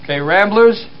Okay,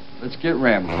 Ramblers, let's get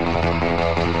rambling.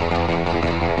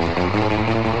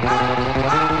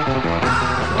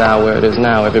 Down where it is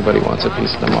now, everybody wants a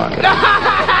piece of the market.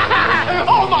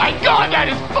 Oh my God, that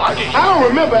is funny! I don't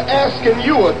remember asking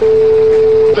you a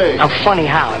thing. I'm funny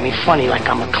how? I mean funny like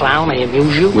I'm a clown, I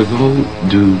amuse you? With all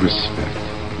due respect,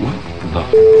 what the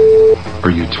are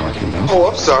you talking about? Oh,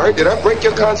 I'm sorry. Did I break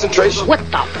your concentration? What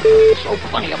the is so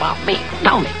funny about me?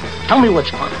 Tell me. Tell me what's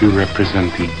funny. You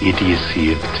represent the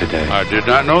idiocy of today. I did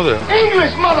not know that.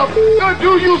 English, motherfucker,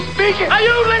 do you speak it? Are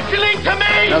you listening to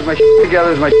me? How's my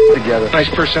together? Is my together? Nice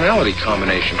personality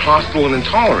combination, hostile and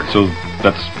intolerant. So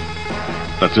that's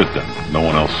it then. No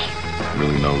one else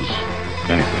really knows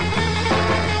anything.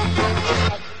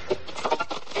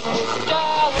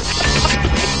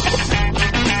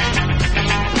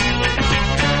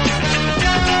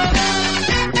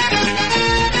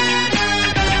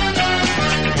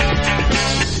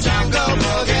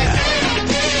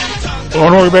 Well,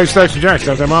 welcome back to Stacks and Jacks.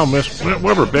 Got that out, Miss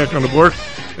Weber back on the board.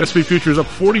 SP futures up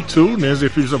 42.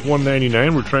 NASDAQ futures up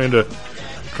 199. We're trying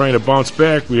to bounce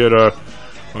back. We had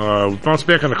we bounced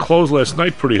back on the close last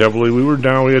night pretty heavily. We were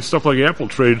down. We had stuff like Apple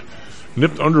trade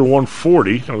nipped under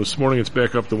 140. This morning it's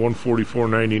back up to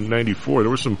 144.94. There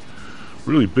were some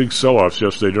really big sell-offs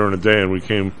yesterday during the day, and we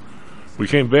came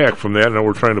back from that. And now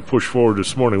we're trying to push forward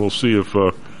this morning. We'll see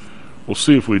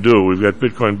if we do. We've got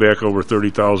Bitcoin back over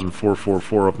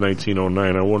 30,444 up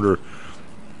 1909. I wonder.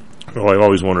 Well, I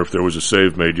always wonder if there was a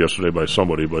save made yesterday by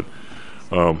somebody, but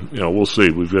we'll see.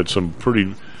 We've had some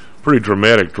pretty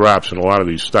dramatic drops in a lot of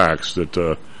these stocks that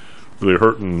really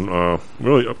hurting a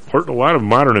lot of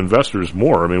modern investors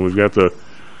more. I mean, we've got the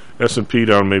S&P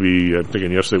down maybe, I'm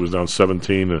thinking yesterday was down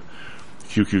 17, the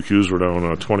QQQs were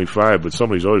down 25, but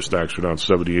some of these other stocks were down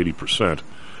 70-80%.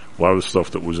 A lot of the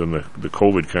stuff that was in the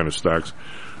COVID kind of stocks.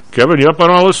 Kevin, you up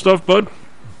on all this stuff, bud?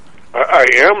 I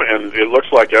am, and it looks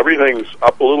like everything's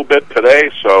up a little bit today,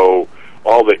 so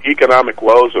all the economic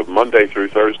lows of Monday through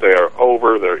Thursday are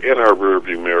over. They're in our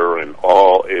rearview mirror, and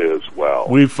all is well.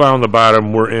 We've found the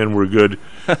bottom. We're in. We're good.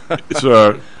 It's,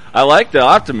 I like the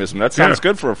optimism. That sounds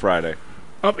good for a Friday.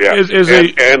 Yeah, and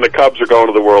the Cubs are going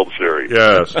to the World Series.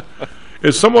 Yes.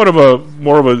 It's somewhat of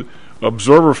more of an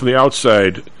observer from the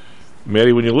outside.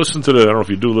 Matty, when you listen to I don't know if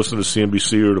you do listen to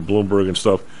CNBC or to Bloomberg and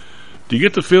stuff, do you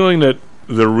get the feeling that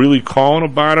they're really calling a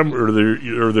bottom, or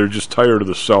they're just tired of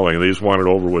the selling? They just want it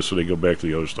over with so they go back to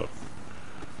the other stuff?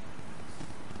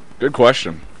 Good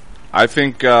question. I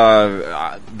think it's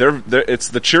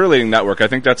the cheerleading network. I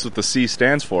think that's what the C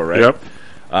stands for, right? Yep.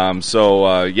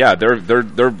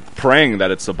 They're praying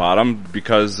that it's the bottom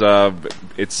because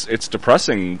it's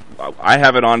depressing. I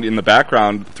have it on in the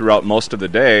background throughout most of the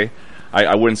day.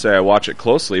 I wouldn't say I watch it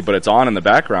closely, but it's on in the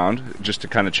background just to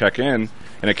kind of check in.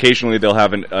 And occasionally they'll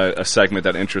have a segment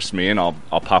that interests me, and I'll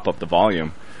pop up the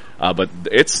volume. But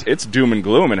it's doom and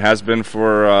gloom, and has been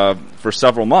for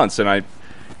several months. And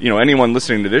anyone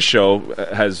listening to this show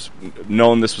has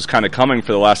known this was kind of coming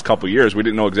for the last couple of years. We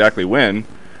didn't know exactly when,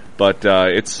 but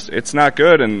it's not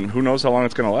good, and who knows how long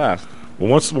it's going to last. Well,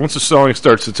 once the selling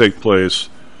starts to take place,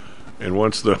 and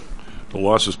once the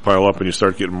losses pile up, and you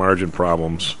start getting margin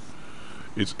problems,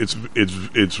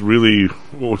 it's really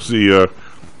what was the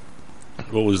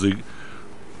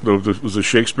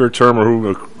Shakespeare term, or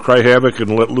who cry havoc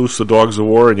and let loose the dogs of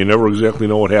war, and you never exactly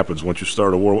know what happens once you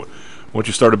start a war. Once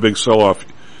you start a big sell-off,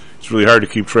 it's really hard to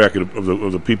keep track of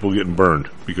the people getting burned,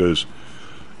 because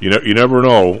you never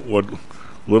know what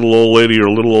little old lady or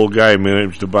little old guy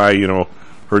managed to buy.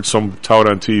 Heard some tout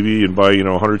on TV and buy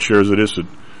 100 shares of this at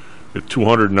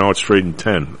 200, and now it's trading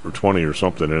 10 or 20 or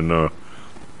something, and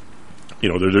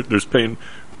there's pain.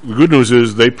 The good news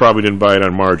is they probably didn't buy it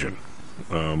on margin.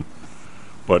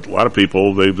 But a lot of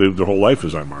people, their whole life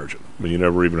is on margin. I mean, you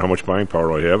never even how much buying power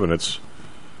do I have, and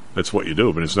that's what you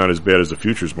do. But it's not as bad as the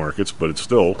futures markets, but it's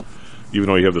still, even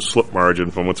though you have the slip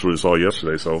margin, I went through this all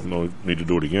yesterday, so no need to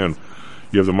do it again.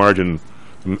 You have the margin,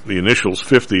 the initial's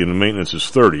 50 and the maintenance is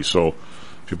 30. So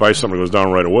if you buy something that goes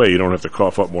down right away, you don't have to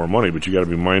cough up more money, but you got to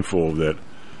be mindful of that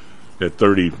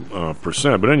 30%.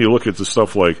 But then you look at the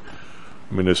stuff like,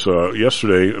 this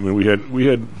yesterday, we had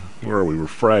where are we? We're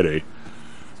Friday.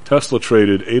 Tesla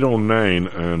traded 809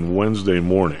 on Wednesday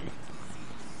morning,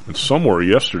 and somewhere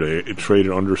yesterday it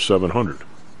traded under 700.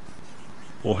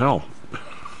 Well, hell,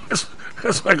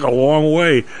 that's like a long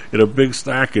way in a big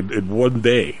stock in one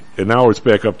day, and now it's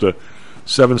back up to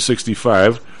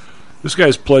 765. This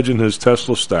guy's pledging his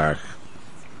Tesla stock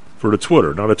for the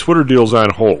Twitter. Now the Twitter deal's on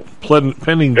hold,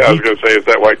 pending. Yeah, I was going to say, is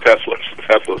that why Tesla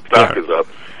stock is up?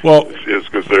 Well, is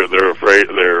because they're afraid,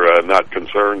 they're not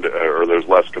concerned, or there's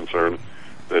less concern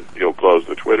that he'll close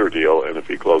the Twitter deal, and if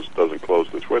he doesn't close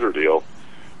the Twitter deal,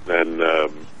 then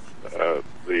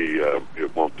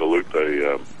it won't dilute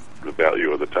the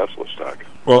value of the Tesla stock.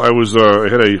 Well, I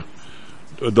had a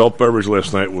adult beverage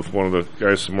last night with one of the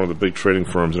guys from one of the big trading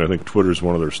firms, and I think Twitter's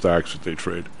one of their stocks that they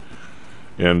trade.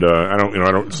 And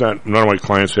it's not, none of my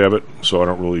clients have it, so I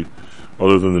don't really,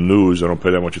 other than the news, I don't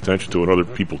pay that much attention to it. Other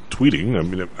people tweeting, I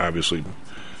mean, obviously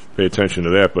pay attention to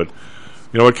that. But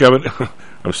you know what, Kevin?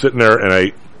 I'm sitting there, and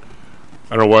I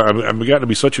don't know why I've gotten to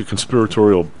be such a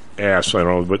conspiratorial ass. I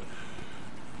don't know, but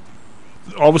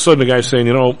all of a sudden the guy's saying,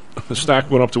 the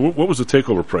stock went up to, what was the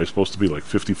takeover price supposed to be, like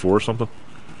 54 or something?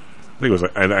 I think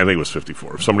it was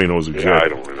 54. If somebody knows exactly. Yeah, I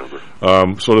don't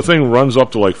remember. So the thing runs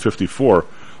up to like 54,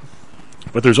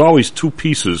 but there's always two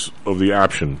pieces of the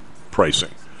option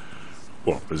pricing.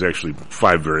 Well, there's actually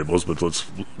 5 variables, but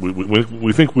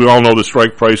we think we all know the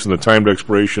strike price and the timed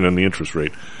expiration and the interest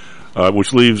rate,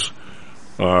 which leaves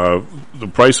the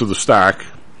price of the stock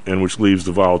and which leaves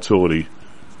the volatility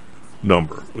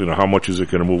number. How much is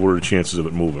it going to move? What are the chances of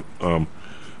it moving?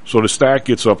 So the stock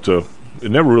gets up to, it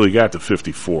never really got to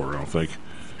 54, I don't think.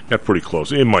 Got pretty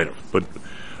close. It might have, but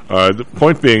the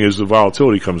point being is the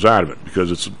volatility comes out of it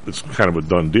because it's kind of a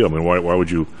done deal. I mean, why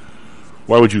would you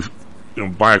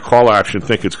buy a call option,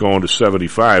 think it's going to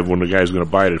 75 when the guy's going to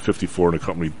buy it at 54 and the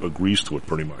company agrees to it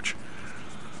pretty much?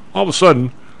 All of a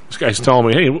sudden, this guy's telling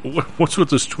me, hey, what's with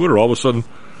this Twitter? All of a sudden,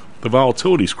 the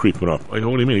volatility's creeping up. I go,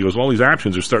 what do you mean? He goes, all these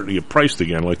options are starting to get priced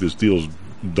again like this deal's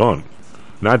done.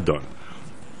 Not done.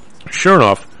 Sure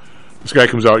enough, this guy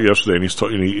comes out yesterday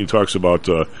and he talks about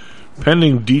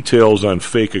pending details on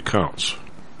fake accounts.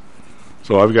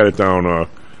 So I've got it down, it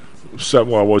was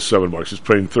 $7. It's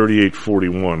paying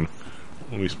 $38.41.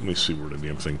 Let me see where the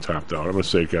damn thing topped out. I'm going to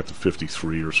say it got to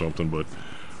 53 or something. But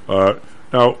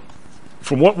now,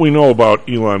 from what we know about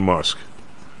Elon Musk,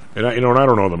 and I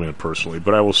don't know the man personally,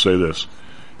 but I will say this: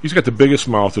 he's got the biggest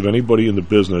mouth of anybody in the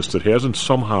business that hasn't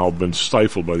somehow been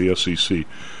stifled by the SEC.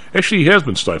 Actually, he has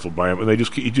been stifled by him, and he's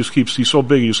so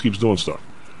big, he just keeps doing stuff.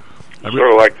 Sort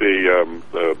of like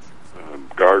the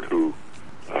guard who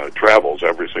travels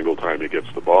every single time he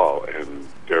gets the ball and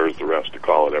dares the rest to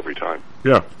call it every time.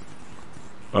 Yeah.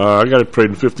 I got it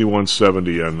trading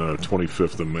 51.70 on the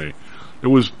 25th of May. It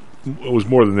was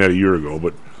more than that a year ago,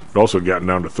 but it also gotten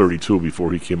down to 32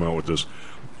 before he came out with this.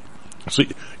 See,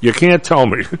 you can't tell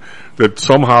me that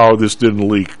somehow this didn't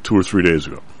leak 2 or 3 days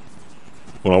ago.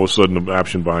 When all of a sudden the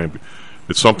option buying,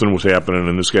 that something was happening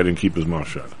and this guy didn't keep his mouth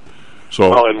shut. So,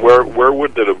 well, and where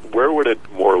would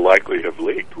it more likely have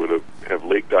leaked? Would it have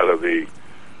leaked out of the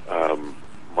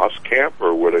Musk camp,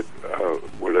 or would it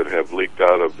have leaked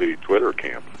out of the Twitter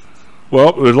camp?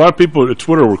 Well, there's a lot of people at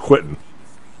Twitter were quitting.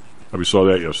 We saw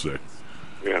that yesterday.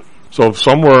 Yeah. So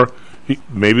somewhere,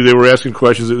 maybe they were asking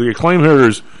questions. The claim here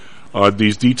is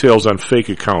these details on fake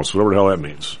accounts, whatever the hell that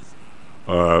means.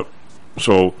 Well,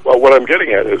 what I'm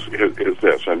getting at is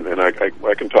this, and I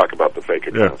can talk about the fake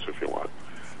accounts if you want.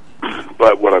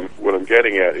 But what I'm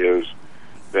getting at is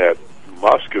that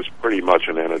Musk is pretty much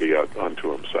an entity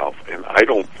unto himself, and I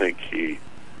don't think he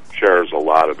shares a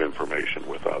lot of information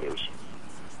with others.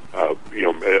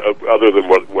 Other than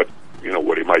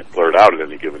what he might blurt out at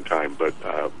any given time. But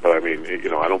I mean,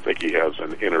 I don't think he has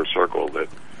an inner circle that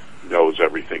knows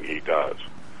everything he does.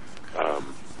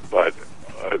 But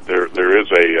there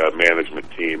is a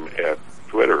management team at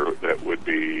Twitter that would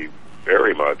be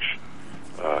very much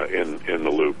in the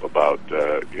loop about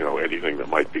anything that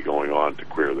might be going on to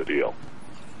queer the deal.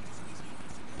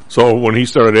 So when he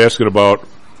started asking about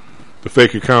the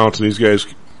fake accounts, and these guys,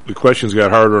 the questions got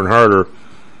harder and harder,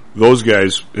 those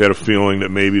guys had a feeling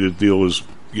that maybe the deal was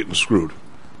getting screwed.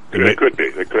 It could be.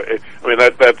 I mean,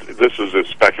 this is as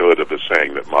speculative as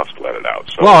saying that Musk let it out.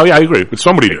 So well, yeah, I agree, but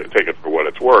somebody did. Take it for what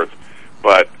it's worth.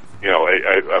 But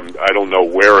I don't know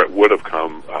where it would have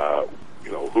come.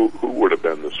 Who would have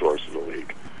been the source of the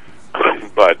leak?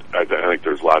 But I think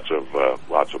there's lots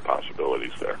of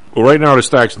possibilities there. Well, right now the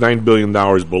stock's $9 billion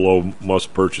below Musk's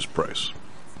purchase price.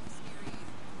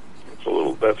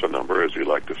 That's a number, as you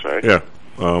like to say. Yeah.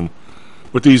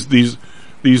 But these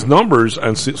numbers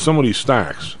on some of these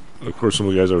stocks, of course, some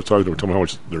of the guys I was talking to were telling me how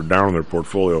much they're down in their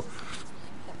portfolio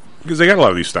because they got a lot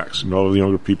of these stocks. The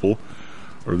younger people,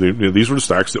 or these were the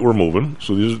stocks that were moving.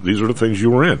 So these are the things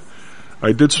you were in.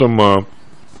 I did some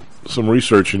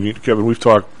research, and Kevin, we've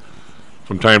talked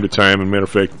from time to time. And matter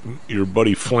of fact, your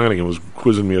buddy Flanagan was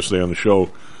quizzing me yesterday on the show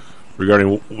regarding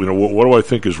what do I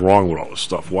think is wrong with all this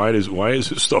stuff? Why is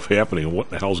this stuff happening, and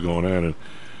what the hell's going on? And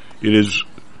it's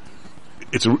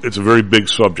a very big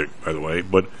subject, by the way.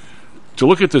 But to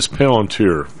look at this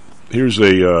Palantir, here's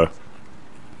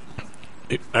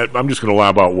I'm just going to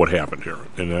lob out what happened here,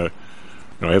 and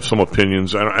I have some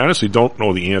opinions. I honestly don't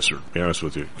know the answer, to be honest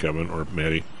with you, Kevin or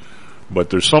Maddie, but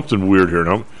there's something weird here.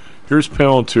 Now, here's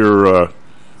Palantir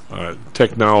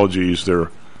Technologies, their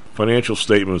financial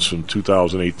statements from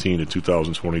 2018 to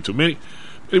 2022. Maybe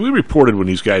we reported when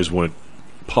these guys went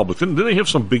public. Didn't they have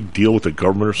some big deal with the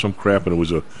government or some crap, and it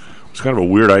was kind of a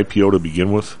weird IPO to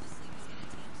begin with?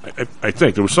 I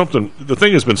think there was something. The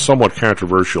thing has been somewhat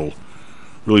controversial,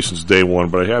 really, since day one.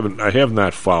 But I have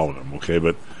not followed them. Okay,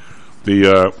 but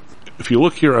if you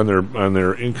look here on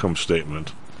their income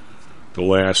statement, the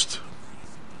last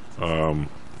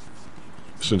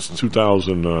since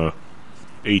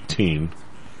 2018,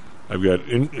 I've got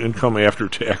income after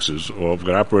taxes. Well, I've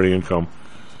got operating income.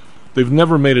 They've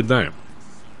never made a dime.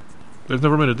 They've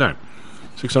never made a dime.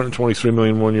 623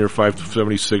 million one year,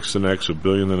 576 the next, $1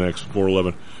 billion the next,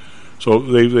 411. So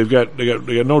they've got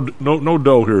no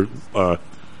dough here,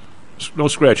 no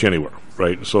scratch anywhere,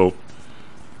 right? So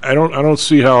I don't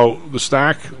see how the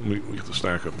stock. Let me get the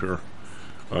stock up here.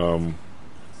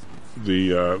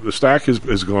 The stock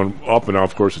has gone up, and now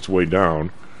of course it's way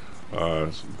down.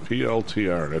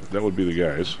 PLTR, that would be the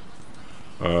guys.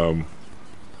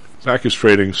 Stock is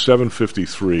trading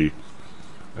 $7.53,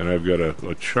 and I've got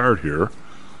a chart here.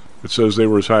 It says they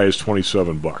were as high as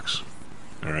 $27.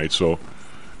 All right, so,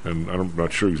 and I'm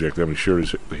not sure exactly how many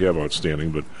shares they have outstanding,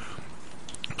 but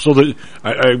so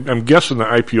I'm guessing the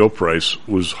IPO price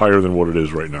was higher than what it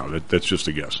is right now. That's just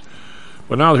a guess.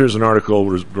 But now here's an article.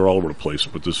 They're all over the place,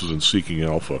 but this is in Seeking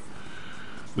Alpha.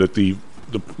 That the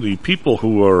people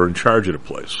who are in charge of the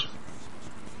place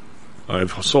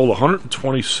have sold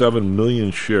 127 million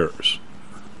shares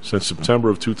since September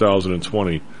of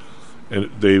 2020.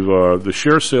 And the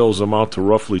share sales amount to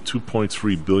roughly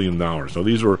 $2.3 billion. Now,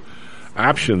 these are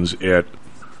options at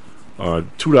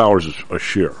 $2 a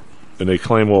share. And they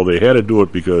claim, well, they had to do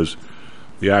it because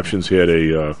the options had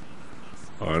an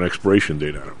expiration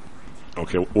date on it.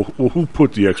 Okay, well, who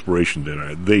put the expiration date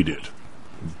on it? They did.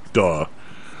 Duh.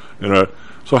 And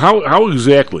so how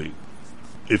exactly,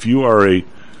 if you are a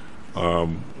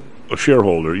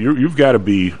shareholder, you've got to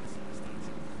be,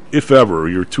 if ever,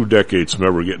 you're 2 decades from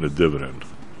ever getting a dividend.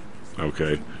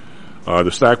 Okay? The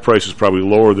stock price is probably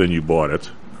lower than you bought it.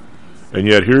 And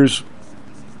yet here's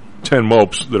 10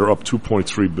 mopes that are up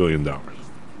 $2.3 billion.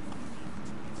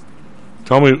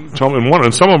 Tell me, and some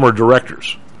of them are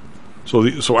directors.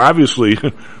 So obviously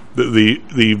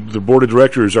the board of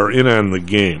directors are in on the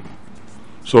game.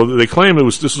 So they claim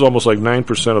this is almost like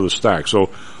 9% of the stock. So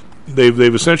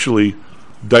they've essentially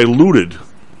diluted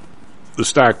the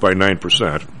stock by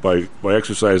 9% by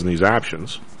exercising these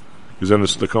options, because then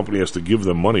the company has to give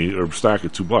them money or stock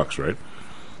at $2, right?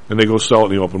 And they go sell it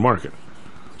in the open market.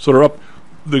 So they're up.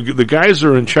 The guys that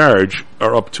are in charge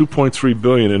are up $2.3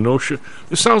 billion in no share.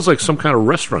 This sounds like some kind of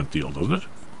restaurant deal, doesn't it?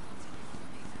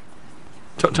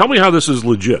 Tell me how this is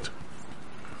legit.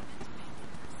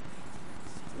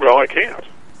 Well, I can't.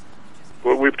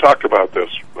 Well, we've talked about this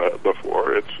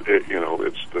before. It's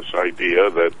this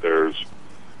idea that there's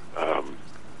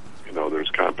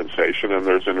compensation and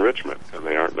there's enrichment, and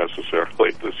they aren't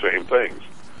necessarily the same things.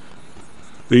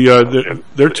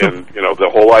 The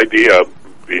whole idea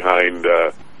behind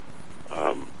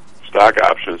stock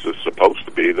options is supposed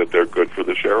to be that they're good for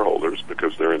the shareholders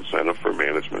because they're incentive for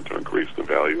management to increase the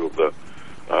value of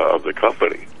the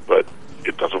company. But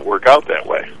it doesn't work out that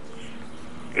way.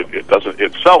 It doesn't.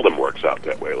 It seldom works out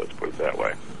that way. Let's put it that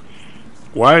way.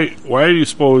 Why do you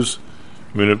suppose?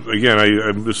 I mean,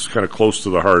 again, this is kind of close to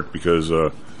the heart because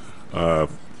in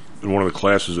one of the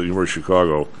classes at the University of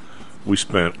Chicago, we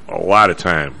spent a lot of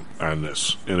time on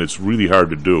this, and it's really hard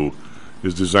to do.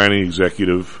 Is designing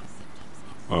executive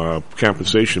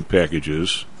compensation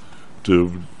packages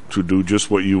to do just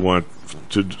what you want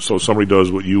so somebody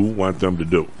does what you want them to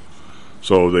do.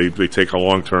 So they take a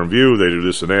long-term view. They do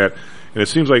this and that. And it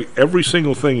seems like every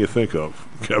single thing you think of,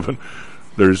 Kevin,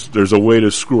 there's a way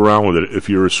to screw around with it if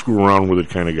you're a screw around with it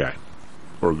kind of guy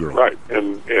or girl. Right,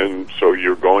 and so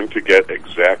you're going to get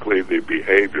exactly the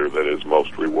behavior that is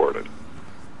most rewarded.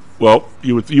 Well,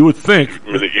 you would think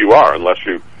that you are, unless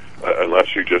you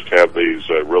just have these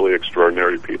really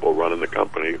extraordinary people running the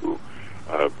company who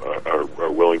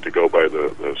are willing to go by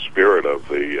the spirit of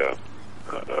the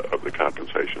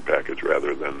compensation package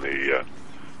rather than the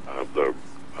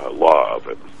law of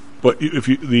it. But if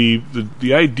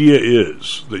the idea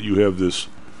is that you have this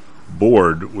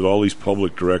board with all these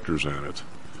public directors on it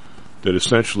that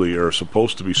essentially are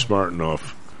supposed to be smart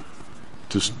enough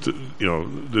to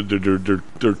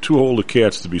they're too old of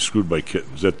cats to be screwed by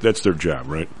kittens. That's their job,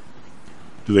 right?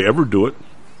 Do they ever do it?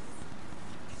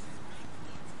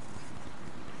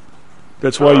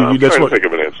 That's why you. I'm That's trying what. to think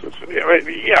of an instance. I'm sure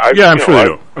they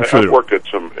do. I'm sure they I've do. worked at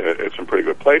some pretty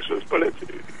good places, but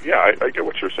I get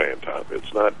what you're saying, Tom.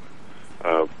 It's not.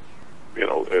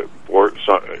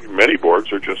 Many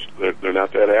boards are just they're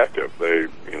not that active. They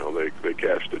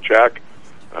cash the check.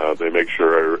 They make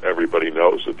sure everybody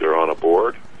knows that they're on a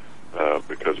board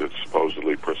because it's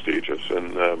supposedly prestigious,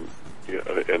 and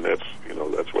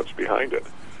that's what's behind it.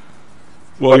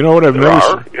 Well, you know what I've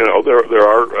noticed.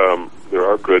 There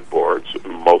are good boards.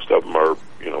 Most of them are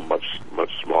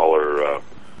much smaller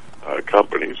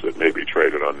companies that may be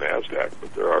traded on NASDAQ,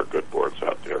 but there are good boards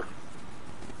out there.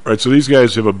 All right, so these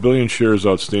guys have 1 billion shares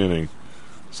outstanding.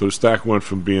 So the stock went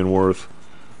from being worth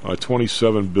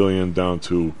 $27 billion down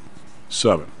to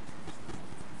 $7 billion,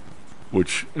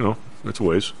 which that's a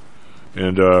ways.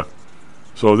 And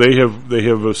so they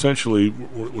have essentially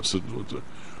what's the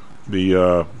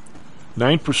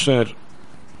 9%.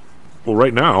 Well,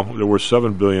 right now they're worth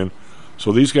 $7 billion.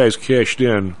 So these guys cashed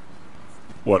in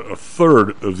a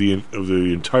third of the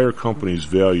entire company's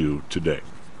value today.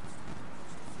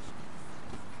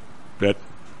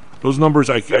 Those numbers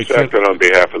I can't. Acted on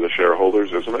behalf of the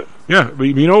shareholders, isn't it? Yeah, but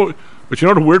you know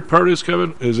the weird part is,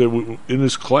 Kevin, is that in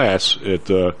this class at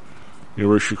University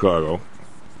of Chicago,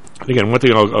 again, one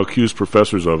thing I'll accuse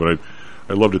professors of, and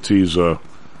I love to tease. Now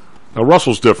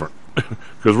Russell's different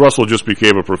because Russell just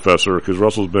became a professor because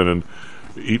Russell's been in.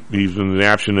 He's in the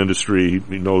option industry.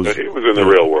 He knows. He was in the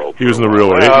real world. He was in the real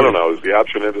world. I don't know. Is the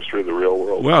option industry the real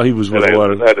world? Well, he was with a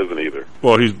lot of. That isn't either.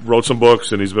 Well, he wrote some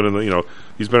books, and he's been in the.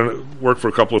 He's worked for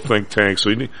a couple of think tanks, so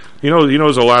he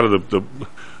knows a lot of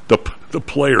the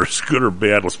players, good or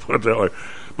bad. Let's put it that way.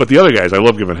 But the other guys, I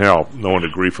love giving hell, knowing the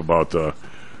grief about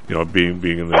being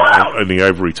in the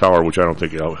ivory tower, which I don't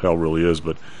think hell really is.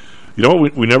 But you know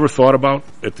what we never thought about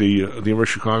at the University of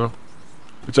Chicago.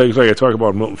 It's like I talk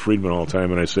about Milton Friedman all the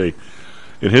time, and I say,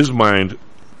 in his mind,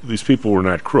 these people were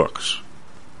not crooks.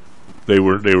 They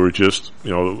were just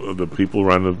the people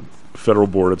around the federal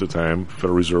board at the time,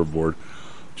 Federal Reserve Board,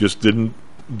 just didn't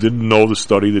know the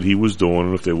study that he was doing,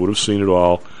 and if they would have seen it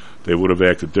all, they would have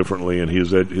acted differently. And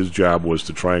his job was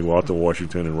to try and go out to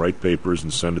Washington and write papers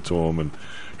and send it to them and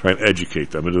try and educate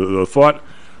them. And the thought,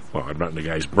 well, I'm not in the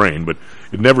guy's brain, but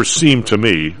it never seemed to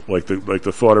me like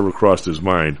the thought ever crossed his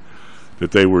mind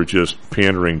that they were just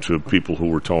pandering to people who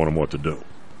were telling them what to do.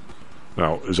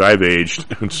 Now, as I've aged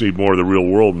and see more of the real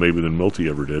world maybe than Milty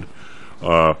ever did,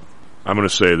 I'm going to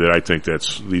say that I think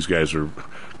these guys are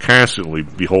constantly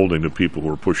beholding to people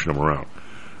who are pushing them around.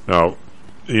 Now,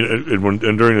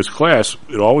 and during this class,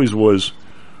 it always was,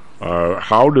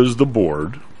 how does the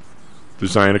board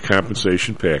design a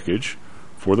compensation package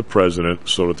for the president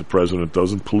so that the president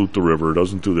doesn't pollute the river,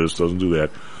 doesn't do this, doesn't do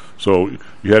that. So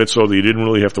you had it so that you didn't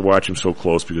really have to watch him so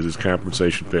close because his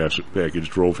compensation package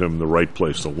drove him in the right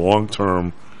place. The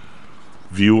long-term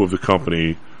view of the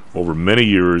company over many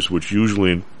years, which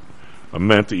usually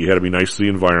meant that you had to be nice to the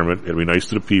environment, you had to be nice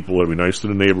to the people, you had to be nice to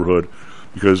the neighborhood,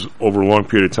 because over a long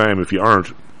period of time, if you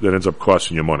aren't, that ends up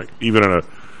costing you money. Even on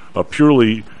a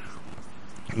purely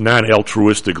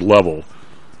non-altruistic level,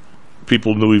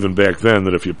 people knew even back then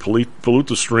that if you pollute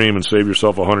the stream and save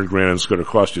yourself $100,000, it's going to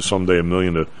cost you someday $1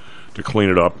 million to clean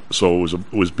it up. So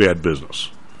it was bad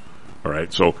business. All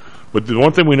right. So, but the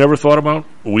one thing we never thought about,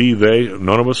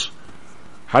 none of us,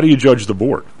 how do you judge the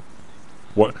board?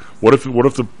 What if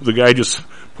the guy just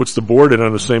puts the board in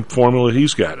on the same formula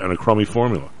he's got, on a crummy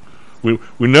formula? We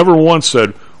never once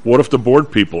said, what if the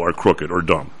board people are crooked or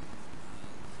dumb?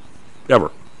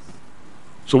 Ever.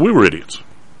 So we were idiots.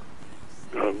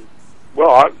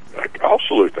 Well, I'll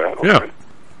salute that. Okay.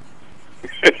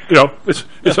 Yeah.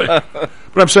 It's like,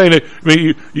 but I'm saying that, I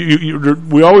mean,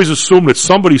 we always assume that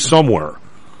somebody somewhere,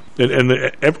 and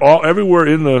everywhere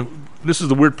in the, this is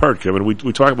the weird part, Kevin, we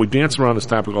dance around this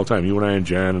topic all the time, you and I and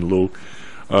John and Lou,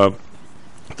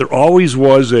 there always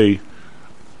was an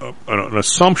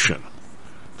assumption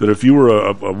that if you were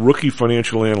a rookie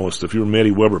financial analyst, if you were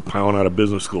Matty Weber piling out of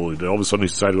business school, all of a sudden he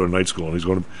decided to go to night school, and he's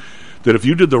going to, that if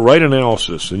you did the right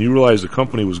analysis and you realized the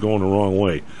company was going the wrong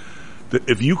way, that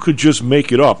if you could just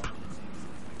make it up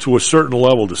to a certain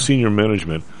level to senior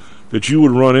management, that you would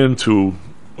run into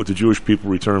what the Jewish people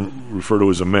refer to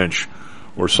as a mensch,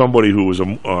 or somebody who was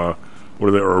or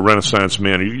a Renaissance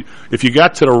man. If you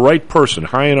got to the right person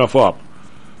high enough up,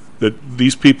 that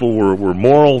these people were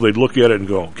moral, they'd look at it and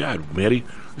go, God, Matty,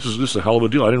 this is a hell of a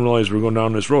deal. I didn't realize we were going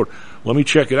down this road. Let me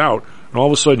check it out. And all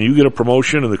of a sudden you get a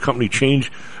promotion and the company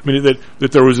changed. I mean,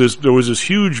 that there was this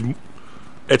huge,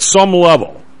 at some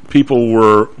level, people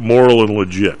were moral and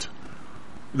legit.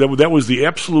 That was the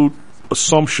absolute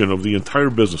assumption of the entire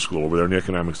business school over there in the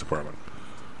economics department.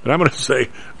 And I'm going to say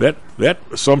that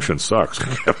assumption sucks.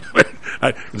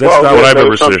 That's not well, what I've that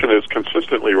ever said. assumption is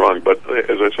consistently wrong, but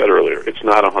as I said earlier, it's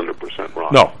not 100%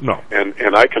 wrong. No.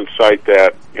 And I can cite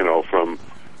that, from,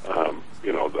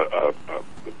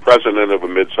 the president of a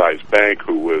mid-sized bank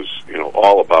who was,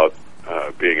 all about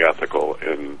being ethical,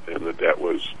 and the debt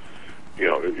was,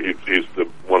 he's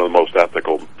one of the most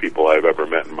ethical people I've ever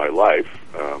met in my life.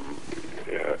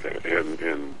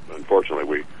 And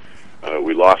unfortunately,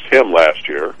 we lost him last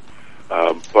year.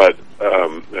 But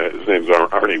his name's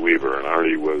Arnie Weaver, and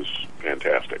Arnie was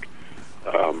fantastic.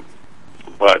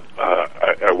 But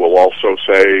I will also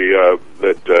say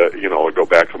that I go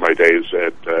back to my days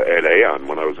at Aon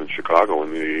when I was in Chicago,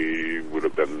 and he would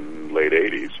have been late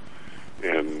 80s.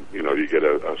 And you get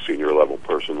a senior level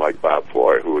person like Bob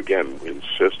Foy, who again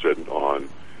insisted on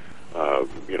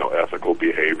ethical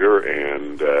behavior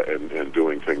and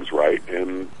doing things right,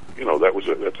 and that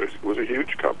was a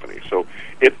huge company. So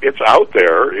it's out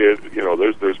there.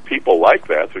 There's people like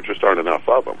that. There just aren't enough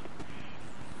of them.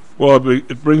 Well,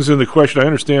 it brings in the question. I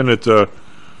understand that the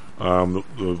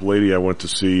lady I went to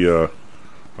see, a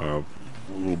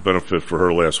little benefit for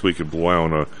her last week at Blue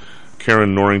Island,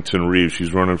 Karen Norrington Reeves.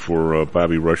 She's running for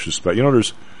Bobby Rush's spot.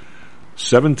 There's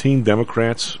 17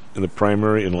 Democrats in the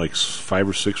primary and like 5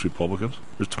 or 6 Republicans.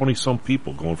 There's 20-some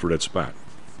people going for that spot.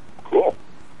 Cool.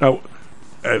 Now,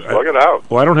 plug it out.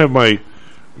 Well, I don't have I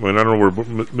don't know where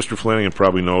Mr. Flanagan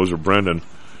probably knows, or Brendan.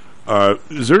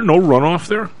 Is there no runoff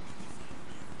there?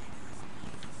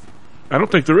 I don't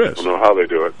think there is. I don't know how they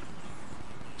do it.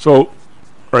 So, all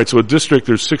right, so a district,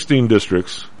 there's 16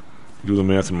 districts. Do the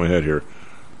math in my head here.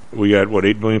 We got,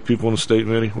 8 million people in the state,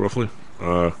 Matty, roughly?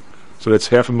 So that's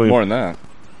 500,000. More than that.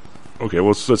 Okay,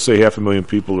 well, let's say 500,000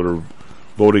 people that are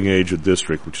voting age a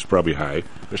district, which is probably high.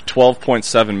 There's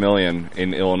 12.7 million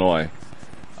in Illinois,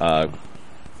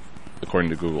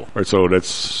 according to Google. All right, so that's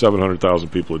 700,000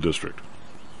 people a district.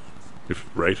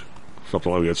 Right?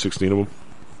 Something like we got 16 of them?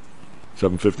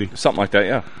 750? Something like that,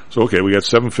 yeah. So, okay, we got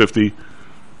 750,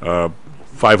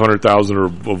 500,000 are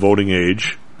of voting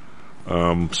age.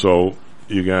 So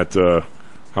you got,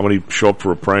 how many show up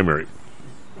for a primary?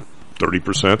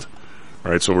 30%.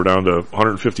 All right, so we're down to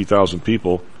 150,000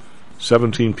 people.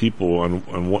 17 people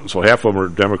on one, so half of them are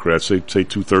Democrats. Say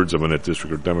 2/3 of them in that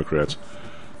district are Democrats.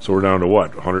 So we're down to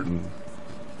what?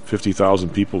 150,000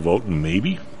 people voting,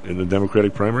 maybe in the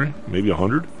Democratic primary, maybe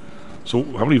 100. So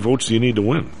how many votes do you need to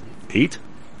win? 8?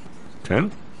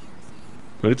 10?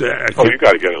 You got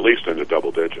to get at least into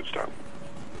double digits, Tom.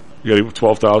 You got to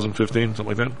 12,000, 15,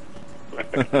 something like that.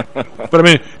 But I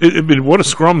mean, what a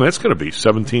scrum that's going to be.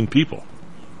 17 people.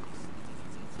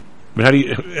 I mean, how do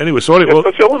you, anyway, so anyway,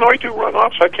 does Illinois do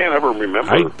runoffs? I can't ever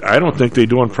remember. I don't think they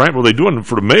do on primary. Well, they do it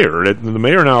for the mayor. The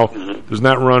mayor now does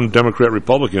not run Democrat,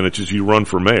 Republican. It's just you run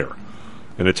for mayor.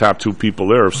 And the top 2 people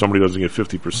there, if somebody doesn't get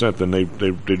 50%, then they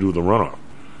do the runoff.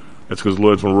 That's because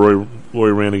when Roy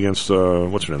ran against,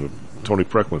 what's her name? Tony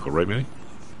Preckwinkle, right, Manny?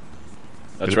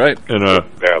 That's right. And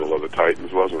Battle of the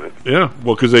Titans, wasn't it? Yeah,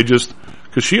 well, because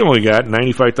she only got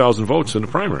 95,000 votes in the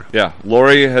primary. Yeah,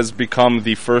 Lori has become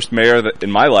the first mayor in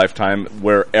my lifetime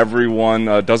where everyone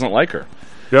doesn't like her.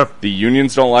 Yeah. The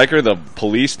unions don't like her, the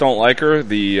police don't like her,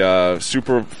 the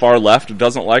super far left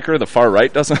doesn't like her, the far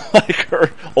right doesn't like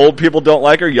her, old people don't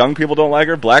like her, young people don't like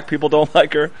her, black people don't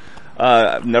like her.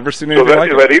 I've never seen anything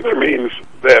like her. That either means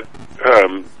that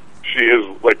she is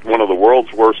like one of the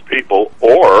world's worst people,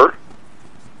 or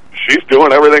she's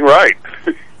doing everything right.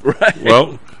 Right.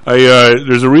 Well,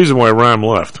 there's a reason why Rahm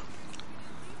left.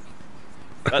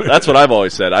 That's what I've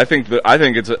always said. I think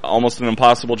it's almost an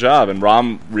impossible job, and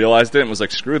Rahm realized it and was like,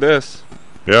 "Screw this."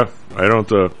 Yeah, I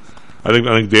don't. I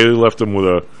think Daley left them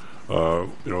with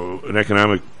an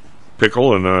economic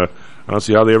pickle, and I don't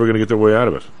see how they're ever going to get their way out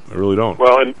of it. I really don't.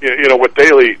 Well, and what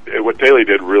Daley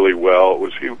did really well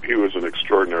was he was an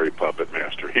extraordinary puppet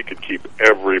master. He could keep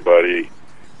everybody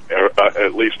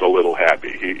at least a little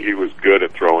happy. He was good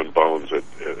at throwing bones at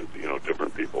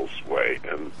different people's way,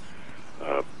 and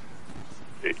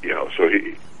so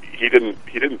he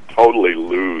didn't totally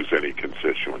lose any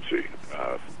constituency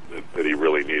that he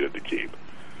really needed to keep.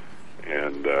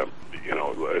 And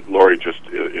Lori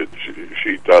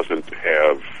she doesn't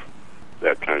have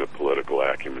that kind of political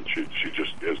acumen. She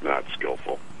just is not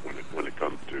skillful when it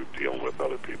comes to dealing with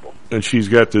other people. And she's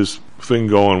got this thing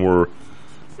going where,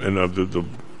 and the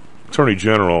Attorney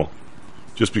General,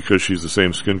 just because she's the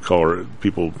same skin color,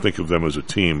 people think of them as a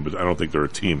team, but I don't think they're a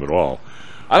team at all.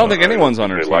 I don't think anyone's on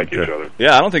her team. They like each other.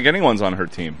 Yeah, I don't think anyone's on her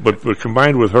team. But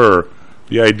combined with her,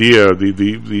 the idea,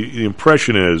 the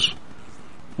impression is,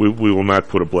 we will not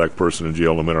put a black person in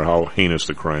jail no matter how heinous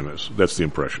the crime is. That's the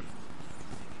impression.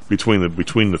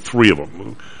 between the three of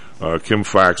them, Kim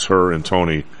Fox, her, and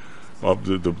Tony.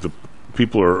 The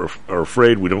people are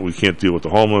afraid. We can't deal with the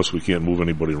homeless. We can't move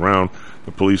anybody around.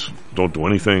 The police don't do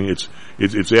anything.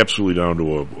 It's absolutely down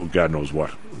to a God knows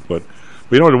what. But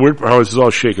you know the weird how this is all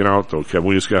shaken out though, Kevin.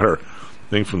 We just got our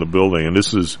thing from the building, and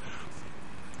this is,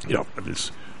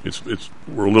 it's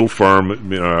we're a little firm,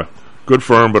 good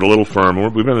firm, but a little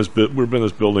firm. We've been in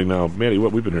this building now, Maddie.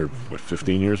 We've been here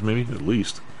 15 years maybe at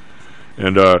least,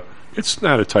 and it's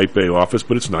not a Type A office,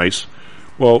 but it's nice.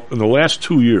 Well, in the last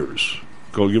 2 years,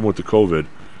 given with the COVID,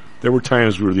 there were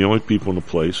times we were the only people in the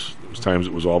place. There was times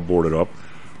it was all boarded up.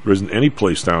 There isn't any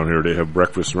place down here to have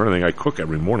breakfast or anything. I cook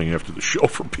every morning after the show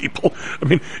for people. I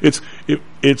mean, there's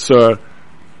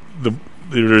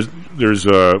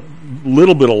a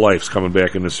little bit of life's coming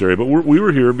back in this area, but we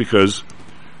were here because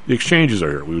the exchanges are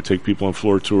here. We would take people on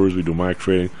floor tours. We do mock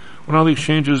trading. Well, now the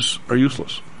exchanges are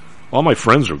useless. All my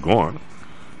friends are gone.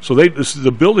 So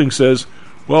the building says,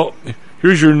 well,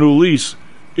 here's your new lease.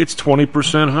 It's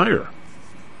 20% higher.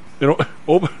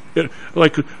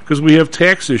 Because we have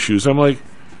tax issues. I'm like,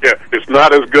 yeah, it's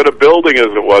not as good a building as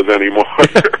it was anymore.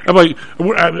 I'm like,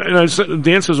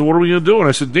 Dan says, what are we going to do? And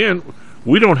I said, Dan,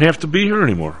 we don't have to be here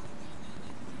anymore.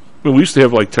 I mean, we used to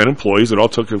have like 10 employees that all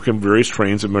took various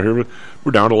trains, and we're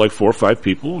down to like 4 or 5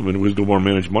 people. I mean, we do more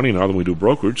managed money now than we do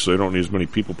brokerage, so they don't need as many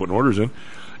people putting orders in.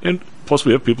 And plus,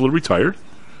 we have people that are retired,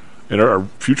 and our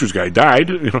futures guy died.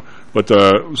 But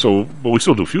we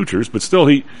still do futures. But still,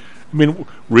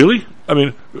 really? I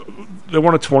mean, they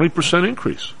want a 20%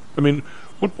 increase. I mean,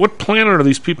 what planet are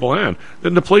these people on?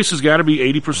 Then the place has got to be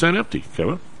 80% empty,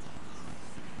 Kevin.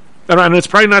 And it's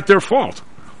probably not their fault.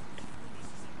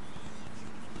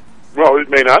 Well, it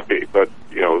may not be, but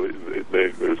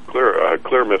there's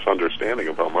clear misunderstanding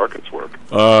of how markets work.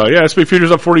 S&P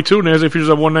futures up 42, NASDAQ futures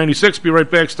up 196. Be right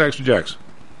back. Stocks and Jacks.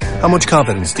 How much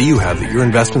confidence do you have that your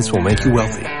investments will make you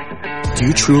wealthy? Do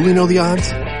you truly know the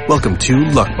odds? Welcome to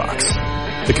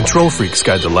Luckbox, the control freak's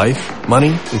guide to life, money,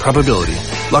 and probability.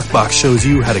 Luckbox shows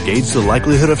you how to gauge the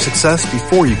likelihood of success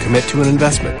before you commit to an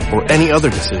investment or any other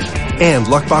decision. And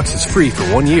Luckbox is free for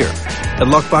 1 year at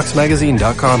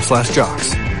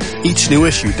luckboxmagazine.com/jocks. Each new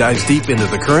issue dives deep into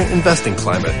the current investing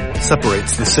climate,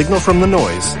 separates the signal from the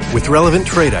noise with relevant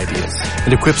trade ideas,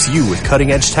 and equips you with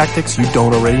cutting-edge tactics you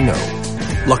don't already know.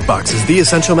 Luckbox is the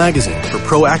essential magazine for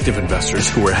proactive investors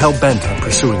who are hell-bent on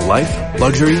pursuing life,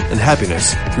 luxury, and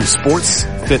happiness through sports,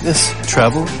 fitness,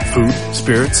 travel, food,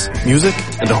 spirits, music,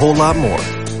 and a whole lot more.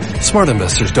 Smart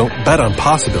investors don't bet on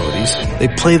possibilities, they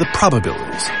play the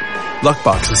probabilities.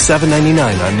 Luckbox is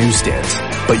 $7.99 on newsstands,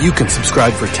 but you can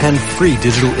subscribe for 10 free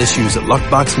digital issues at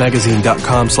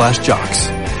luckboxmagazine.com/jocks.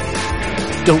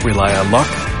 Don't rely on luck.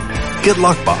 Get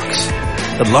Luckbox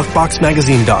at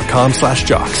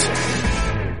luckboxmagazine.com/jocks.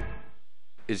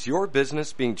 Is your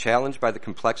business being challenged by the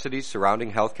complexities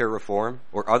surrounding healthcare reform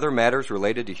or other matters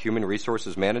related to human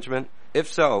resources management?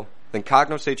 If so, then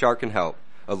Cognos HR can help.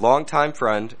 A longtime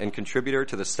friend and contributor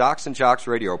to the Stocks and Jocks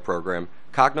radio program,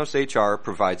 Cognos HR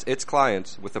provides its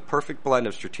clients with a perfect blend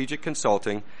of strategic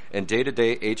consulting and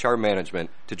day-to-day HR management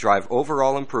to drive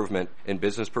overall improvement in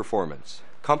business performance.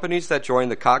 Companies that join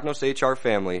the Cognos HR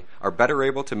family are better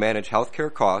able to manage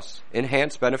healthcare costs,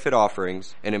 enhance benefit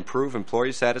offerings, and improve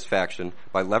employee satisfaction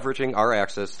by leveraging our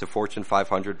access to Fortune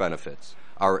 500 benefits.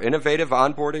 Our innovative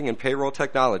onboarding and payroll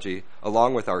technology,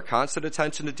 along with our constant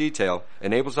attention to detail,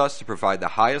 enables us to provide the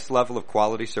highest level of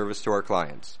quality service to our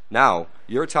clients. Now,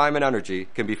 your time and energy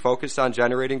can be focused on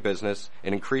generating business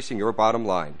and increasing your bottom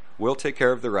line. We'll take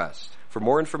care of the rest. For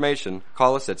more information,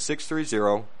 call us at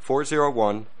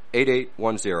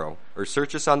 630-401-8810 or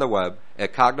search us on the web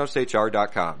at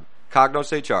cognoshr.com.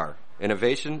 Cognos HR,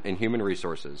 innovation in human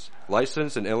resources.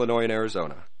 Licensed in Illinois and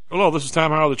Arizona. Hello, this is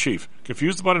Tom Howell, the Chief.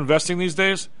 Confused about investing these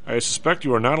days? I suspect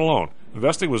you are not alone.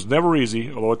 Investing was never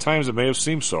easy, although at times it may have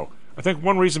seemed so. I think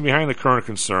one reason behind the current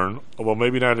concern, although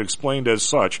maybe not explained as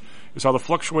such, is how the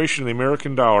fluctuation in the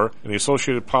American dollar and the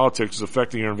associated politics is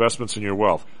affecting your investments and your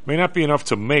wealth. It may not be enough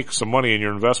to make some money in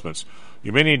your investments.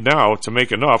 You may need now to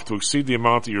make enough to exceed the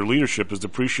amount that your leadership is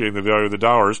depreciating the value of the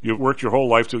dollars you've worked your whole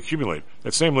life to accumulate.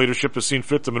 That same leadership has seen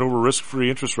fit to maneuver risk-free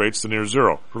interest rates to near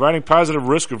zero. Providing positive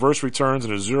risk-averse returns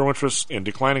in a zero-interest and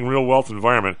declining real wealth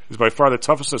environment is by far the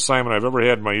toughest assignment I've ever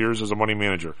had in my years as a money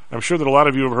manager. I'm sure that a lot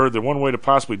of you have heard that one way to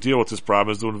possibly deal with this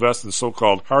problem is to invest in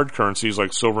so-called hard currencies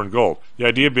like silver and gold. The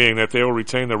idea being that they will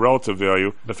retain their relative value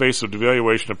in the face of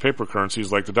devaluation of paper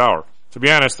currencies like the dollar. To be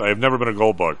honest, I have never been a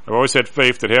gold bug. I've always had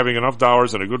faith that having enough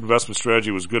dollars and a good investment strategy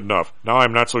was good enough. Now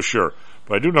I'm not so sure.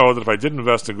 But I do know that if I did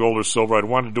invest in gold or silver, I'd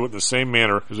want to do it in the same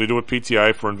manner as we do with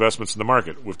PTI for investments in the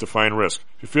market, with defined risk.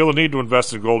 If you feel the need to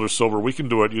invest in gold or silver, we can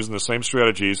do it using the same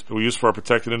strategies that we use for our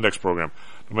protected index program.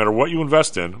 No matter what you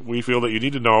invest in, we feel that you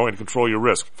need to know and control your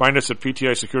risk. Find us at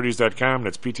PTIsecurities.com.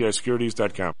 That's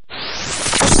PTIsecurities.com.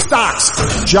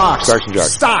 Stocks, jocks, Stocks and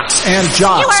jocks. Stocks and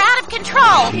jocks. You are out of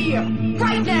control. Here,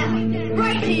 right now,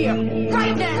 right here,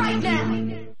 right now, right now.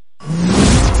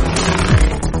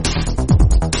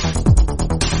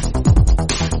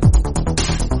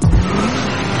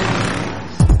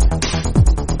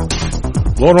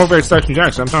 Hello and welcome back to Stocks and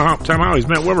Jocks. I'm Tom Howell. He's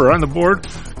Matt Weber on the board.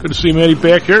 Good to see Matty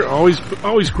back here. Always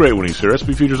great when he's here.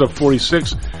 SP futures up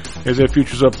 46. NASDAQ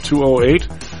futures up 208.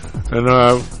 And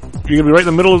you're going to be right in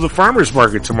the middle of the farmers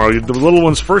market tomorrow. The little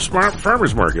one's first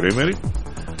farmers market, eh, Matty?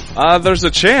 There's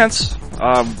a chance.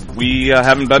 We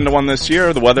haven't been to one this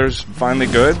year. The weather's finally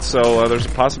good, so there's a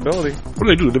possibility. What do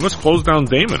they do? They must close down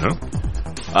Damon,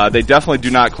 huh? They definitely do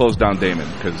not close down Damon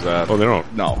because they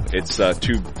don't. No, it's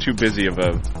too busy of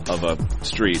a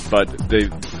street. But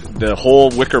the whole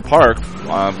Wicker Park,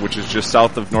 which is just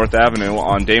south of North Avenue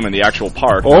on Damon, the actual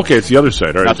park. Oh, okay, it's the other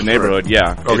side, right? Not the neighborhood. Right.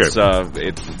 Yeah. Okay.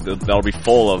 That'll be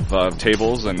full of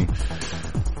tables and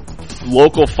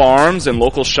local farms and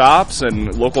local shops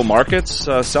and local markets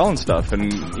selling stuff,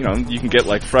 and you can get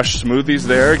like fresh smoothies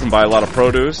there. You can buy a lot of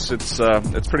produce. It's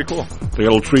pretty cool. They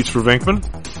got little treats for Venkman.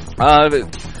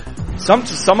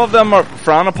 Some of them are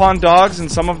frown upon dogs,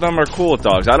 and some of them are cool with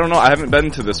dogs. I don't know. I haven't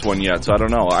been to this one yet, so I don't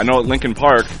know. I know at Lincoln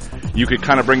Park, you could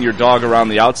kind of bring your dog around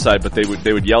the outside, but they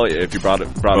would yell at you if you brought him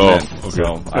in. Okay.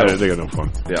 So They got no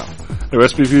fun. Yeah. The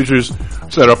SP futures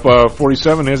set up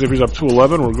 47. NASDAQ futures up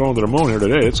 211. We're going to the moon here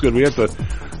today. It's good. We have the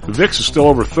VIX is still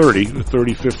over 30,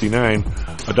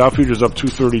 30.59. Dow futures up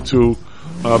 232.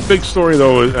 Big story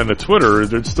though on the Twitter.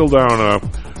 It's still down.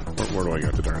 Where do I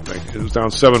got the darn thing? It was down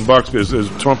 $7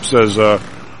 as Trump says.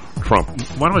 Trump.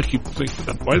 Why do I keep thinking?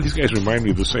 Why do these guys remind me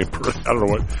of the same person? I don't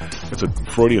know what. It's a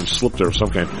Freudian slip there of some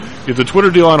kind. If the Twitter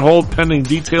deal on hold pending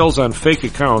details on fake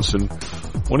accounts, and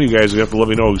one of you guys have to let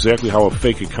me know exactly how a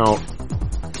fake account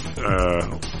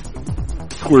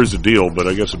queers the deal, but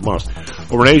I guess it must.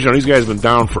 Over in Asia, these guys have been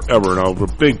down forever. Now, a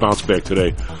big bounce back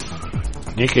today.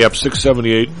 Nikkei up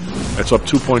 678. That's up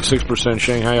 2.6%.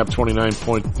 Shanghai up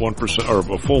 29.1%, or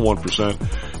a full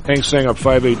 1%. Hang Seng up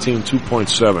 518,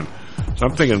 2.7. So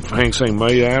I'm thinking Hang Seng,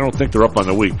 I don't think they're up on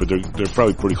the week, but they're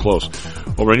probably pretty close.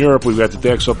 Over in Europe, we've got the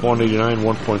DAX up 189,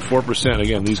 1.4%.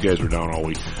 Again, these guys are down all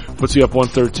week. FTSE up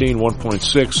 113,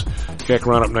 1.6. CAC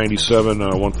around up 97,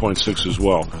 1.6 as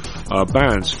well.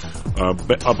 Bonds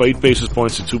up 8 basis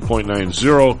points to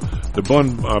 2.90. The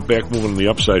bund back moving on the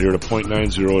upside here to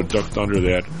 0.90. It ducked under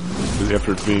that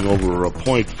after it being over a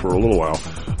point for a little while.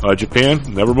 Japan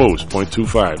never moves,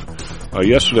 0.25.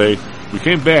 Yesterday, we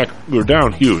came back, we were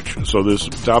down huge. So this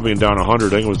Dow being down 100, I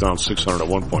think it was down 600 at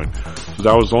one point. So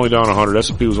Dow was only down 100,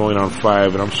 S&P was only down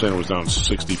 5, and I'm saying it was down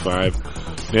 65.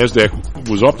 NASDAQ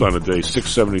was up on the day,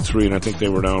 673, and I think they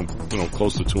were down,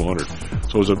 close to 200.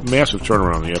 So it was a massive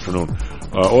turnaround in the afternoon.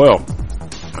 Oil,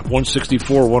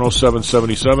 164,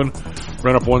 107.77.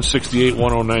 Brent up 168,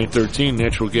 109.13.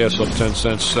 Natural gas up 10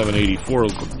 cents,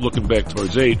 7.84. Looking back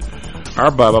towards 8.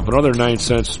 RBOB up another 9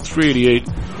 cents, 3.88.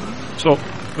 So,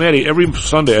 Matty, every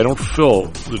Sunday I don't fill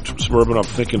the Suburban up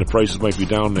thinking the prices might be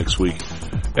down next week.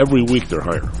 Every week they're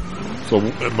higher. So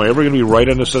am I ever going to be right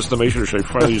on this estimation, or should I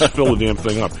finally just fill the damn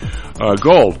thing up?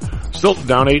 Gold, still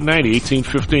down 8.90,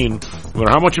 18.15. No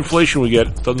matter how much inflation we get,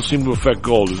 it doesn't seem to affect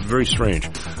gold. It's very strange.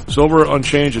 Silver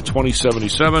unchanged at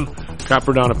 20.77.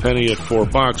 Copper down a penny at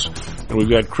 $4. And we've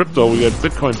got crypto, we got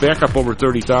Bitcoin back up over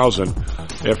 30,000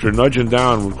 after nudging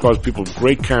down would cause people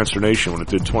great consternation when it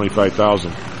did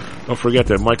 25,000. Don't forget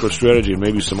that MicroStrategy and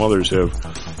maybe some others have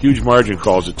huge margin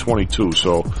calls at 22.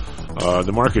 So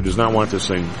the market does not want this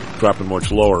thing dropping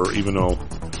much lower, even though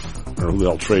I don't know who the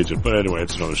hell trades it. But anyway,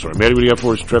 it's another story. Matty, what do you got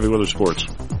for us? Traffic, weather, sports.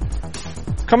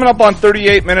 Coming up on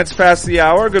 38 minutes past the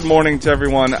hour. Good morning to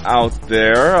everyone out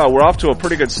there. We're off to a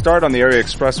pretty good start on the area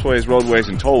expressways, roadways,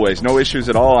 and tollways. No issues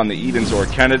at all on the Edens or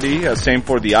Kennedy. Same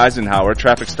for the Eisenhower.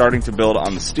 Traffic starting to build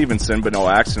on the Stevenson, but no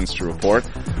accidents to report.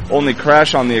 Only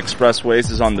crash on the expressways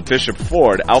is on the Bishop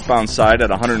Ford outbound side at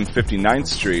 159th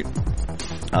Street.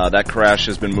 That crash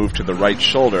has been moved to the right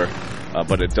shoulder,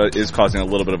 but it is causing a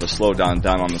little bit of a slowdown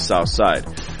down on the south side.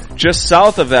 Just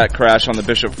south of that crash on the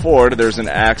Bishop Ford, there's an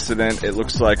accident, it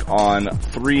looks like on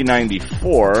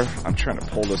 394. I'm trying to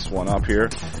pull this one up here.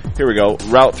 Here we go.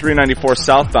 Route 394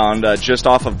 southbound, just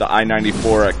off of the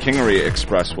I-94 Kingery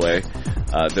Expressway.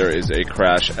 there is a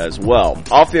crash as well.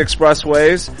 Off the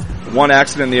expressways, one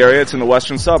accident in the area. It's in the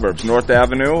western suburbs. North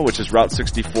Avenue, which is Route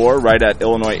 64, right at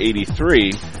Illinois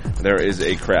 83. There is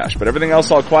a crash. But everything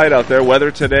else all quiet out there. Weather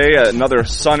today, another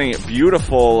sunny,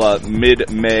 beautiful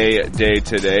mid-May day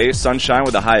today. Sunshine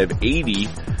with a high of 80.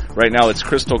 Right now it's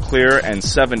crystal clear and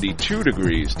 72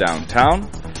 degrees downtown.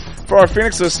 For our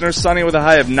Phoenix listeners, sunny with a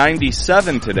high of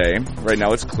 97 today. Right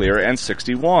now it's clear and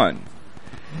 61.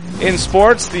 In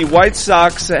sports, the White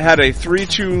Sox had a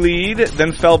 3-2 lead,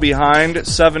 then fell behind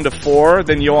 7-4.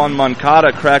 Then Yoan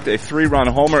Moncada cracked a 3-run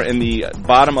homer in the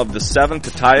bottom of the 7th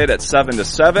to tie it at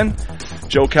 7-7.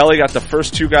 Joe Kelly got the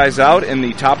first two guys out in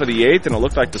the top of the 8th, and it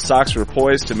looked like the Sox were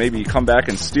poised to maybe come back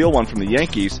and steal one from the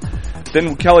Yankees.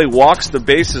 Then Kelly walks, the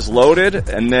bases loaded,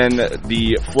 and then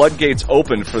the floodgates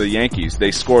opened for the Yankees.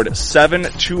 They scored 7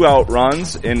 2-out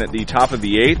runs in the top of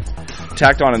the 8th,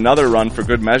 tacked on another run for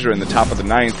good measure in the top of the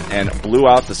 9th, and blew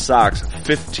out the Sox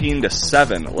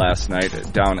 15-7 last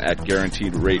night down at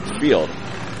Guaranteed Rate Field.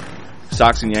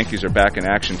 Sox and Yankees are back in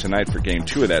action tonight for Game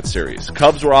 2 of that series.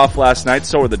 Cubs were off last night,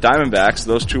 so were the Diamondbacks.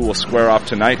 Those two will square off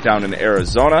tonight down in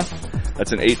Arizona.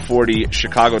 That's an 8:40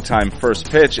 Chicago time first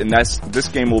pitch, and this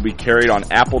game will be carried on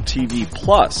Apple TV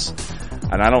Plus.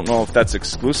 And I don't know if that's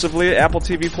exclusively Apple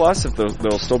TV Plus, if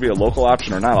there'll still be a local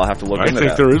option or not. I'll have to look into that.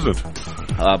 I think there isn't.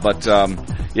 But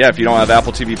if you don't have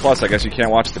Apple TV Plus, I guess you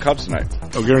can't watch the Cubs tonight.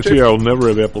 I'll guarantee you I'll never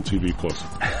have Apple TV Plus.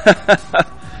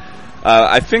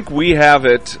 I think we have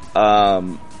it,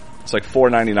 it's like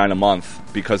 $4.99 a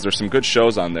month, because there's some good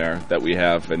shows on there that we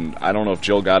have, and I don't know if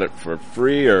Jill got it for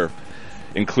free or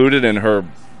included in her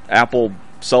Apple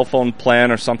cell phone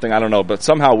plan or something, I don't know, but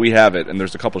somehow we have it, and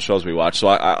there's a couple shows we watch, so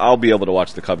I'll be able to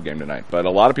watch the Cub game tonight, but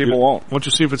a lot of people won't. Why don't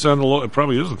you see if it's on the local? It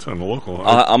probably isn't on the local.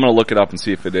 I'm going to look it up and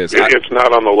see if it is. It's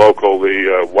not on the local.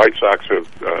 The White Sox have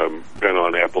been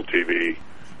on Apple TV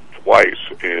twice,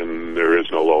 and there is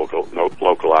no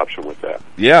local option with that.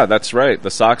 Yeah, that's right.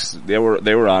 The Sox, they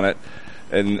were on it,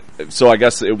 and so I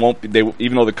guess it won't be.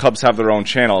 Even though the Cubs have their own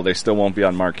channel, they still won't be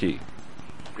on Marquee.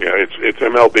 Yeah, it's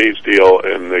MLB's deal,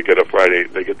 and they get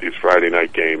these Friday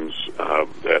night games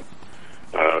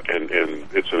and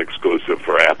it's an exclusive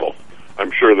for Apple.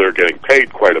 I'm sure they're getting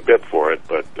paid quite a bit for it,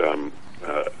 but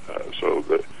so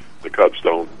the Cubs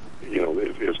don't.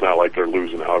 It's not like they're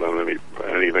losing out on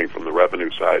anything from the revenue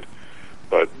side.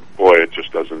 But boy, it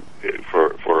just doesn't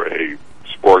for a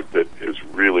sport that is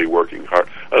really working hard.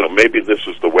 I don't know. Maybe this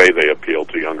is the way they appeal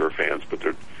to younger fans, but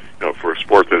they're. For a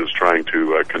sport that is trying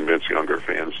to convince younger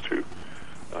fans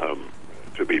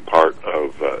to be part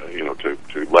of,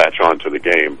 to latch on to the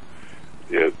game,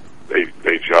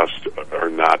 they just are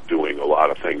not doing a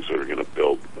lot of things that are going to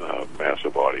build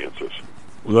massive audiences.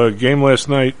 The game last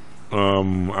night,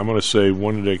 I'm going to say,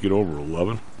 when did it get over?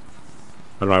 11?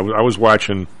 I don't know. I was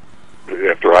watching.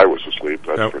 After I was asleep,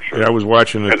 that's for sure. Yeah, I was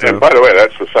watching it. And by the way,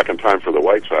 that's the second time for the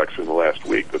White Sox in the last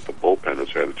week that the bullpen has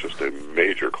had just a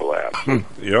major collapse.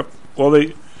 Yep. Well,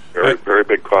 very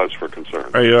big cause for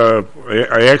concern.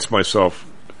 I ask myself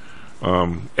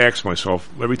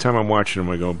every time I'm watching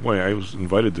them. I go, boy, I was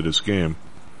invited to this game.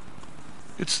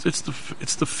 It's the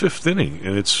fifth inning,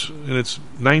 and it's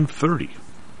 9:30.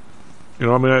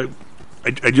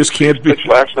 I just can't be. Pitch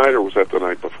last night, or was that the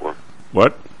night before?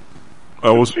 What?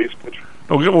 Cease pitch.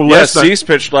 Cease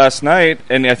pitched last night,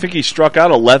 and I think he struck out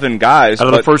 11 guys out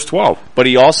of the first 12. But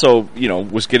he also,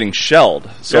 was getting shelled.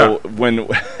 So when they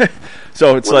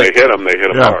hit him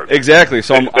hard. Exactly.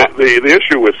 So the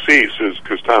issue with Cease is,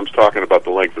 because Tom's talking about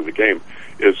the length of the game,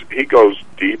 is he goes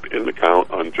deep in the count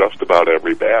on just about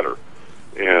every batter,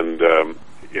 and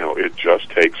it just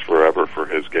takes forever for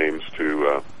his games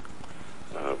to.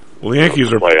 The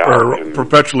Yankees are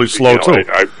perpetually slow too.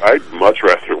 I'd much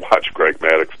rather watch Greg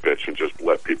Maddux pitch and just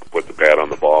let people put the bat on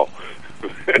the ball,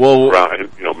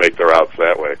 and make their outs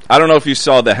that way. I don't know if you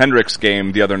saw the Hendricks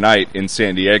game the other night in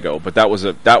San Diego, but that was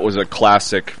a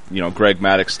classic, Greg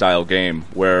Maddux style game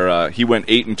where he went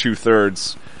 8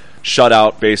 2/3,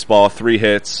 shutout baseball, 3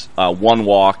 hits, 1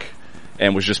 walk,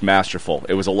 and was just masterful.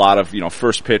 It was a lot of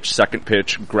first pitch, second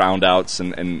pitch, ground outs,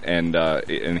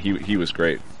 and he was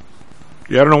great.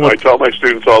 Yeah, I don't know what I tell my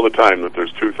students all the time that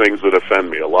there's 2 things that offend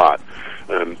me a lot,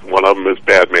 and one of them is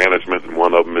bad management, and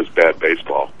one of them is bad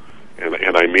baseball, and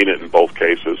I mean it in both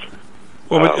cases.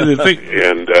 Well, the thing,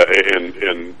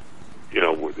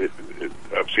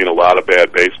 I've seen a lot of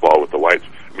bad baseball with the Whites.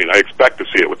 I mean, I expect to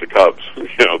see it with the Cubs.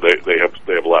 They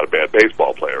have a lot of bad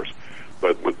baseball players,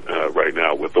 but right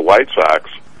now with the White Sox,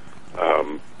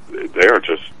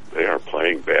 they are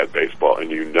playing bad baseball, and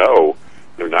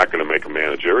they're not going to make a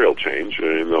managerial change.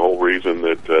 And the whole reason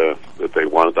that they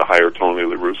wanted to hire Tony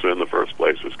La Russa in the first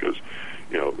place is because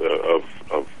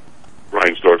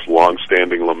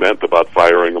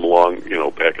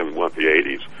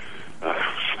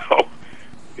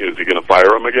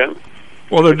again?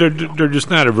 Well, they're just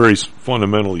not a very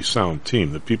fundamentally sound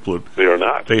team. The people they are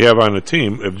not. They have on the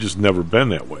team have just never been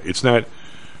that way. It's not.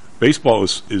 Baseball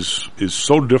is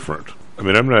so different. I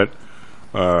mean, I'm not.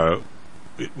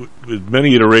 With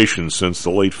many iterations since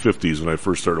the late '50s when I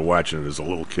first started watching it as a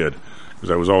little kid, because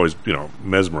I was always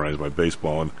mesmerized by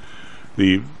baseball. And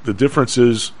the difference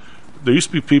is there used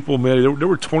to be people, man. There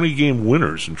were 20-game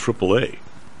winners in AAA.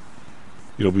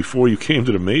 Before you came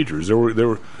to the majors, there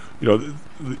were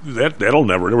that'll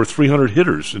never. There were 300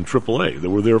 hitters in AAA that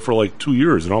were there for like 2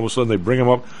 years, and all of a sudden they bring them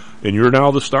up, and you're now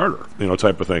the starter,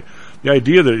 type of thing. The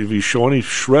idea that if you show any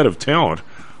shred of talent,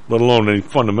 let alone any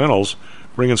fundamentals,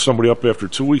 bringing somebody up after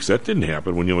 2 weeks, that didn't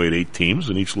happen when you had 8 teams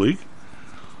in each league,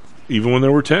 even when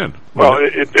there were 10. Well,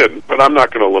 it didn't, but I'm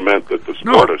not going to lament that the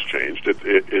sport has changed.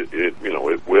 It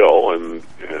will, and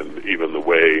even the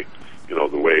way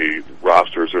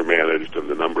rosters are managed and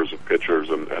the numbers of pitchers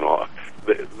and all.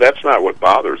 That's not what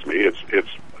bothers me. It's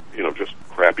just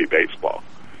crappy baseball.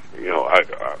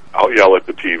 I'll yell at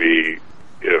the TV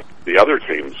if the other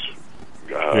team's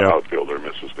outfielder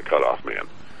misses the cutoff man.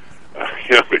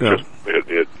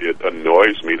 It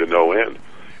annoys me to no end.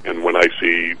 And when I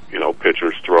see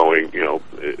pitchers throwing,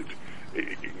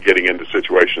 getting into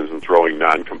situations and throwing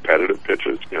non-competitive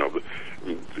pitches,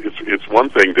 it's one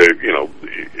thing to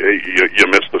you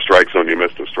miss the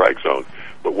strike zone,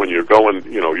 but when you're going,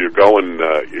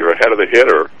 you're ahead of the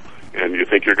hitter, and you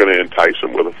think you're going to entice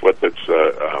him with a foot that's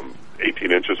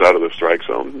 18 inches out of the strike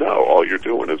zone. No, all you're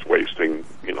doing is wasting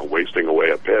away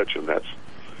a pitch, and that's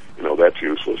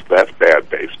useless. That's bad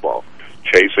baseball.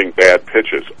 Chasing bad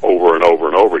pitches over and over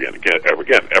and over again.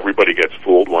 Again, everybody gets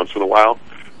fooled once in a while,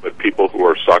 but people who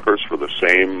are suckers for the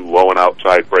same low and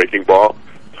outside breaking ball,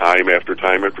 time after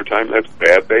time after time, that's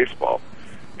bad baseball.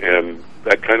 And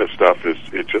that kind of stuff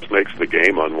it just makes the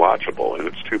game unwatchable, and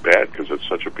it's too bad because it's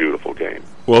such a beautiful game.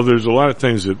 Well, there's a lot of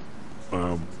things that,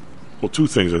 two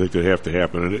things I think that have to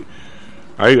happen.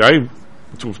 And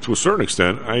to a certain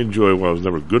extent, I enjoy. Well, I was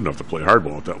never good enough to play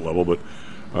hardball at that level, but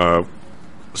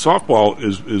softball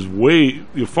is way.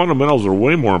 The fundamentals are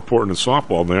way more important in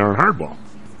softball than they are in hardball.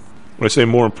 When I say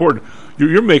more important,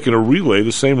 you're making a relay,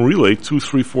 the same relay, 2,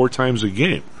 3, 4 times a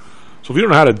game. So if you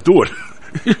don't know how to do it,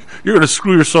 you're going to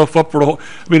screw yourself up for the whole.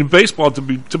 I mean, in baseball, to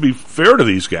be fair to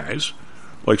these guys,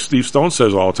 like Steve Stone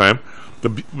says all the time,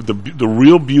 the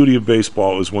real beauty of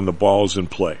baseball is when the ball is in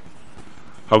play.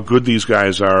 How good these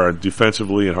guys are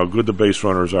defensively, and how good the base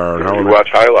runners are. And how you watch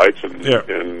highlights, and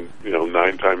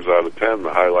 9 times out of 10,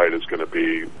 the highlight is going to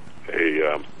be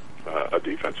a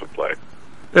defensive play.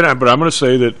 But I'm going to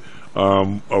say that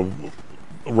a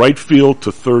right field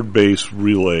to third base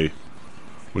relay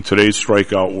in today's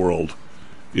strikeout world,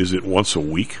 is it once a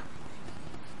week?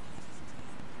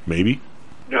 Maybe.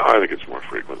 No, I think it's more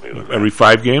frequently than that. Every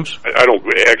 5 games? I don't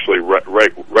actually.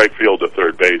 Right field to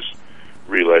third base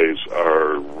relays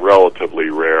are relatively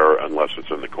rare unless it's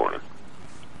in the corner.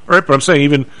 All right, but I'm saying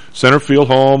even center field,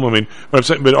 home. I mean,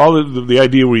 but all the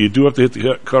idea where you do have to hit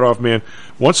the cutoff man.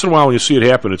 Once in a while, when you see it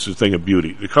happen, it's a thing of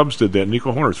beauty. The Cubs did that.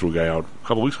 Nico Horner threw a guy out a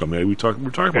couple weeks ago. Man, we're talking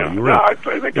about it. You're right.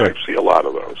 I think I see a lot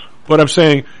of those. But I'm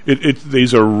saying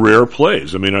these are rare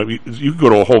plays. I mean, you can go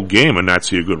to a whole game and not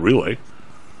see a good relay.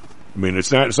 I mean,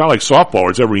 it's not like softball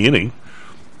where it's every inning.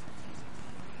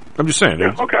 I'm just saying.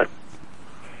 Yeah, okay.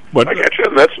 But I get you,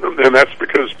 and that's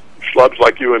because schlubs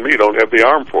like you and me don't have the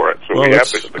arm for it, so we have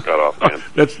to hit the cutoff man.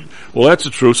 That's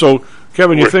true. So,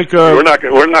 Kevin, you think we're not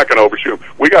going to overshoot?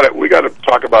 We got to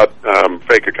talk about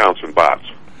fake accounts and bots.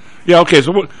 Yeah. Okay.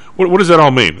 So what does that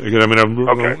all mean? I mean,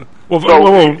 okay.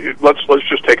 Let's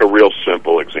just take a real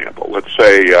simple example. Let's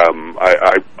say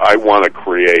I want to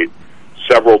create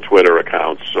several Twitter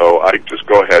accounts, so I just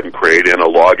go ahead and create a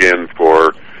login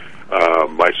for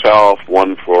myself,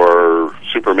 one for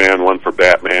Superman, one for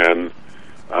Batman,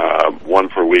 one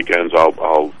for weekends.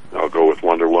 I'll go with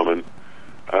Wonder Woman.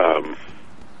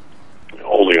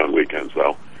 Only on weekends,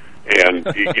 though. And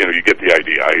you get the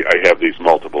idea. I have these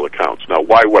multiple accounts. Now,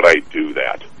 why would I do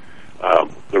that?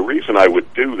 The reason I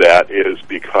would do that is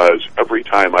because every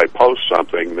time I post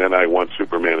something, then I want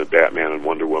Superman and Batman and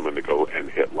Wonder Woman to go and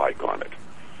hit like on it,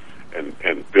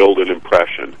 and build an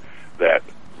impression that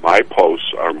my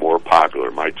posts are more popular,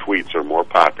 my tweets are more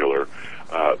popular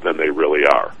than they really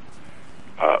are.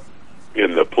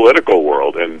 In the political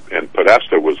world, and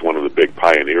Podesta was one of the big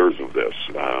pioneers of this,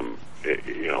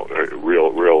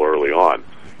 real early on.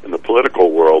 In the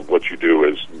political world, what you do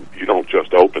is you don't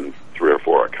just open 3 or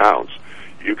 4 accounts.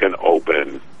 You can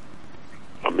open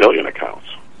 1 million accounts.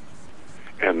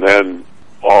 And then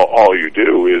all you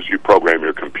do is you program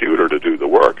your computer to do the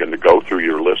work and to go through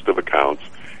your list of accounts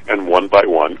and one by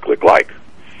one click like.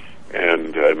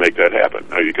 and make that happen.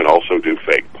 Now, you can also do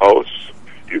fake posts.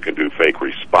 You can do fake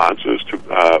responses to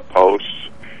posts.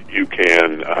 You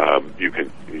can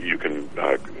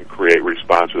create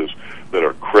responses that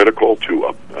are critical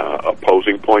to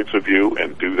opposing points of view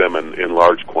and do them in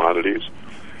large quantities.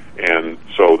 And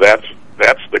so that's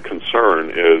the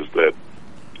concern, is that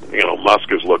Musk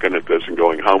is looking at this and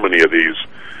going, how many of these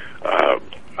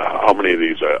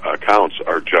accounts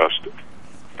are just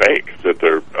fake, that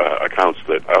they're accounts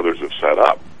that others have set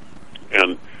up.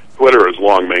 And Twitter has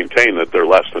long maintained that they're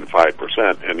less than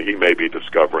 5%, and he may be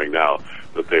discovering now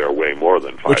that they are way more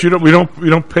than 5%. But we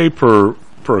don't pay per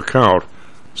account.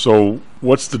 So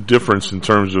what's the difference in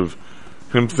terms of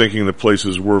him thinking the place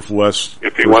is worth less?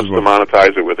 If he wants to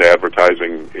monetize it with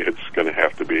advertising, it's going to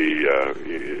have to be,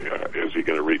 is he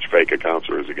going to reach fake accounts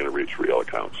or is he going to reach real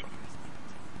accounts?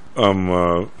 I'm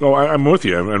with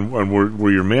you, and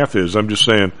where your math is. I'm just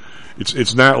saying,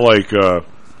 it's not like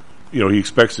he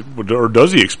expects it, or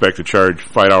does he expect to charge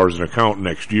 $5 an account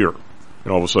next year,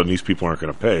 and all of a sudden these people aren't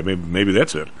going to pay? Maybe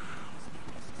that's it.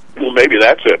 Well, maybe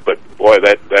that's it, but boy,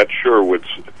 that sure would.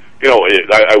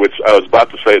 I was about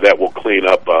to say that will clean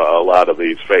up a lot of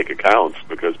these fake accounts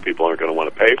because people aren't going to want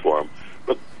to pay for them.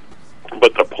 But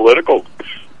the political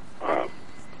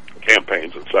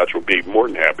campaigns and such will be more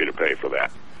than happy to pay for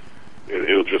that.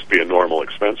 It'll just be a normal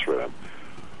expense for them.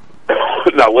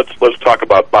 Now let's talk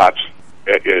about bots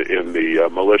in the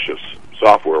malicious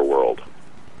software world,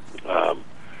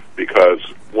 because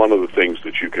one of the things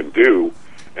that you can do,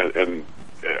 and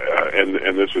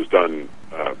this is done,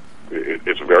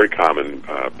 it's a very common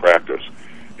practice,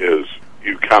 is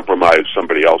you compromise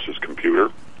somebody else's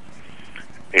computer,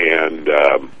 and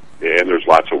there's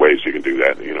lots of ways you can do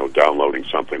that. Downloading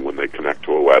something when they connect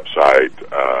to a website.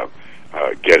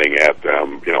 Getting at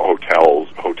them, hotels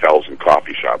and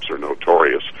coffee shops are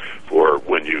notorious for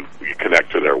when you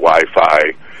connect to their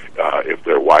Wi-Fi. If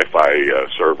their Wi-Fi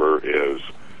server is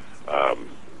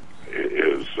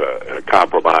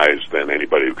compromised, then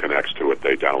anybody who connects to it,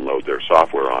 they download their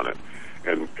software on it,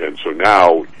 and so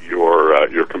now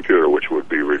your computer, which would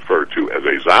be referred to as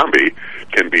a zombie,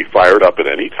 can be fired up at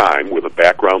any time with a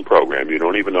background program. You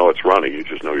don't even know it's running; you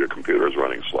just know your computer is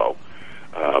running slow.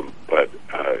 But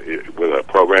with a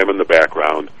program in the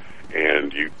background,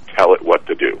 and you tell it what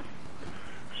to do.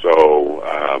 So,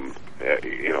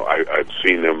 I've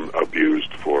seen them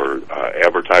abused for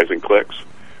advertising clicks,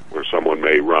 where someone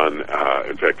may run.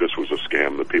 In fact, this was a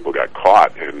scam that people got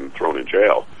caught and thrown in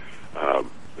jail.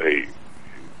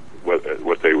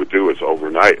 What they would do is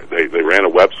overnight they ran a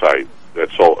website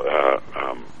that sold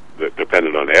that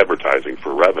depended on advertising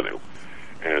for revenue.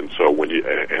 And so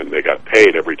and they got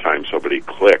paid every time somebody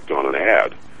clicked on an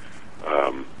ad.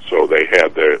 So they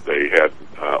had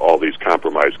all these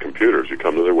compromised computers. You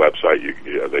come to their website,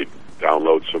 they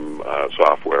download some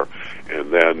software,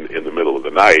 and then in the middle of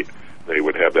the night, they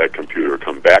would have that computer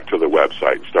come back to the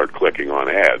website and start clicking on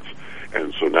ads.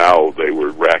 And so now they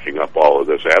were racking up all of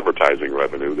this advertising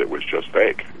revenue that was just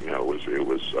fake. It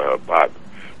was bot.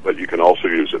 But you can also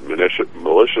use it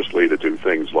maliciously to do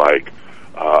things like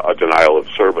a denial of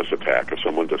service attack. If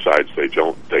someone decides they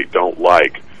don't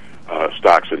like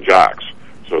stocks and jocks,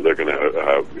 so they're going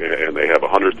to, and they have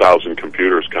 100,000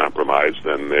 computers compromised,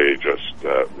 then they just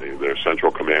their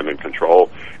central command and control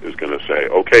is going to say,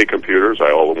 "Okay, computers,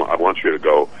 I want you to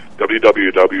go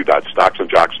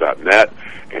www.stocksandjocks.net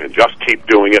and just keep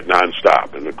doing it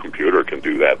nonstop." And the computer can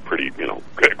do that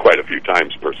quite a few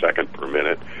times per second, per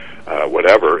minute,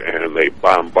 whatever, and they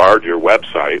bombard your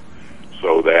website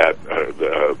so that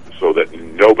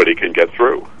nobody can get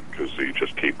through, because you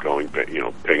just keep going, ping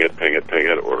it,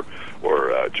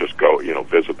 or just go,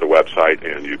 visit the website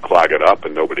and you clog it up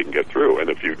and nobody can get through. And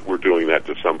if you were doing that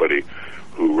to somebody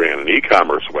who ran an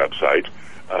e-commerce website,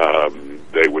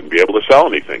 they wouldn't be able to sell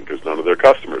anything because none of their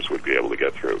customers would be able to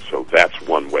get through. So that's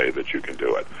one way that you can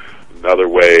do it. Another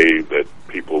way that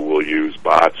people will use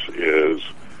bots is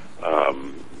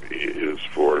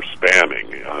for spamming,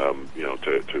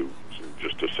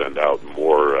 to send out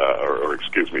more,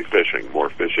 phishing, more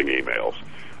phishing emails.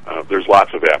 There's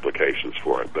lots of applications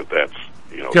for it, but that's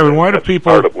Kevin, why do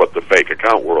people part of what the fake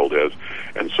account world is?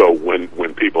 And so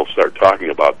when people start talking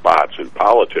about bots in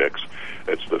politics,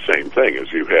 it's the same thing.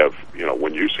 As you have,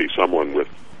 when you see someone with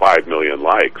 5 million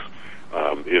likes,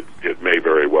 it may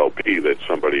very well be that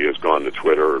somebody has gone to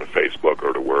Twitter or to Facebook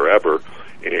or to wherever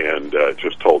and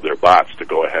just told their bots to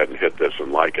go ahead and hit this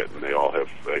and like it, and they all have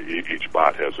each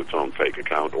bot has its own fake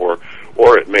account, or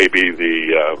it may be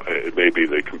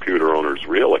the computer owner's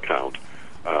real account,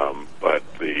 but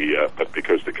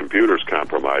because the computer's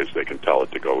compromised, they can tell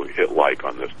it to go hit like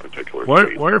on this particular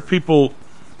tweet. Why are people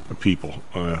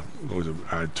was an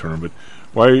odd term, but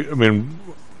why? I mean,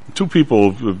 two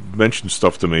people have mentioned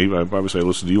stuff to me. Obviously, I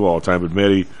listen to you all the time, but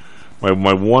Maddie,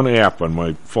 my one app on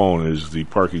my phone is the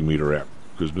parking meter app,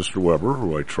 because Mr. Weber,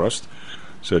 who I trust,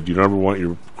 said, you never want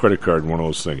your credit card in one of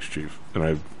those things, Chief.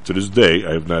 And to this day,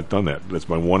 I have not done that. That's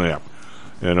my one app.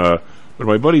 And but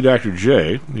my buddy Dr.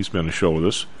 J, he's been on the show with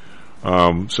us,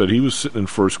 said he was sitting in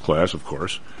first class, of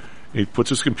course. He puts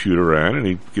his computer on, and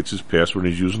he gets his password,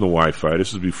 and he's using the Wi-Fi.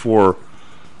 This is before,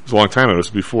 it's a long time ago, this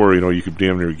is before, you could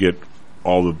damn near get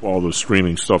all the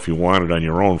streaming stuff you wanted on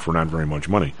your own for not very much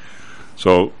money.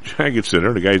 So Jack gets in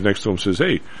there, the guy next to him says,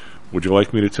 hey, would you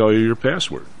like me to tell you your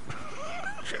password?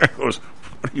 Jack goes,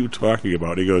 what are you talking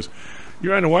about? He goes,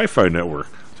 you're on the Wi-Fi network.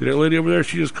 See that lady over there?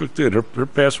 She just clicked in. Her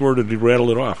password, and he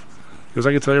rattled it off. He goes,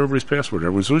 I can tell you everybody's password.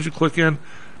 As soon as you click in,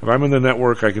 if I'm in the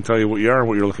network, I can tell you what you are and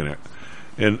what you're looking at.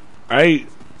 And I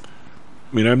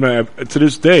mean, I'm not, to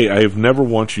this day, I have never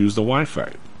once used the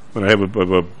Wi-Fi. And I have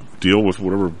a deal with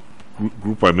whatever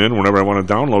group I'm in. Whenever I want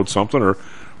to download something or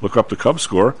look up the Cubs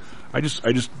score, I just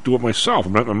do it myself.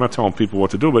 I'm not telling people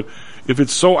what to do, but if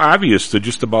it's so obvious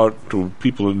to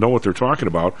people that know what they're talking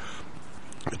about,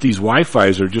 these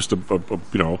Wi-Fis are just a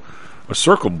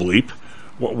circle bleep.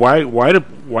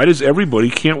 Why does everybody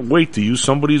can't wait to use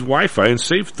somebody's Wi-Fi and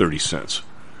save 30 cents?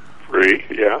 Free,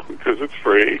 yeah, because it's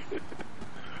free,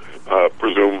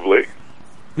 presumably.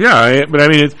 Yeah, but I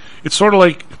mean, it's sort of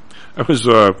like, I was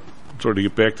sort of to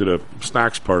get back to the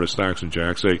stocks part of Stocks and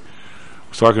Jacks. I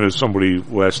was talking to somebody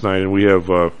last night, and we have,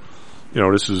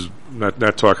 this is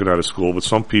not talking out of school, but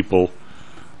some people,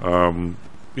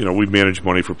 we manage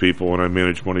money for people, and I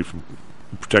manage money from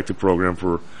protected program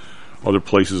for other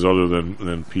places other than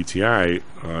PTI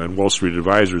and Wall Street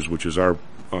Advisors, which is our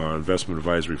investment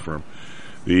advisory firm.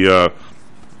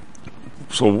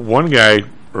 So one guy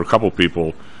or a couple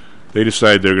people, they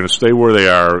decide they're going to stay where they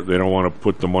are. They don't want to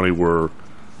put the money where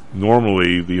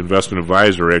normally the investment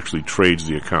advisor actually trades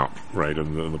the account, right?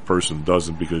 And the person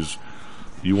doesn't, because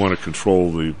you want to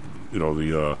control if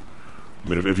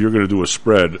you're going to do a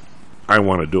spread, I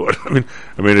want to do it.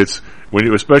 I mean, it's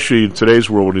especially in today's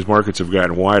world when these markets have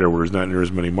gotten wider, where there's not near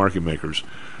as many market makers.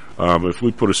 If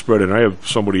we put a spread in, I have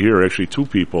somebody here, actually two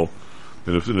people,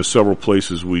 and in the several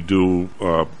places we do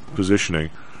positioning.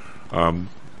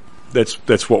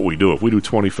 That's what we do. If we do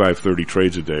 25, 30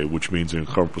 trades a day, which means it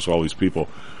encompasses all these people,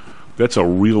 that's a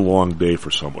real long day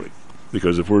for somebody.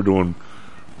 Because if we're doing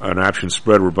an option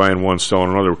spread, we're buying one,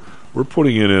 selling another, we're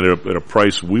putting in at a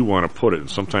price we want to put it. And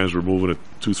sometimes we're moving it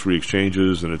 2-3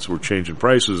 exchanges, and we're changing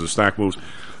prices, the stock moves.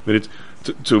 But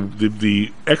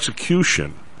the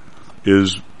execution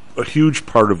is a huge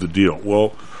part of the deal.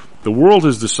 Well, the world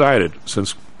has decided,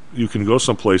 since you can go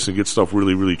someplace and get stuff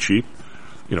really, really cheap,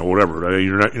 whatever.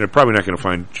 You're probably not going to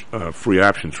find free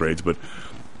option trades, but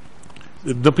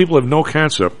the people have no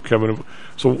concept, Kevin.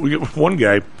 So we get one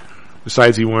guy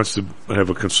decides he wants to have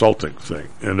a consulting thing,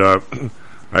 and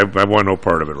I want no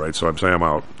part of it, right? So I'm saying I'm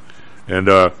out. And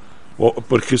but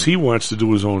because he wants to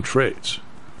do his own trades.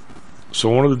 So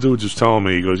one of the dudes is telling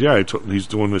me, he goes, yeah, he's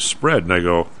doing this spread, and I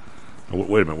go,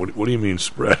 wait a minute, what do you mean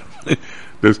spread?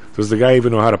 Does the guy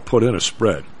even know how to put in a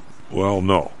spread? Well,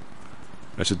 no.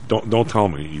 I said, don't tell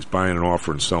me he's buying an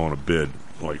offer and selling a bid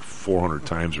like 400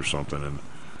 times or something,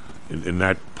 and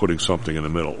not putting something in the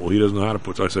middle. Well, he doesn't know how to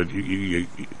put. So I said,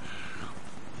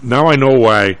 now I know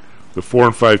why the 4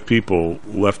 and 5 people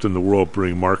left in the world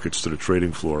bringing markets to the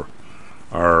trading floor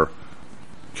are,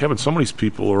 Kevin, some of these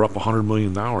people are up $100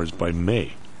 million by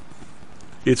May.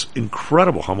 It's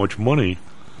incredible how much money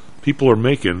people are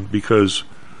making because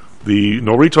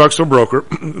nobody talks to a broker.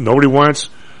 Nobody wants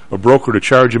a broker to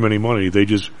charge them any money. They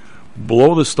just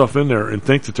blow this stuff in there and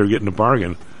think that they're getting a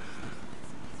bargain.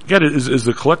 God, is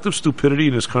the collective stupidity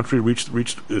in this country reached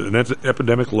an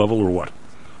epidemic level, or what?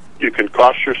 You can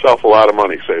cost yourself a lot of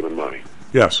money saving money.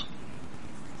 Yes.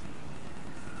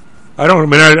 I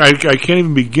can't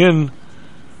even begin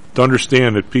to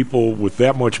understand that people with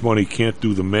that much money can't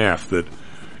do the math. That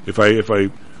if I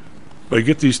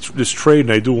get this trade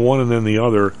and I do one and then the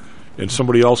other, and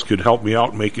somebody else could help me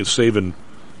out, make it saving,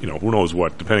 who knows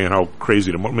what, depending on how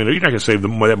crazy you're not going to save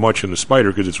that much in the spider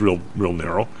because it's real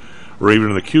narrow, or even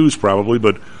in the Qs probably,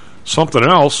 but something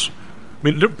else.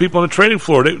 People on the trading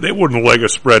floor, they wouldn't leg a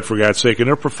spread, for God's sake, and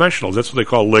they're professionals. That's what they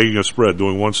call legging a spread,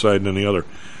 doing one side and then the other.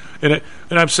 And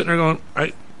I'm sitting there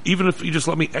going, even if you just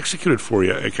let me execute it for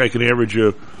you, I can average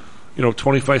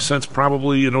 25 cents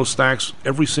probably in those stacks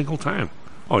every single time.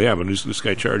 Oh yeah, but this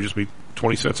guy charges me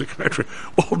 20 cents a contract.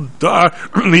 Well, duh,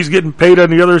 he's getting paid on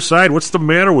the other side. What's the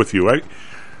matter with you?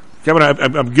 Kevin,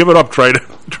 I'm giving up trying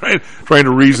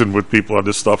to reason with people on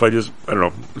this stuff. I don't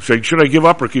know. Should I give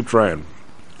up or keep trying?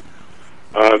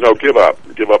 No, give up.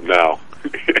 Give up now.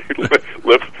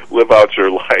 live out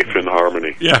your life in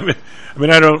harmony. Yeah, I mean,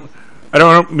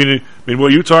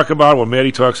 what you talk about, what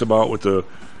Maddie talks about with the,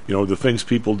 the things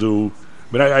people do.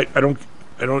 I mean, I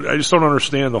just don't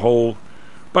understand the whole.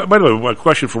 By the way, my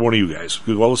question for one of you guys,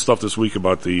 because all the stuff this week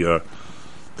about the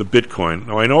Bitcoin.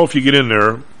 Now, I know if you get in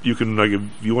there, you can, like, if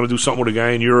you want to do something with a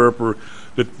guy in Europe, or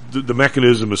the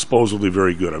mechanism is supposedly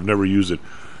very good. I've never used it.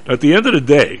 Now, at the end of the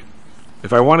day,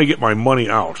 if I want to get my money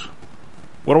out,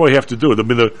 what do I have to do? I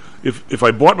mean, if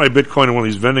I bought my Bitcoin in one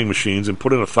of these vending machines and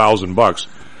put in $1,000,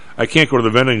 I can't go to the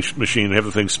vending machine and have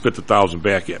the thing spit the 1,000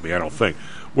 back at me. I don't think.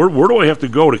 Where do I have to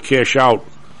go to cash out?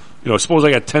 Suppose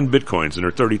I got 10 Bitcoins and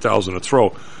they're 30,000 a throw.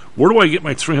 Where do I get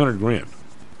my $300,000?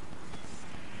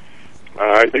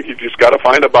 I think you just got to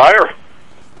find a buyer.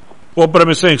 Well, but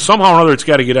I'm saying somehow or other it's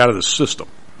got to get out of the system.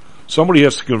 Somebody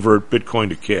has to convert Bitcoin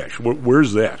to cash.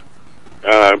 Where's that?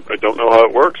 I don't know how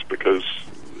it works, because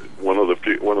one of the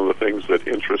things that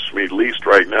interests me least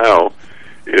right now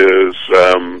is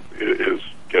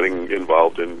getting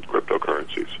involved in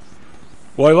cryptocurrencies.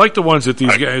 Well, I like the ones that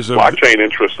these guys have. Blockchain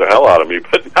interests the hell out of me,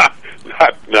 but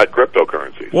not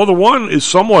cryptocurrencies. Well, the one is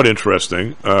somewhat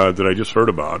interesting that I just heard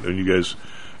about, and you guys,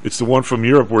 it's the one from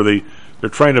Europe where they're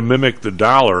trying to mimic the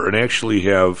dollar and actually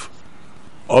have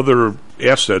other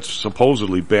assets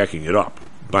supposedly backing it up,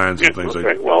 bonds and things like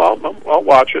that. Well, I'll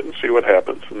watch it and see what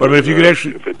happens. And but I mean, if you could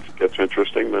actually, if it gets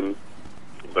interesting, then.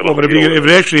 Well, but if it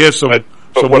actually has some.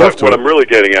 But what I'm really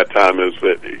getting at, Tom, is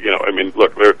that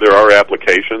look, there are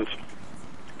applications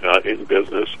in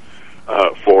business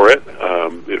for it.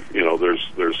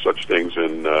 There's such things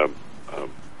in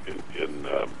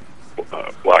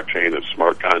blockchain as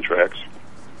smart contracts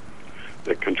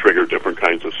that can trigger different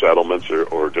kinds of settlements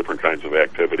or different kinds of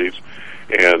activities,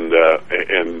 and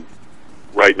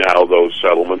right now those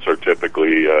settlements are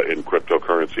typically in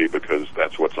cryptocurrency because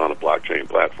that's what's on a blockchain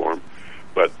platform.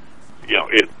 But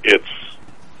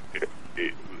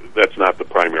that's not the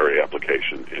primary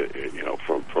application,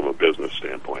 from a business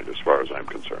standpoint, as far as I'm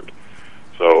concerned.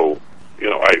 So,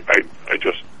 I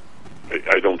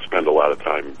don't spend a lot of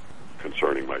time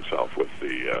concerning myself with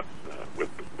the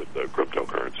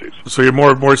cryptocurrencies. So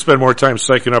you're spend more time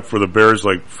psyching up for the Bears,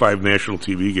 like 5 national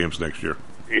TV games next year.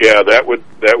 Yeah, that would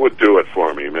do it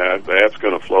for me, man. That's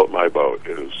going to float my boat.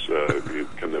 Can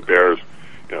the Bears?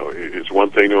 It's one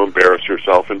thing to embarrass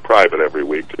yourself in private every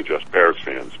week to just Bears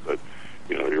fans, but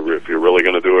if you're really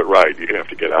going to do it right, you have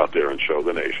to get out there and show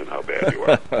the nation how bad you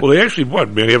are. Well, they actually,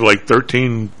 they have like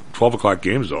 13, 12 o'clock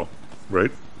games, though,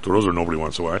 right? So those are nobody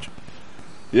wants to watch.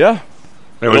 Yeah.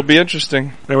 Anyway, it'll be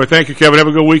interesting. Anyway, thank you, Kevin. Have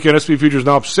a good weekend. SP Futures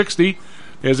now up 60.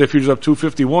 NASDAQ Futures up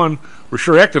 251. We're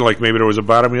sure acting like maybe there was a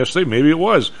bottom yesterday. Maybe it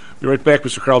was. Be right back,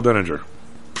 Mr. Carl Denninger.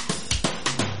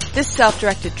 This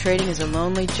self-directed trading is a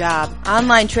lonely job.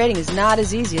 Online trading is not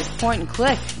as easy as point and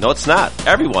click. No, it's not.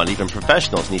 Everyone, even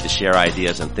professionals, need to share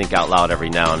ideas and think out loud every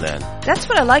now and then. That's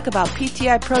what I like about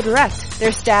PTI Pro Direct.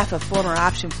 Their staff of former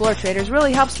option floor traders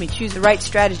really helps me choose the right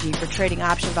strategy for trading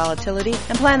option volatility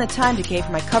and plan the time decay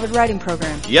for my covered writing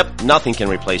program. Yep, nothing can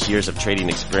replace years of trading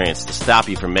experience to stop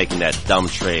you from making that dumb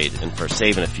trade and for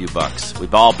saving a few bucks.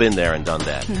 We've all been there and done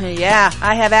that. Yeah,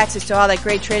 I have access to all that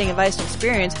great trading advice and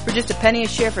experience for just a penny a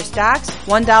share for stocks,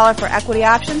 $1 for equity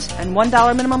options, and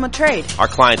 $1 minimum a trade. Our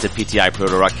clients at PTI Pro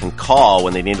Direct can call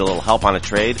when they need a little help on a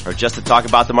trade or just to talk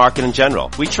about the market in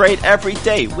general. We trade every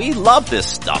day. We love this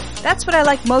stuff. That's what I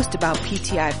like most about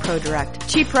PTI Pro Direct.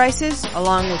 Cheap prices,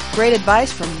 along with great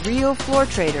advice from real floor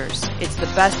traders. It's the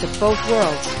best of both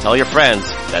worlds. Tell your friends.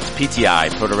 That's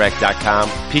PTIProDirect.com,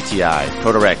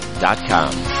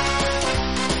 PTIProDirect.com.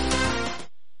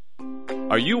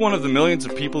 Are you one of the millions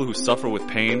of people who suffer with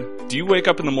pain? Do you wake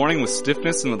up in the morning with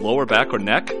stiffness in the lower back or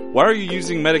neck? Why are you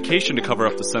using medication to cover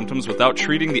up the symptoms without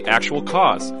treating the actual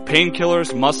cause?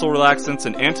 Painkillers, muscle relaxants,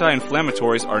 and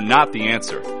anti-inflammatories are not the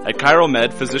answer. At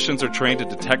ChiroMed, physicians are trained to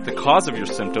detect the cause of your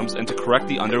symptoms and to correct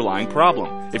the underlying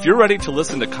problem. If you're ready to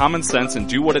listen to common sense and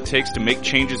do what it takes to make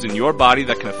changes in your body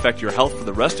that can affect your health for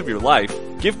the rest of your life,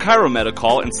 give ChiroMed a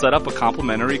call and set up a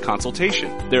complimentary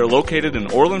consultation. They are located in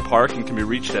Orland Park and can be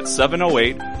reached at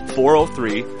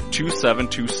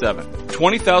 708-403-2727.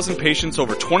 20,000 patients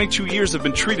over 22 years have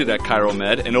been treated at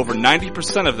ChiroMed, and over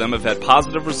 90% of them have had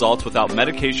positive results without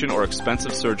medication or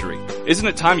expensive surgery. Isn't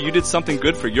it time you did something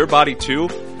good for your body too?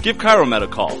 Give ChiroMed a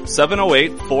call,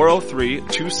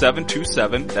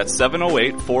 708-403-2727. That's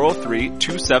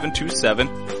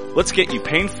 708-403-2727. Let's get you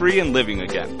pain-free and living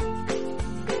again.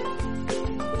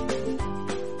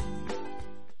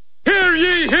 Hear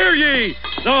ye, hear ye!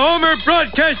 The Homer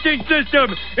Broadcasting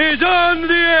System is on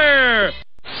the air!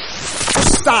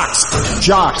 Stocks,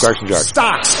 jocks, Stocks and jocks.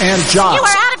 stocks and jocks. You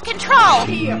are out of control.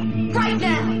 Here, right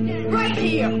now, right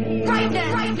here, right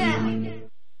now, right now.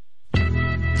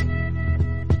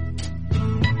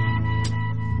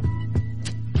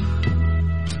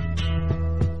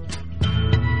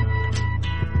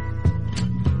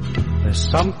 There's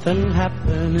something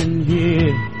happening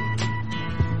here.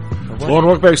 Well, and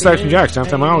welcome back to Stocks and Jocks.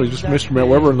 Downtown Mile, we just missed Matt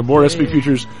Weber on the board. SP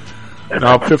Futures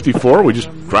now up 54. We just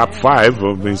dropped 5.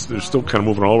 I mean, they're still kind of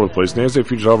moving all over the place. NASDAQ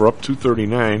Futures over up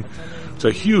 239. It's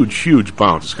a huge, huge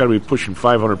bounce. It's got to be pushing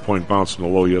 500-point bounce from the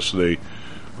low yesterday.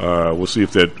 We'll see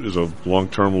if that is a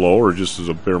long-term low or just as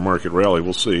a bear market rally.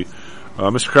 We'll see.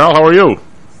 Mr. Carl, how are you?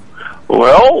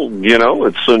 Well,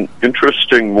 it's an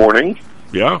interesting morning.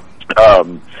 Yeah?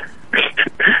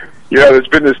 There's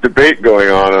been this debate going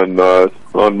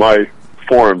on my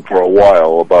forum for a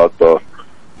while about the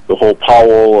whole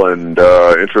Powell and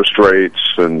interest rates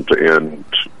and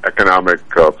economic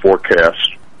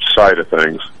forecast side of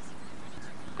things.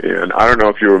 And I don't know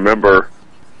if you remember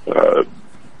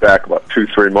back about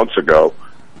 2-3 months ago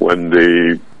when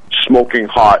the smoking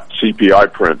hot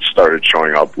CPI prints started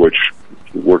showing up, which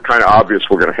were kind of obvious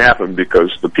were going to happen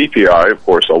because the PPI, of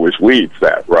course, always leads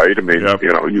that, right? I mean, Yep.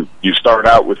 You start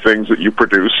out with things that you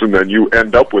produce and then you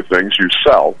end up with things you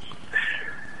sell.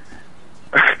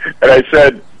 And I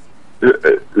said,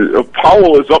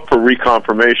 Powell is up for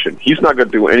reconfirmation. He's not going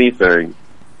to do anything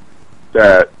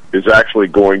that is actually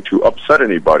going to upset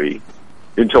anybody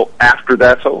until after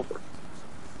that's over.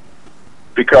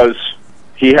 Because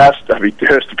there has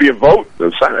to be a vote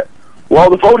in the Senate. Well,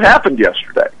 the vote happened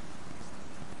yesterday.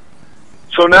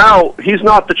 So now he's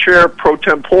not the chair pro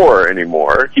tempore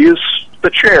anymore. He is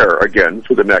the chair again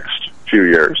for the next few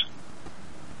years.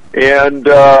 And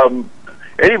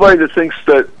anybody that thinks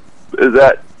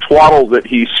that twaddle that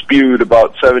he spewed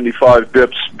about 75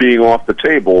 bips being off the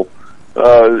table,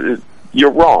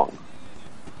 you're wrong.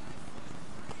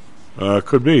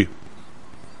 Could be.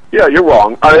 Yeah, you're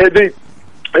wrong.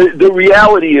 The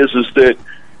reality is that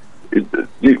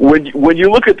when you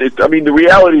look at it, I mean, the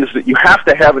reality is that you have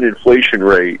to have an inflation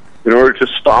rate in order to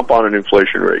stomp on an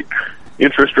inflation rate.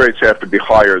 Interest rates have to be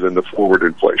higher than the forward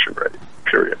inflation rate,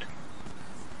 period.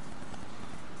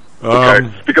 Okay?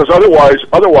 Because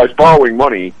otherwise borrowing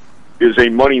money is a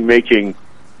money-making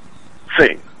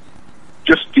thing.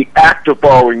 Just the act of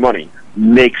borrowing money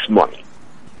makes money.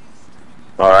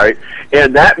 All right?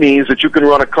 And that means that you can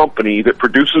run a company that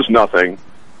produces nothing.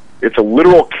 It's a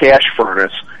literal cash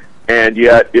furnace, and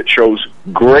yet it shows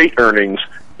great earnings.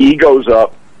 E goes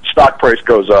up, stock price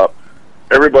goes up,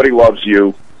 everybody loves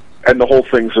you, and the whole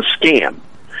thing's a scam.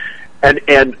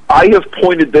 And I have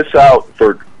pointed this out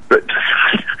for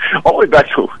all the way back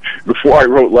to before I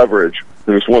wrote Leverage,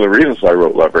 and it's one of the reasons I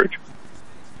wrote Leverage,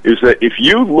 is that if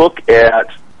you look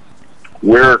at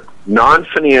where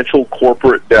non-financial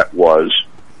corporate debt was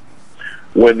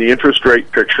when the interest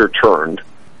rate picture turned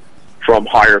from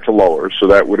higher to lower, so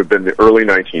that would have been the early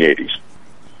 1980s.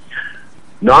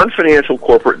 Non-financial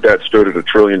corporate debt stood at $1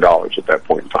 trillion at that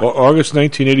point in time. Well, August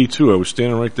 1982, I was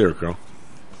standing right there, Carl.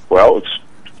 Well, it's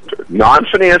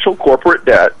non-financial corporate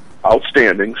debt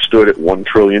outstanding stood at $1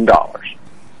 trillion.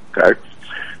 Okay,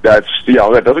 that's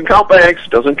that doesn't count banks,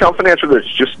 doesn't count financial. This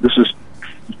is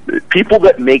people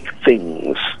that make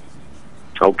things.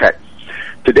 Okay,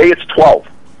 today it's 12.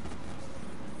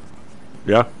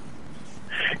 Yeah.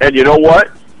 And you know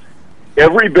what?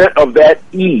 Every bit of that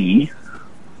E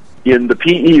in the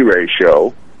PE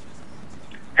ratio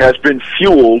has been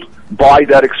fueled by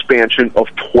that expansion of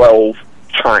 12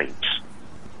 times.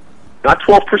 Not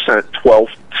 12%, 12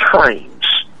 times.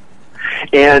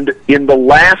 And in the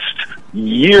last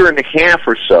year and a half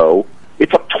or so,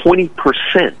 it's up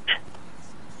 20%.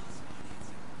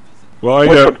 Well,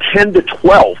 went from 10 to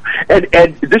 12.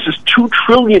 And this is $2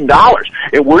 trillion.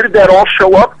 And where did that all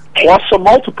show up? Plus a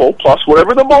multiple, plus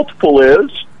whatever the multiple is.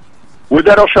 Where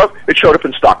did that all show up? It showed up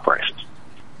in stock prices.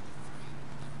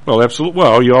 Well, absolutely.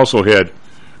 Well, you also had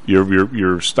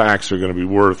your stocks are going to be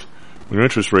worth, when your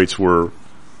interest rates were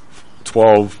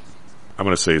 12, I'm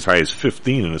going to say as high as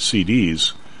 15 in the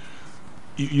CDs.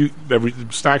 Every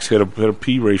stocks had a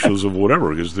P ratios of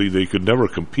whatever because they could never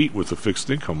compete with the fixed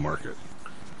income market.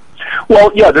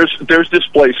 Well, yeah, there's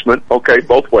displacement. Okay,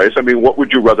 both ways. I mean, what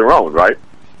would you rather own, right?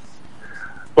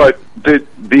 But the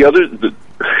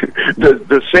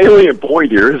salient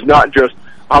point here is not just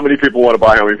how many people want to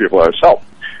buy, how many people want to sell.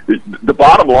 The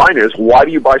bottom line is, why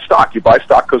do you buy stock? You buy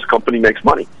stock because the company makes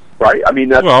money, right? I mean,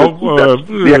 that's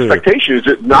the expectation is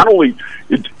that not only,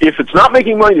 if it's not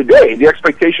making money today, the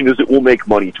expectation is it will make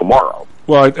money tomorrow.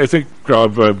 Well, I think, I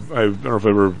don't know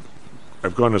if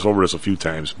I've gone over this a few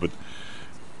times, but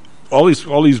all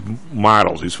these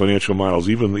models, these financial models,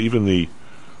 even the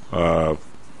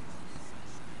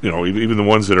even the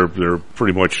ones that are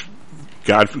pretty much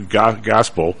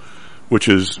gospel, which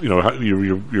is your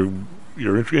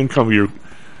income, your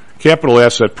capital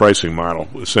asset pricing model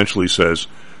essentially says,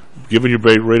 given your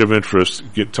rate of interest,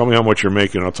 tell me how much you're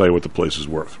making, and I'll tell you what the place is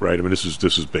worth. Right? I mean, this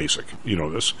is basic. You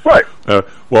know this, right?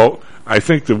 Well, I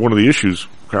think that one of the issues,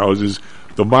 Carl, is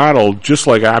the model, just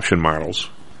like option models,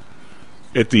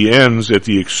 at the ends, at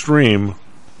the extreme,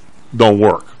 don't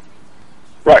work.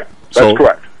 Right. That's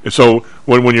correct. So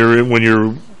when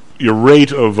your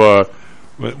rate of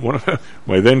one of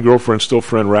my then girlfriend, still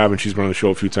friend Robin, she's been on the show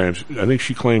a few times. I think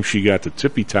she claims she got the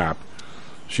tippy top.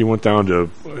 She went down to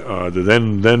the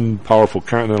then powerful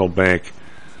Continental Bank.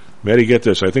 Maddie, get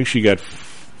this. I think she got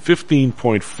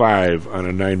 15.5 on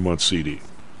a 9-month CD.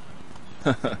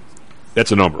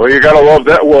 That's a number. Well, you got to love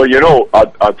that. Well,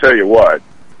 I'll tell you what.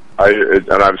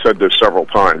 And I've said this several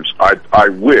times. I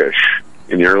wish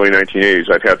in the early 1980s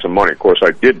I'd had some money. Of course,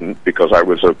 I didn't, because I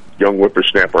was a young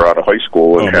whippersnapper out of high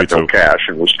school and had no cash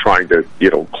and was trying to,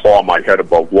 claw my head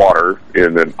above water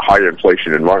in a high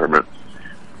inflation environment,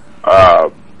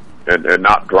 and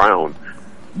not drown.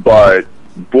 But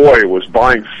boy, was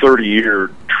buying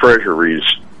 30-year treasuries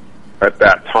at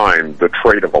that time the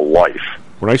trade of a life.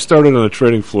 When I started on the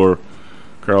trading floor,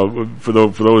 Carl, for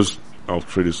those, I'll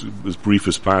try this as brief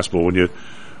as possible. When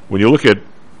you look at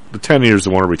the 10 years,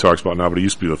 the one everybody talks about now, but it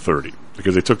used to be the 30,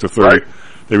 because they took the 30, right.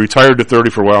 They retired to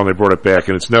 30 for a while and they brought it back,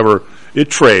 and it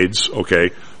trades, okay,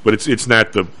 but it's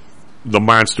not the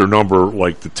monster number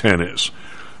like the 10 is,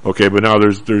 okay. But now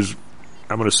there's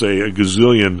I'm going to say a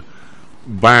gazillion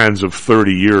bonds of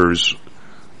 30 years,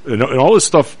 and all this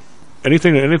stuff.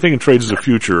 Anything in trades as a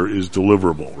future is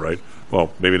deliverable, right?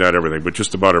 Well, maybe not everything, but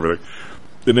just about everything.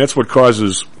 And that's what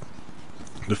causes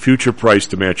the future price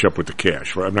to match up with the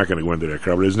cash. Right? I'm not going to go into that,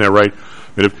 Carl, but isn't that right?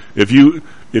 That if you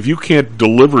can't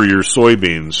deliver your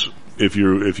soybeans, if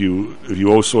you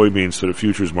owe soybeans to the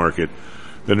futures market,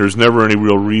 then there's never any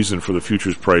real reason for the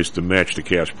futures price to match the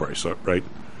cash price, right?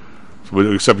 So,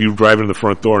 except you drive in the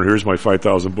front door and here's my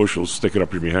 5,000 bushels, stick it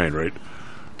up your behind, right?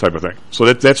 Type of thing.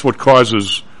 So that's what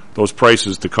causes those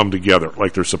prices to come together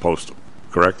like they're supposed to,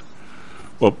 correct?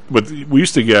 Well, but we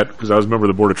used to get, because I was a member of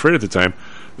the board of trade at the time,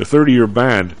 the 30-year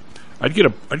bond. I'd get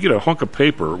a hunk of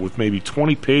paper with maybe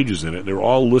 20 pages in it. They're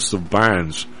all lists of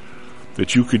bonds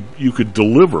that you could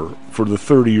deliver for the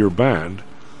 30-year bond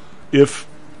if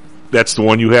that's the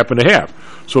one you happen to have.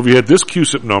 So if you had this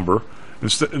CUSIP number and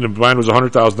the bond was a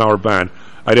 $100,000 bond,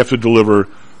 I'd have to deliver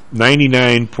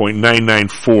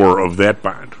 99.994 of that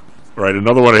bond. Right,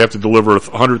 another one I have to deliver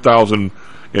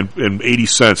 100,080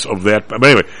 cents of that. But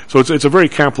anyway, so it's a very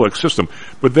complex system.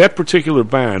 But that particular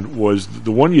bond was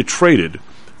the one you traded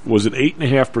was an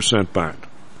 8.5% bond,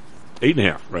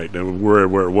 8.5. Right, and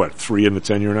we're what 3 in the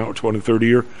 10-year now, 20, 30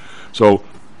 year. So,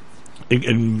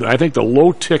 and I think the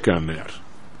low tick on that.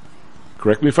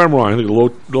 Correct me if I'm wrong. I think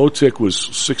the low tick was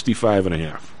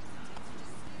 65.5.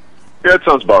 Yeah, that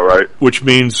sounds about right. Which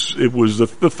means it was the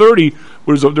 30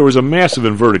 there was a massive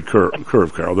inverted curve,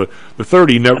 Carl. The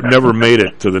 30 never made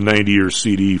it to the 90-year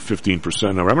CD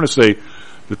 15% number. I'm going to say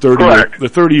the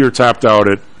 30-year topped out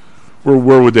at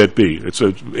where would that be? It's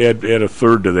add a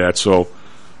third to that, so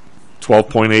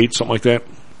 12.8, something like that.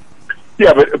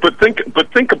 Yeah, but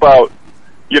think about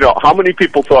how many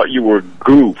people thought you were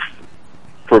goof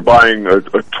for buying a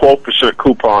 12%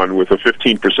 coupon with a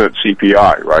 15%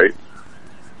 CPI, right?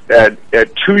 At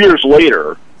 2 years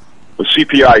later, the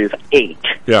CPI is 8.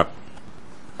 Yeah.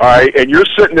 All right, and you're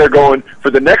sitting there going, for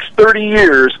the next 30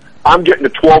 years, I'm getting a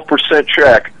 12%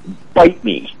 check. Bite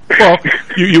me. Well,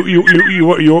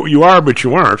 you are, but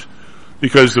you aren't,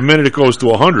 because the minute it goes to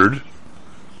 100,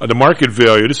 the market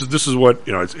value. This is what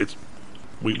it's.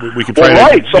 We can try. Well,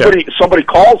 right. Somebody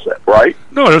calls it, right?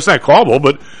 No, it's not callable,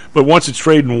 but once it's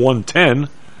trading 110,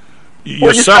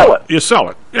 you sell it. You sell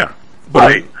it. Yeah.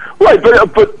 Right. Right,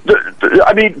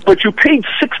 but you paid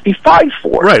 $65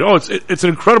 for it. Right. Oh, it's an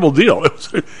incredible deal.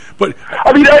 But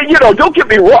I mean, don't get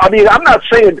me wrong. I mean, I'm not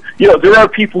saying there are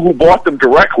people who bought them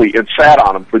directly and sat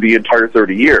on them for the entire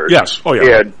 30 years. Yes. Oh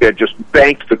yeah. And just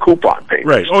banked the coupon payments.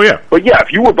 Right. Oh yeah. But yeah,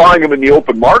 if you were buying them in the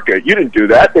open market, you didn't do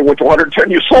that. They went to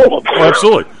 110. You sold them. Oh,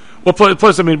 absolutely. Well,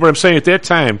 plus, I mean, what I'm saying at that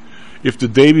time, if the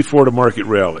day before the market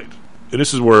rallied, and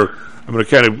this is where I'm going to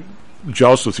kind of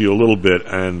joust with you a little bit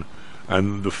on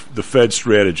the Fed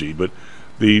strategy, but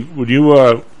if you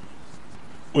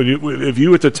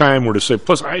at the time were to say,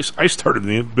 plus I started in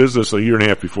the business a year and a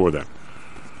half before that.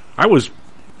 I was,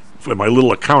 for my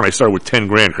little account, I started with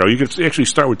 $10,000, Carl. You could actually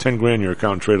start with $10,000 in your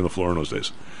account and trade on the floor in those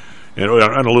days. and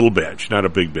on a little badge, not a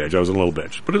big badge. I was on a little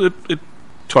badge, but it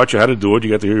taught you how to do it.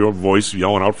 You got to hear your voice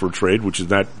yelling out for a trade, which is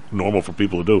not normal for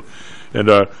people to do. And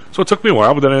so it took me a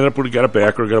while, but then I ended up got it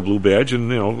back or got a blue badge,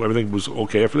 and everything was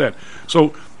okay after that.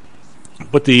 So,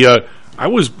 but I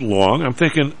was long. I'm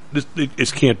thinking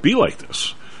this can't be like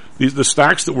this. The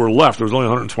stocks that were left, there was only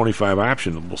 125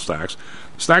 optionable stocks.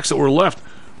 The stocks that were left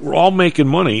were all making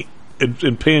money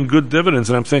and paying good dividends.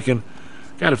 And I'm thinking,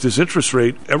 God, if this interest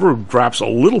rate ever drops a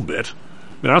little bit,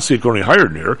 I don't see it going any higher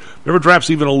than here. If it ever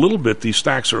drops even a little bit, these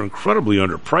stocks are incredibly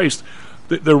underpriced.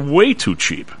 They're way too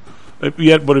cheap. But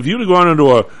if you'd have gone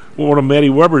into one of Matty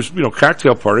Weber's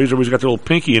cocktail parties, everybody's got their little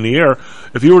pinky in the air.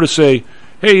 If you were to say,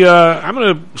 hey, I'm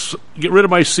going to get rid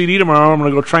of my CD tomorrow. I'm going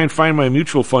to go try and find my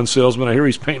mutual fund salesman. I hear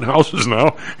he's painting houses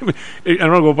now. I'm going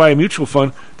to go buy a mutual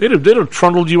fund. They'd have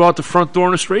trundled you out the front door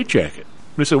in a straitjacket.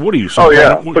 They said, what are you?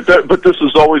 But this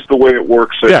is always the way it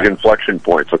works at inflection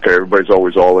points. Okay, everybody's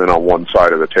always all in on one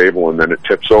side of the table, and then it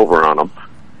tips over on them.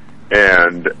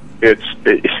 And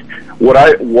what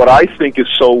I think is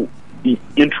so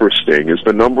interesting is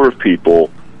the number of people,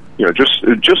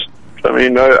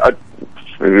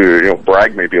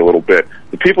 brag maybe a little bit.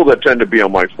 The people that tend to be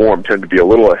on my forum tend to be a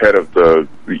little ahead of the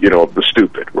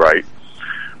stupid, right?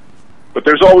 But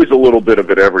there's always a little bit of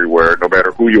it everywhere, no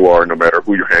matter who you are, no matter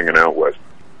who you're hanging out with.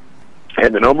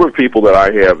 And the number of people that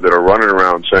I have that are running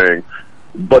around saying,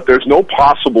 but there's no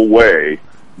possible way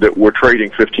that we're trading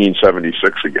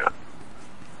 1576 again.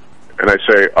 And I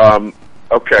say,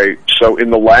 okay, so in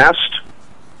the last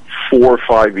 4 or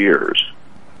 5 years,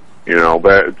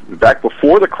 back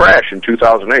before the crash in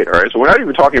 2008, all right, so we're not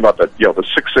even talking about the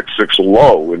 666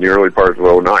 low in the early part of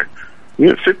 09.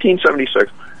 1576,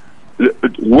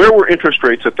 where were interest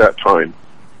rates at that time?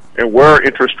 And where are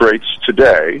interest rates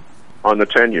today on the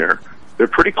 10-year? They're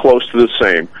pretty close to the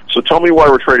same. So tell me why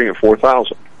we're trading at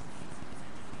 4,000.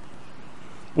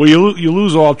 Well, you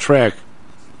lose all track,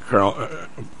 Carl.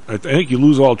 I think you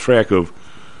lose all track of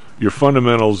your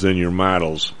fundamentals and your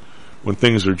models when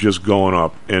things are just going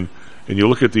up. And you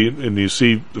look at and you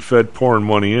see the Fed pouring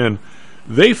money in.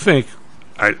 They think,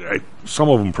 some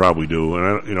of them probably do,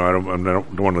 and I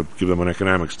don't want to give them an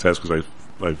economics test because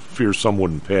I fear some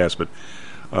wouldn't pass, but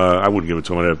I wouldn't give it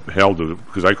to them. I'd have held it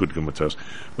because I couldn't give them a test.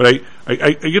 But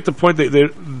I get the point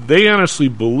that they honestly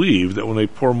believe that when they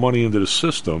pour money into the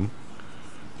system,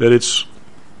 that it's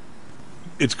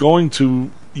going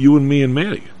to you and me and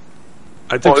Matty.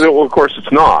 I think well, of course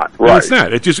it's not. Right? No, it's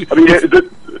not. It just. But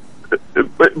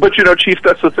Chief,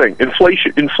 that's the thing.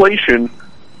 Inflation.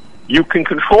 You can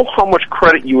control how much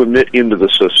credit you emit into the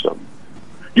system.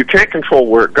 You can't control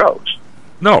where it goes.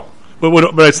 No,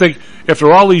 but I think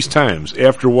after all these times,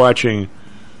 after watching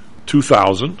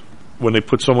 2000, when they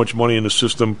put so much money in the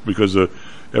system because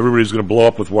everybody's going to blow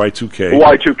up with Y2K.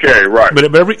 Y2K, right?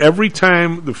 But every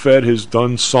time the Fed has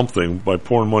done something by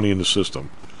pouring money in the system,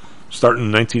 starting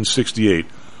in 1968,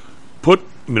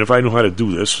 if I know how to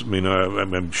do this,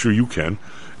 I'm sure you can.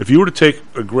 If you were to take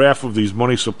a graph of these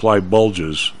money supply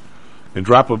bulges and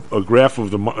drop a graph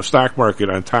of the stock market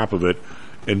on top of it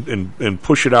and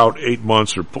push it out 8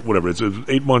 months or whatever, it's an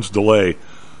 8 months delay,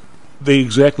 they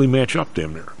exactly match up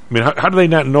damn near. How do they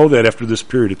not know that after this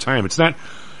period of time? It's not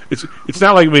like,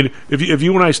 if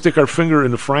you and I stick our finger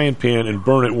in the frying pan and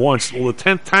burn it once, well, the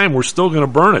 10th time we're still going to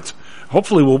burn it.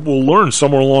 Hopefully we'll learn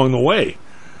somewhere along the way.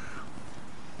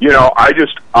 I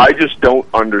just don't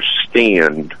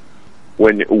understand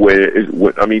when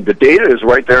the data is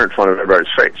right there in front of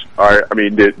everybody's face. All right?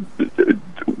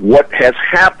 What has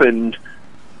happened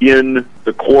in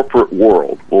the corporate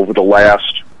world over the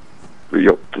last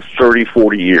 30,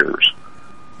 40 years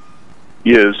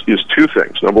is two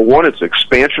things. Number one, it's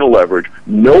expansion of leverage.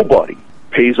 Nobody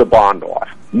pays a bond off.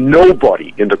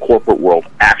 Nobody in the corporate world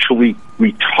actually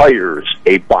retires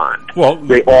a bond. Well,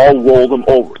 they all roll them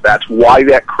over. That's why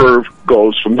that curve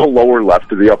goes from the lower left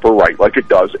to the upper right like it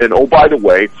does. And oh, by the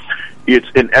way, it's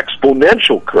an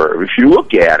exponential curve. If you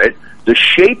look at it, the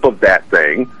shape of that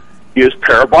thing is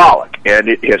parabolic, and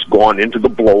it has gone into the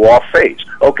blow-off phase.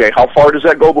 Okay, how far does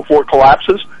that go before it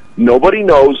collapses? Nobody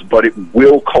knows, but it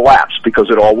will collapse because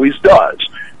it always does.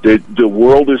 The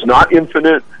world is not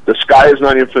infinite. The sky is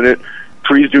not infinite.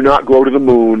 Trees do not grow to the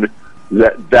moon.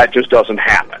 That just doesn't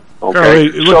happen.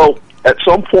 Okay, so at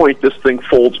some point this thing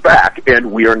folds back,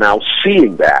 and we are now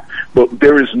seeing that. But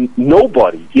there is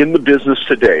nobody in the business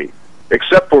today,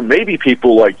 except for maybe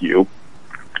people like you,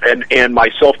 and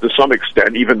myself to some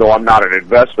extent, even though I'm not an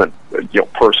investment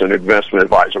person, investment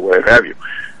advisor, whatever have you.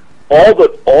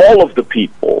 All of the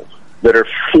people that are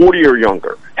 40 or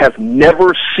younger have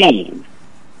never seen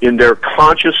in their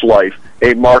conscious life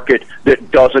a market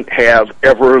that doesn't have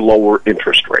ever lower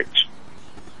interest rates.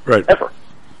 Right. Ever.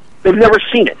 They've never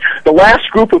seen it. The last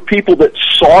group of people that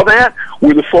saw that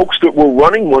were the folks that were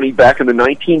running money back in the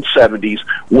 1970s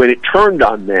when it turned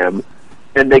on them,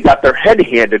 and they got their head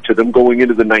handed to them going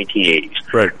into the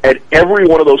 1980s. Right. And every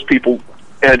one of those people,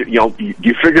 and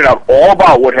you figured out all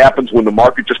about what happens when the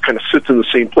market just kind of sits in the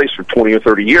same place for 20 or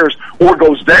 30 years, or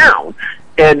goes down,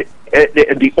 and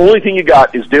the only thing you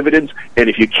got is dividends, and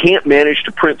if you can't manage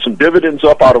to print some dividends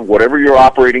up out of whatever you're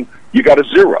operating, you got a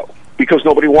zero, because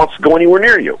nobody wants to go anywhere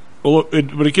near you. Well,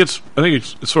 but it gets. I think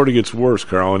it sort of gets worse,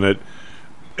 Carl, in that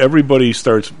everybody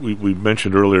starts. We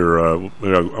mentioned earlier. I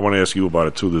want to ask you about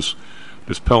it too. This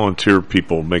Palantir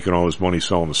people making all this money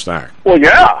selling the stock. Well,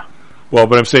 yeah. Well,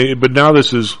 but I'm saying, but now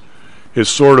this is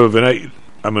sort of, and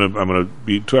I'm gonna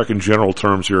be talking general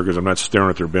terms here because I'm not staring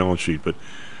at their balance sheet, but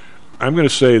I'm going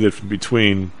to say that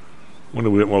between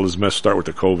this mess start with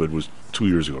the COVID was 2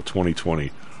 years ago,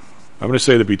 2020. I'm going to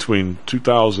say that between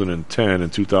 2010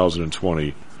 and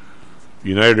 2020.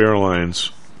 United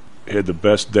Airlines had the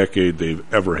best decade they've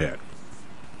ever had.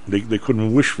 They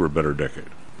couldn't wish for a better decade.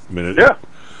 I mean,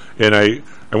 and I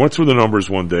went through the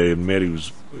numbers one day, and Matty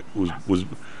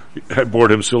I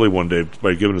bored him silly one day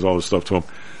by giving us all this stuff to him.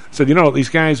 I said, these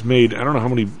guys made, I don't know how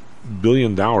many $1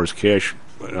 billion cash,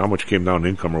 how much came down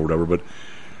in income or whatever, but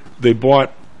they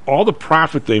bought all the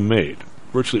profit they made,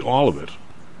 virtually all of it,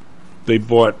 they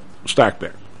bought stock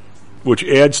back, which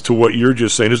adds to what you're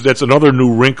just saying. That's another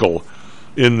new wrinkle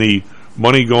in the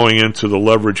money going into the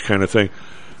leverage kind of thing.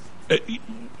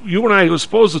 You and I,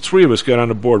 suppose the three of us got on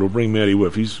the board. We'll bring Matty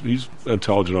with. He's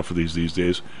intelligent enough for these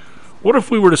days. What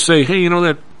if we were to say, hey,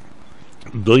 that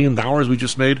 $1 billion we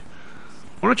just made?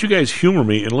 Why don't you guys humor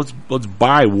me and let's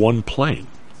buy one plane,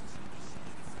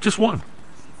 just one.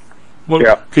 Well,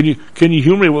 yeah. Can you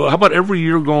humor me? Well, how about every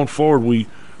year going forward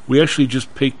we actually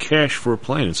just pay cash for a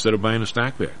plane instead of buying a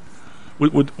stock back?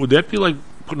 Would that be like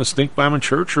putting a stink bomb in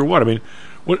church or what? I mean,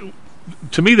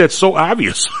 to me that's so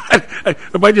obvious.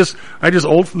 Am I just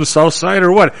old from the south side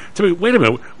or what? To me, wait a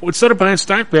minute. Instead of buying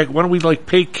stock back, why don't we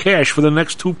pay cash for the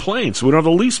next two planes so we don't have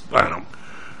the lease on them?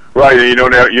 Right, you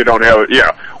don't have it.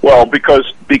 Yeah, well, because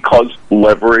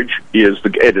leverage is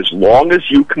and as long as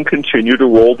you can continue to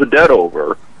roll the debt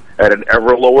over at an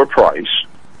ever lower price,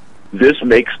 this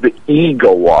makes the E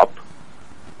go up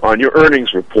on your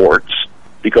earnings reports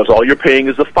because all you're paying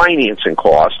is the financing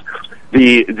cost.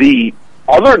 The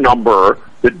other number,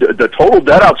 the total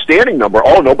debt outstanding number,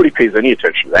 nobody pays any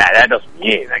attention to that. That doesn't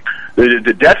mean anything.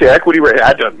 The debt to equity rate,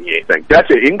 that doesn't mean anything. Debt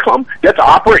to income, debt to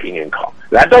operating income,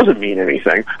 that doesn't mean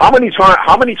anything. How many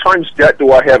times debt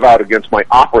do I have out against my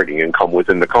operating income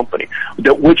within the company?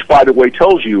 Which, by the way,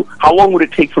 tells you how long would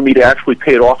it take for me to actually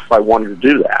pay it off if I wanted to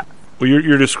do that. Well,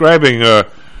 you're describing on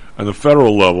the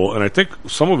federal level, and I think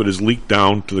some of it is leaked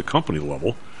down to the company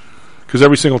level, because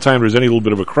every single time there's any little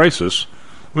bit of a crisis,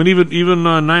 I mean, even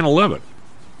 9/11.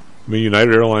 I mean,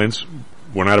 United Airlines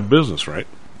went out of business, right?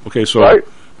 Okay, so, right.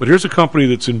 But here's a company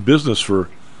that's in business for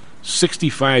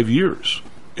 65 years,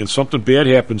 and something bad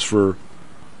happens for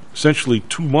essentially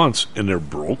 2 months, and they're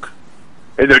broke.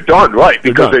 And they're done, right?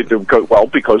 Because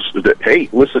hey,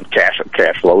 listen,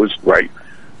 cash flow is right.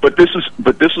 But this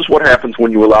is what happens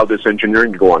when you allow this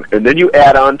engineering to go on, and then you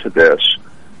add on to this.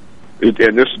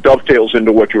 And this dovetails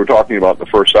into what you were talking about in the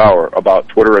first hour about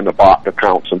Twitter and the bot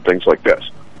accounts and things like this.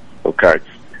 Okay.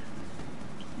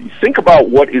 Think about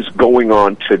what is going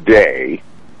on today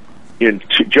in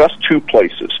just two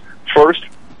places. First,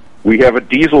 we have a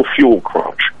diesel fuel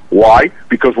crunch. Why?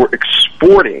 Because we're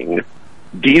exporting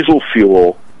diesel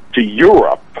fuel to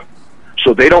Europe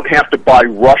so they don't have to buy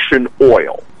Russian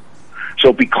oil.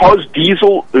 So because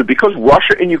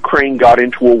Russia and Ukraine got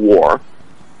into a war,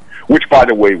 which, by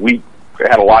the way, we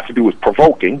had a lot to do with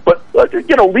provoking, but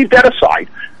leave that aside.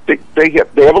 They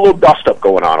have a little dust up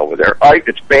going on over there. All right,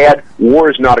 it's bad.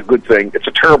 War is not a good thing. It's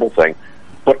a terrible thing.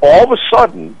 But all of a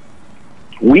sudden,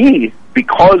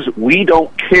 because we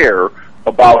don't care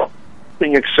about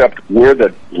anything except where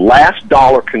the last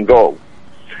dollar can go.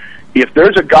 If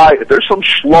there's some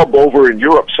schlub over in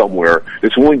Europe somewhere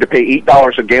that's willing to pay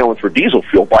 $8 a gallon for diesel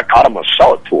fuel, by God, I'm going to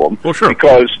sell it to them. Well, sure.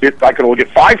 Because I can only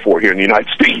get 5 for it here in the United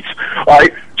States. All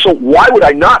right. So why would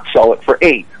I not sell it for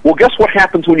 8? Well, guess what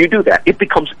happens when you do that? It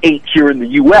becomes 8 here in the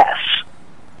U.S.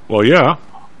 Well, yeah.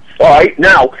 All right.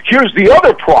 Now, here's the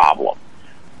other problem.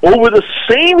 Over the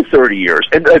same 30 years,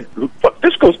 and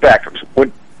this goes back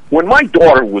when my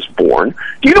daughter was born.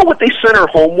 Do you know what they sent her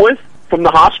home with from the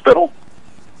hospital?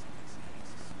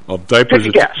 Well, diapers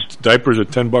at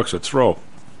 $10 a throw.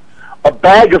 A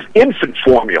bag of infant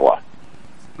formula.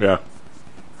 Yeah.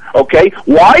 Okay.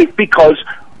 Why? Because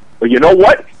you know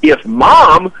what? If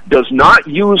mom does not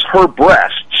use her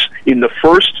breasts in the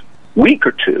first week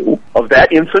or two of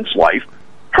that infant's life,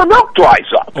 her milk dries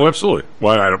up. Oh, absolutely.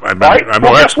 Well, I'm Right?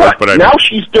 no expert, but now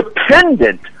she's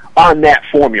dependent on that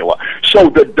formula. So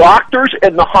the doctors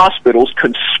and the hospitals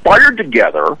conspired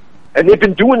together, and they've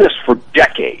been doing this for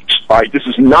decades. All right, this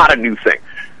is not a new thing.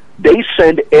 They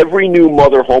send every new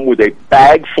mother home with a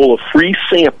bag full of free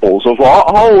samples of,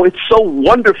 oh, it's so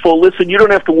wonderful. Listen, you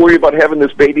don't have to worry about having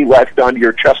this baby latched onto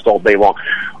your chest all day long.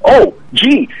 Oh,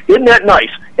 gee, isn't that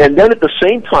nice? And then at the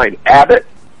same time, Abbott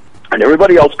and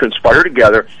everybody else conspire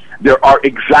together. There are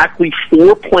exactly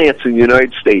 4 plants in the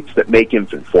United States that make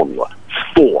infant formula.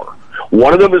 4.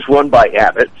 One of them is run by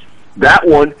Abbott. That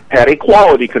one had a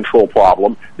quality control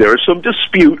problem. There is some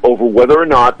dispute over whether or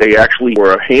not they actually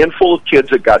were a handful of kids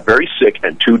that got very sick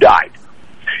and 2 died.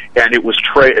 And it was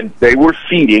and they were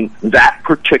feeding that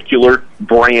particular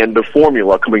brand of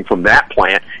formula coming from that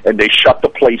plant, and they shut the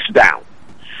place down.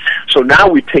 So now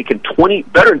we've taken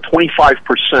better than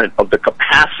 25% of the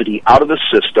capacity out of the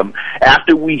system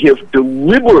after we have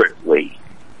deliberately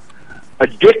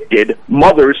addicted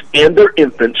mothers and their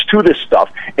infants to this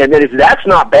stuff. And then if that's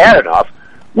not bad enough,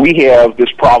 we have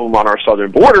this problem on our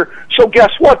southern border. So guess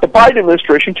what? The Biden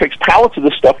administration takes pallets of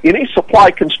this stuff in a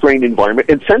supply-constrained environment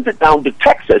and sends it down to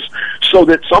Texas so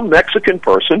that some Mexican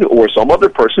person or some other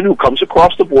person who comes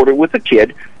across the border with a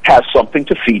kid has something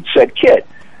to feed said kid.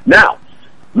 Now,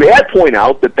 may I point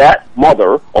out that that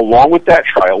mother, along with that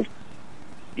child,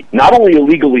 not only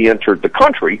illegally entered the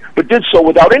country, but did so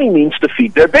without any means to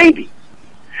feed their baby.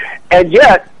 And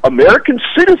yet, American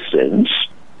citizens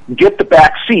get the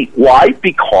back seat. Why?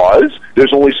 Because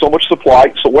there's only so much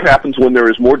supply. So what happens when there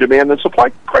is more demand than supply?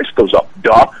 Price goes up.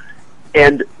 Duh.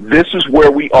 And this is where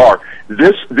we are.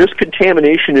 This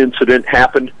contamination incident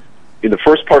happened in the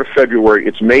first part of February.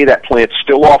 It's May. That plant's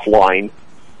still offline.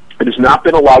 It has not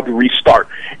been allowed to restart.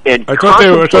 And I thought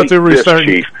they were restarting.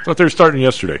 Chief, I thought they were starting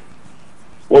yesterday.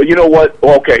 Well, you know what?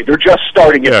 Okay, they're just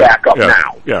starting it back up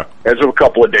now. Yeah. As of a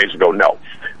couple of days ago, no.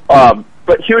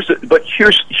 But here's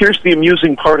the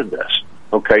amusing part of this.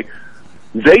 Okay,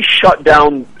 they shut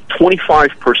down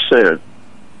 25%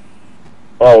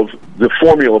 of the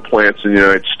formula plants in the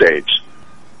United States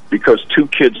because 2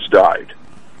 kids died.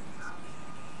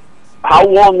 How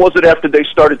long was it after they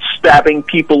started stabbing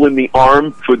people in the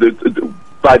arm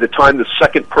by the time the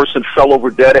second person fell over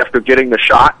dead after getting the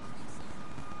shot?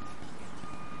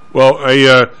 Well,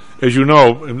 as you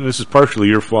know, and this is partially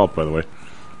your fault, by the way,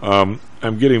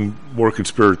 I'm getting more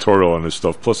conspiratorial on this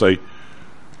stuff. Plus, I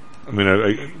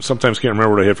sometimes can't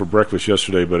remember what I had for breakfast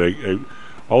yesterday, but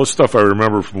all the stuff I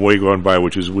remember from way gone by,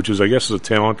 which is I guess is a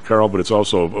talent, Carl, but it's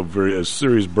also a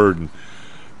serious burden.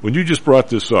 When you just brought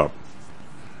this up,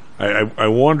 I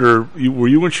wonder, were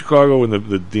you in Chicago in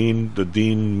the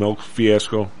Dean milk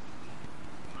fiasco?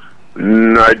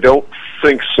 I don't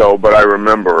think so, but I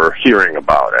remember hearing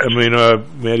about it. I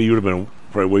mean, Maddie, you would have been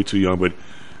probably way too young, but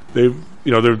there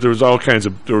was all kinds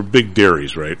of, there were big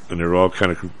dairies, right? And they were all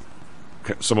kind of,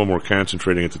 some of them were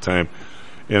concentrating at the time.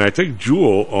 And I think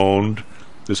Jewel owned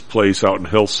this place out in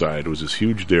Hillside. It was this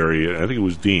huge dairy, and I think it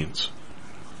was Dean's.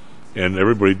 And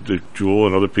everybody, Jewel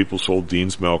and other people sold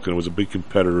Dean's milk, and it was a big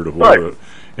competitor to whoever. Right.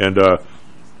 And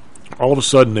all of a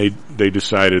sudden, they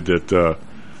decided that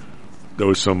there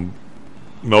was some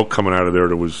milk coming out of there.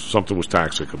 Something was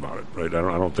toxic about it, right?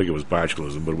 I don't think it was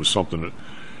botulism, but it was something that,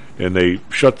 and they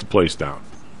shut the place down.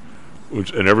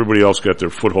 And everybody else got their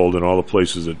foothold in all the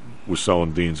places that was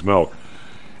selling Dean's milk.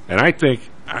 And I think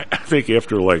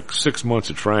after like 6 months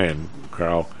of trying,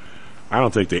 Carl, I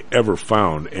don't think they ever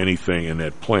found anything in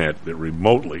that plant that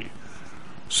remotely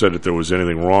said that there was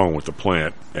anything wrong with the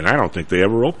plant, and I don't think they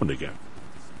ever opened again.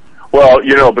 Well,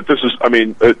 but this is,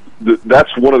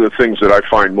 that's one of the things that I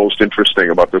find most interesting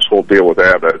about this whole deal with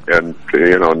Abbott and,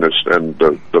 and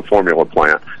the formula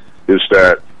plant is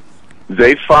that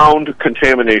they found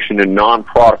contamination in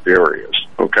non-product areas,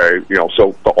 okay?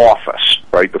 So the office,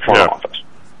 right, the front office.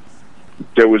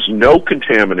 There was no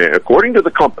contamination, according to the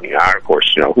company. Of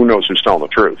course, who knows who's telling the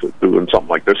truth when something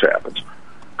like this happens.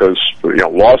 Because,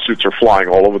 lawsuits are flying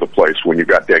all over the place when you've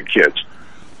got dead kids.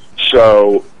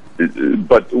 So,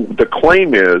 but the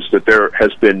claim is that there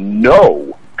has been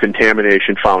no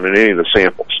contamination found in any of the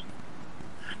samples.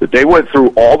 That they went through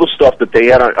all the stuff that they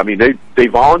had. They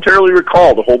voluntarily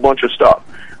recalled a whole bunch of stuff.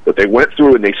 But they went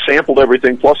through and they sampled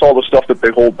everything, plus all the stuff that they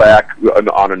hold back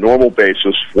on a normal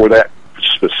basis for that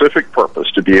specific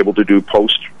purpose to be able to do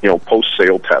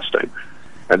post-sale testing.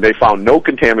 And they found no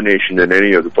contamination in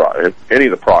any of the products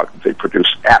that they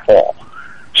produce at all.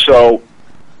 So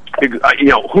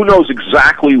who knows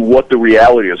exactly what the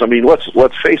reality is. I mean, let's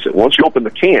face it. Once you open the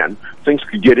can, things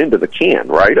could get into the can,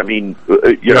 right? I mean,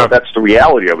 that's the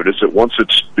reality of it. Is that once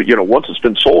it's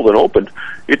been sold and opened,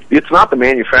 it's not the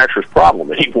manufacturer's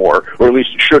problem anymore, or at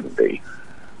least it shouldn't be.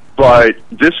 But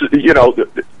this is,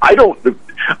 I don't.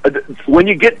 When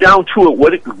you get down to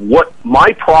it, what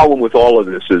my problem with all of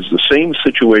this is the same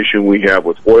situation we have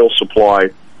with oil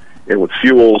supply and with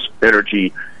fuels,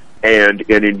 energy, and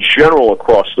in general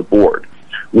across the board,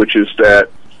 which is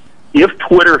that if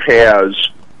Twitter has,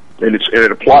 and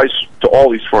it applies to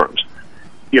all these firms,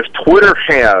 if Twitter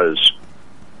has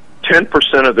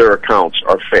 10% of their accounts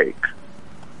are fake,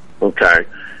 okay,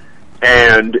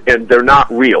 and they're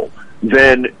not real,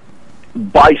 then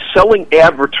by selling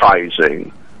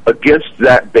advertising against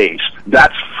that base,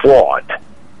 that's fraud.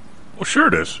 Well, sure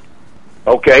it is.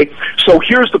 Okay, so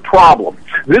here's the problem.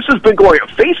 This has been going on.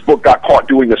 Facebook got caught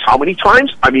doing this how many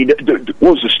times? I mean, what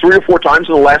was this, 3 or 4 times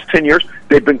in the last 10 years?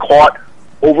 They've been caught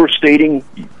overstating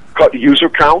user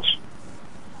counts.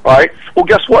 All right? Well,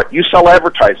 guess what? You sell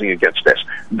advertising against this.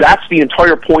 That's the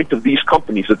entire point of these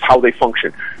companies. It's how they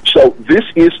function. So this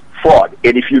is fraud.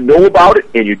 And if you know about it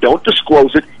and you don't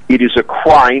disclose it, it is a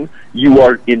crime. You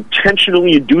are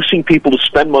intentionally inducing people to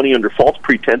spend money under false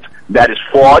pretense. That is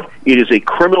fraud. It is a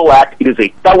criminal act. It is a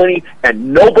felony.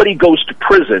 And nobody goes to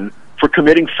prison for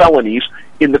committing felonies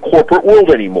in the corporate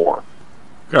world anymore.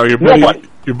 Carl,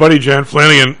 your buddy John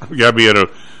Flanagan got me at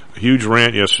a huge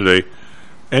rant yesterday.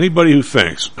 Anybody who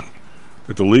thinks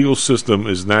that the legal system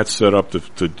is not set up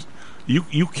to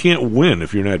you can't win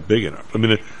if you're not big enough. I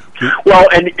mean, well,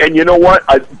 and you know what?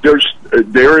 There is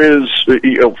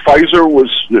Pfizer was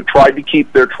tried to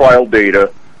keep their trial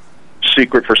data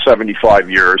secret for 75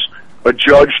 years. A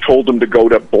judge told them to go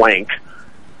to blank,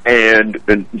 and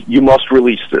you must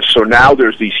release this. So now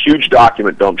there's these huge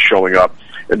document dumps showing up,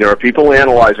 and there are people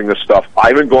analyzing this stuff. I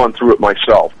haven't gone through it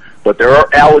myself, but there are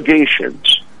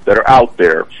allegations that are out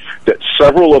there that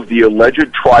several of the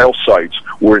alleged trial sites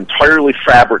were entirely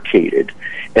fabricated,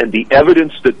 and the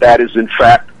evidence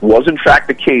that was in fact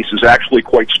the case is actually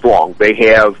quite strong. They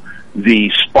have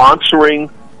the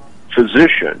sponsoring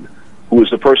physician, who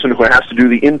is the person who has to do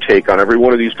the intake on every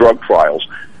one of these drug trials.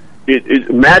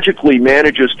 It magically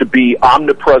manages to be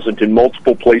omnipresent in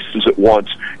multiple places at once,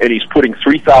 and he's putting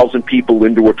 3,000 people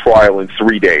into a trial in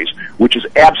 3 days, which is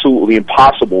absolutely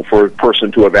impossible for a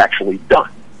person to have actually done.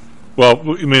 Well,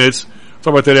 I mean,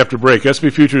 talk about that after break. S&P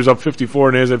futures up 54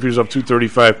 and NASDAQ futures up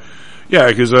 235. Yeah,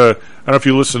 because I don't know if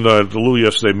you listened to Lou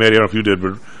yesterday, Maddie. I don't know if you did,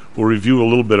 but we'll review a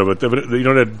little bit of it.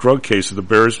 That drug case that the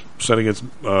Bears sent against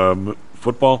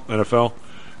football, NFL,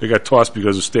 they got tossed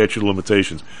because of statute of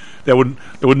limitations. That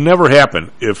would never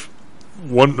happen if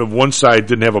one side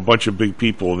didn't have a bunch of big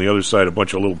people and the other side a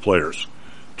bunch of little players.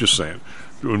 Just saying,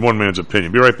 in one man's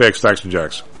opinion. Be right back, Stocks and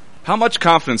Jocks. How much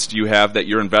confidence do you have that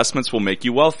your investments will make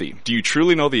you wealthy? Do you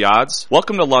truly know the odds?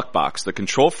 Welcome to Luckbox, the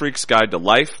control freak's guide to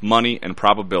life, money, and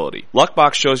probability.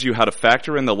 Luckbox shows you how to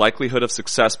factor in the likelihood of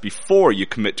success before you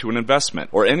commit to an investment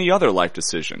or any other life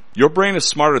decision. Your brain is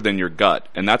smarter than your gut,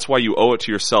 and that's why you owe it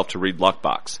to yourself to read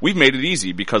Luckbox. We've made it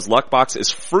easy because Luckbox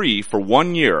is free for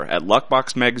 1 year at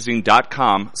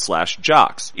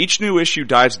luckboxmagazine.com/jocks. Each new issue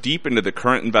dives deep into the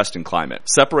current investing climate,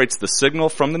 separates the signal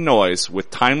from the noise with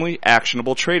timely,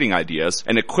 actionable trading ideas,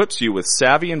 and equips you with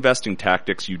savvy investing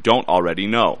tactics you don't already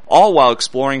know, all while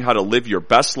exploring how to live your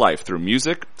best life through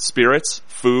music, spirits,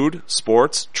 food,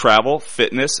 sports, travel,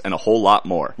 fitness, and a whole lot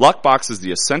more. Luckbox is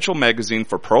the essential magazine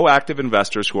for proactive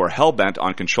investors who are hell-bent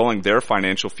on controlling their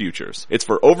financial futures. It's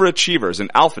for overachievers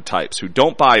and alpha types who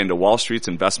don't buy into Wall Street's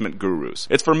investment gurus.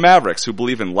 It's for mavericks who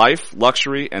believe in life,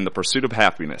 luxury, and the pursuit of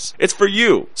happiness. It's for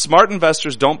you. Smart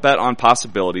investors don't bet on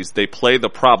possibilities, they play the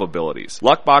probabilities.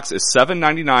 Luckbox is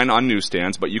 $7.99 on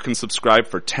newsstands, but you can subscribe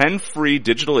for 10 free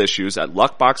digital issues at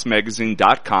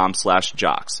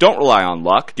luckboxmagazine.com/jocks. Don't rely on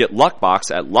luck. Get Luckbox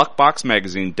at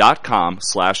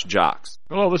luckboxmagazine.com/jocks.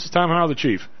 Hello, this is Tom Howell, the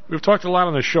Chief. We've talked a lot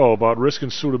on the show about risk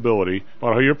and suitability,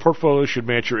 about how your portfolio should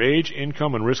match your age,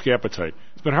 income, and risk appetite.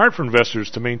 It's been hard for investors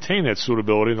to maintain that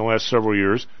suitability in the last several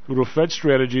years due to a Fed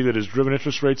strategy that has driven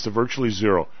interest rates to virtually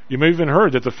zero. You may have even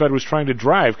heard that the Fed was trying to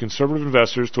drive conservative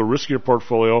investors to a riskier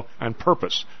portfolio on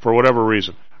purpose, for whatever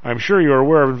reason. I'm sure you are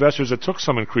aware of investors that took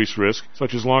some increased risk,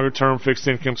 such as longer-term fixed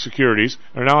income securities,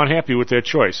 and are now unhappy with that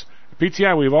choice. At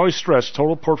PTI, we've always stressed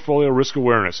total portfolio risk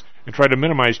awareness and tried to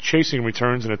minimize chasing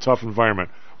returns in a tough environment.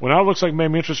 Well, now it looks like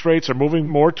maybe interest rates are moving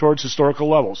more towards historical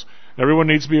levels. Everyone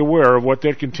needs to be aware of what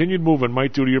that continued movement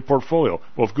might do to your portfolio,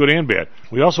 both good and bad.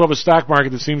 We also have a stock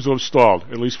market that seems to have stalled,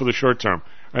 at least for the short term.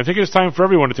 I think it's time for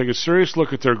everyone to take a serious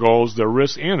look at their goals, their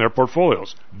risks, and their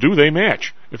portfolios. Do they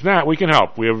match? If not, we can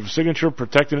help. We have a Signature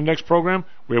Protected Index program.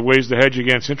 We have ways to hedge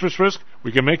against interest risk.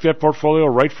 We can make that portfolio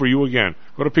right for you again.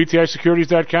 Go to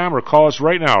PTIsecurities.com or call us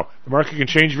right now. The market can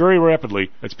change very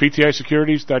rapidly. That's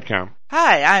PTIsecurities.com.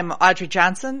 Hi, I'm Audrey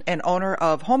Johnson, an owner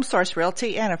of HomeSource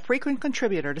Realty and a frequent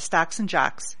contributor to Stocks and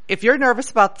Jocks. If you're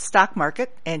nervous about the stock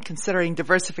market and considering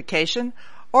diversification,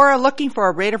 or are looking for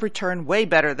a rate of return way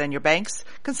better than your banks,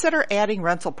 consider adding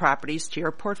rental properties to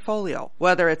your portfolio.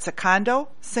 Whether it's a condo,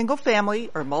 single family,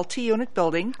 or multi-unit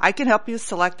building, I can help you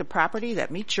select a property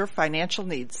that meets your financial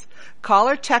needs. Call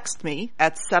or text me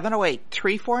at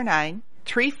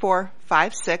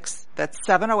 708-349-3456. That's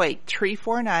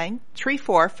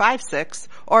 708-349-3456.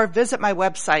 Or visit my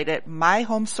website at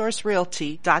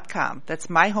myhomesourcerealty.com. That's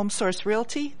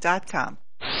myhomesourcerealty.com.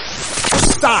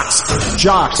 Stocks,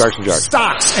 jocks,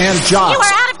 stocks and jocks. You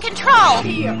are out of control. Right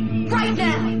here, right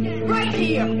now, right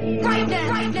here, right now,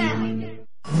 right now.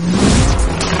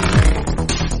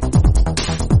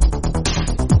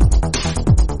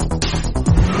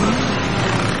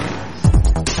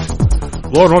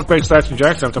 Low and hook bank stocks and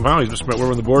jocks. I'm Tom Howell. He's Mr. Matt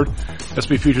Weber on the board.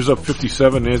 SP futures up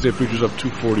 57. NASDAQ futures up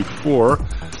 244.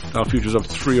 Dow futures up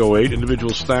 308.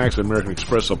 Individual stocks. American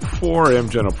Express up 4.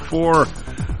 Amgen up 4.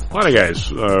 A lot of guys,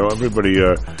 everybody,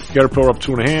 Caterpillar up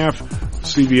 2.5,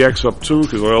 CVX up 2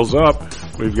 because oil's up.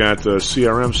 We've got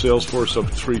CRM, Salesforce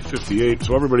up 358.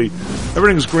 So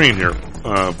everything's green here,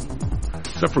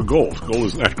 except for gold. Gold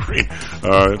is not green.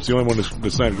 It's the only one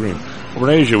that's not green.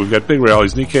 Over in Asia, we've got big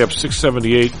rallies. Nikkei up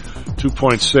 678,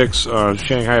 2.6.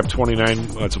 Shanghai up 29.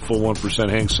 That's a full 1%.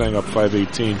 Hang Seng up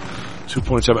 518.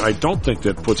 2.7. I don't think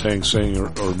that puts Hang Seng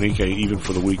or Nikkei even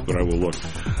for the week, but I will look.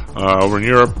 Over in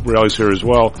Europe, rallies here as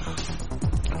well.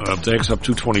 DAX up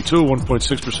 222,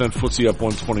 1.6%. FTSE up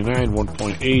 129,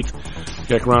 1.8.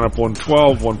 CAC Ron up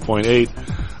 112, 1.8.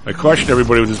 I cautioned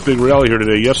everybody with this big rally here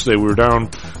today. Yesterday we were down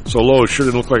so low, it sure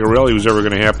didn't look like a rally was ever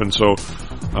going to happen. So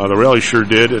the rally sure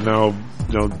did, and now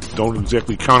don't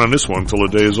exactly count on this one until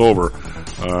the day is over.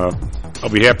 I'll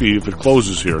be happy if it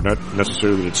closes here, not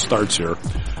necessarily that it starts here.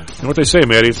 You know what they say,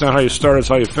 Maddie? It's not how you start, it's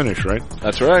how you finish, right?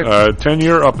 That's right.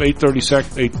 10-year up 8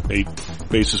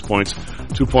 basis points,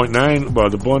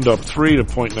 2.9. The Bund up 3 to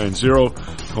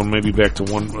 0.90, going maybe back to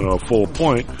 1 full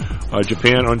point.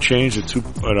 Japan unchanged at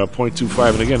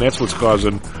 0.25, and again, that's what's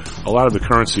causing a lot of the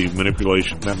currency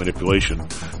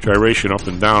gyration up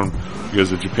and down, because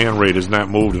the Japan rate has not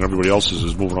moved and everybody else's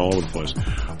is moving all over the place.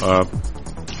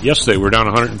 Yesterday we were down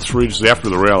 103, just after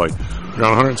the rally.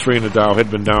 Down 103 in the Dow,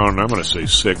 had been down, I'm going to say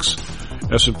 6.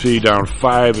 S&P down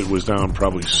 5, it was down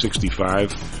probably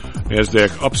 65.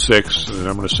 NASDAQ up 6, and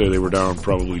I'm going to say they were down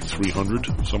probably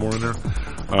 300, somewhere in there.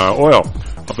 Oil,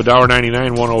 up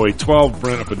 $1.99, 108.12.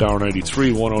 Brent up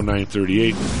 $1.93,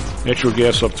 109.38. Natural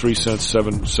gas up 3 cents,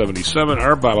 7.77.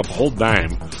 RBOB up a whole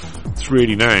dime,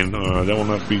 3.89. That will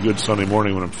not be good Sunday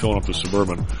morning when I'm filling up the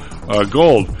Suburban.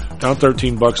 Gold, down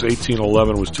 $13,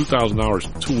 18.11. Was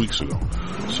 $2,000 2 weeks ago.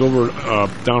 Silver,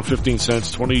 down 15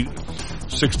 cents,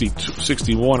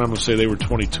 20.61. I'm going to say they were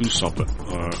 22 something,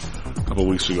 a couple of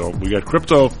weeks ago. We got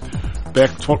crypto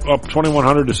back up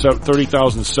 2,100 to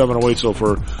 30,708. So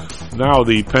for now,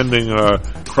 the pending,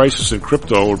 crisis in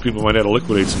crypto where people might have to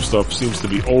liquidate some stuff seems to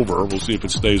be over. We'll see if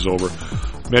it stays over.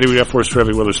 Maddie, we got for us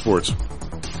traffic, weather, sports.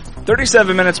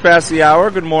 37 minutes past the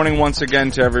hour. Good morning once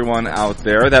again to everyone out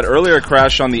there. That earlier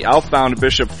crash on the outbound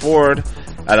Bishop Ford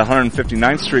at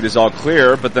 159th Street is all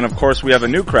clear, but then of course we have a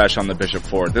new crash on the Bishop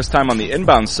Ford, this time on the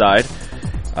inbound side,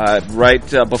 right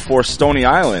before Stony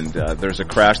Island. There's a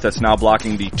crash that's now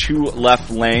blocking the 2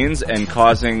 left lanes and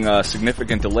causing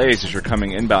significant delays as you're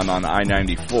coming inbound on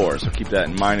I-94. So keep that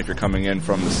in mind if you're coming in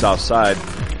from the south side.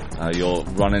 You'll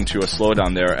run into a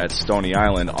slowdown there at Stony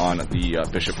Island on the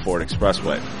Bishop Ford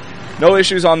Expressway. No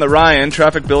issues on the Ryan.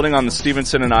 Traffic building on the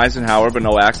Stevenson and Eisenhower, but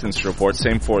no accidents to report.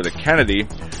 Same for the Kennedy.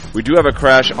 We do have a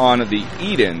crash on the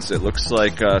Edens. It looks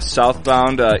like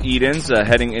southbound Edens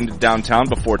heading into downtown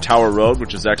before Tower Road,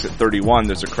 which is exit 31.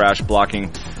 There's a crash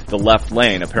blocking the left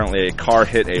lane. Apparently a car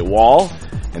hit a wall,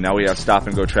 and now we have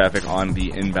stop-and-go traffic on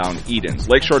the inbound Edens.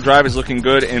 Lakeshore Drive is looking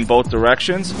good in both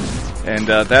directions, and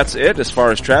that's it as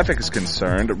far as traffic is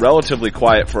concerned. Relatively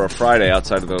quiet for a Friday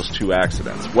outside of those 2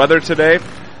 accidents. Weather today,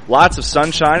 lots of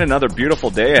sunshine, another beautiful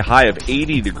day, a high of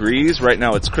 80 degrees. Right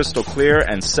now it's crystal clear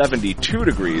and 72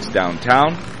 degrees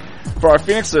downtown. For our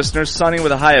Phoenix listeners, sunny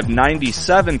with a high of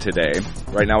 97 today.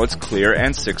 Right now it's clear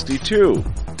and 62.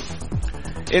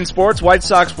 In sports, White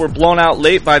Sox were blown out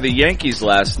late by the Yankees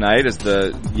last night as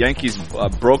the Yankees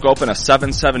broke open a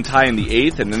 7-7 tie in the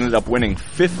 8th and ended up winning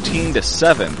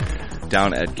 15-7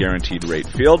 down at Guaranteed Rate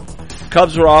Field.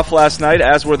 Cubs were off last night,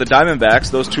 as were the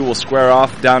Diamondbacks. Those two will square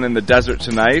off down in the desert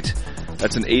tonight.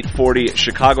 That's an 8:40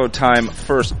 Chicago time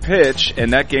first pitch,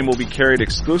 and that game will be carried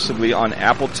exclusively on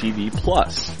Apple TV+.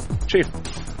 Chief.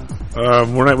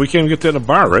 We can't even get that in a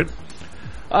bar, right?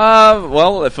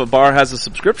 Well, if a bar has a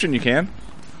subscription, you can.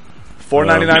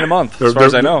 $4.99 a month, as far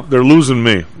as I know. They're losing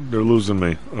me.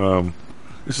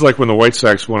 This is like when the White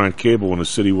Sox went on cable when the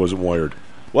city wasn't wired.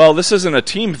 Well, this isn't a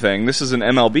team thing. This is an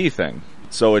MLB thing.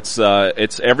 So it's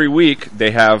every week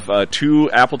they have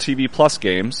 2 Apple TV Plus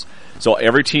games. So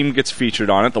every team gets featured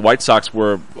on it. The White Sox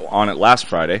were on it last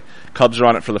Friday. Cubs are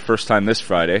on it for the first time this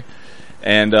Friday.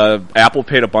 And Apple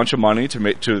paid a bunch of money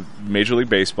to Major League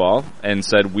Baseball and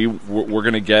said we're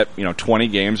going to get 20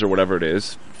 games or whatever it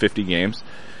is, 50 games,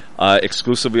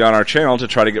 exclusively on our channel to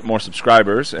try to get more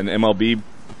subscribers. And MLB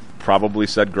probably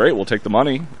said, "Great, we'll take the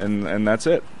money," and that's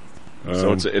it.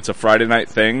 So it's a Friday night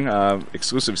thing,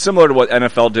 exclusive, similar to what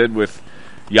NFL did with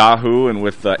Yahoo and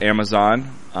with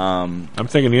Amazon. I'm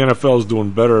thinking the NFL is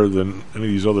doing better than any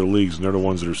of these other leagues, and they're the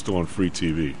ones that are still on free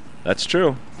TV. That's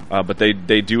true. But they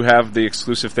do have the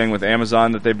exclusive thing with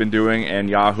Amazon that they've been doing, and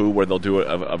Yahoo, where they'll do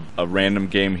a random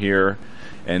game here,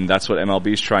 and that's what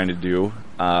MLB's trying to do.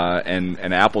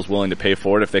 And Apple's willing to pay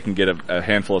for it if they can get a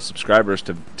handful of subscribers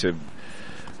to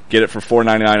get it for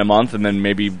 $4.99 a month, and then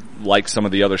maybe like some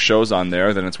of the other shows on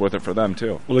there, then it's worth it for them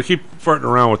too. Well, they keep farting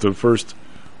around with the first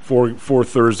four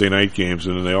Thursday night games,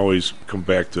 and then they always come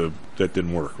back to that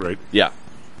didn't work, right? Yeah.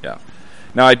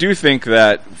 Now, I do think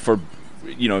that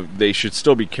they should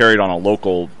still be carried on a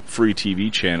local free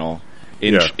TV channel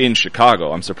in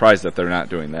Chicago. I'm surprised that they're not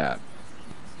doing that.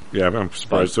 Yeah, I'm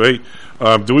surprised. So, hey,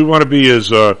 do we want to be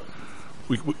as we're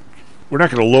not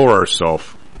going to lower ourselves,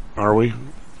 are we?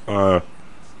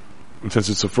 Since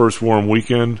it's the first warm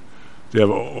weekend, do you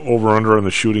have over under on the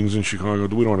shootings in Chicago?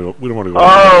 We don't want to go.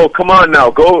 Oh, come on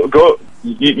now, go.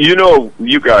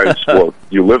 You guys. Well,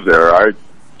 you live there. I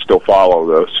still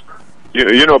follow this.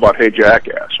 You know about Hey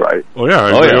Jackass, right? Oh yeah,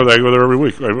 I go there every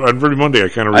week. Every Monday, I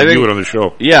kind of review it on the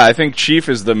show. Yeah, I think Chief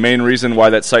is the main reason why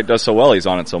that site does so well. He's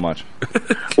on it so much.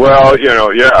 Well,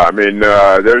 I mean,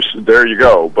 there you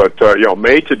go. But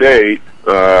May to date,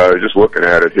 just looking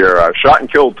at it here, shot and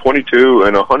killed 22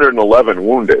 and 111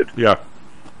 wounded. Yeah.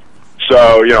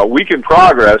 So week in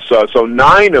progress. So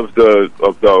 9 of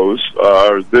those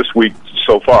are this week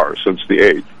so far since the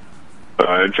 8th.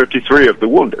 And 53 of the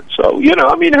wounded. So,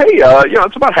 I mean, hey,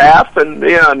 it's about half, and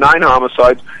 9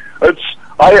 homicides.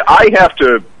 I have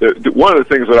to, one of the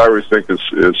things that I always think is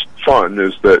fun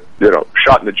is that,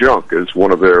 shot in the junk is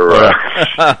one of their,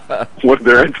 one of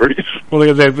their entries. Well,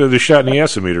 they got the shot in the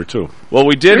assimeter, too. Well,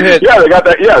 we did hit. Yeah, they got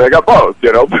that, they got both,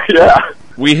 but yeah.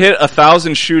 We hit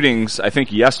 1,000 shootings, I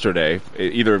think, yesterday,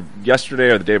 either yesterday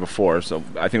or the day before, so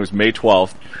I think it was May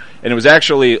 12th. And it was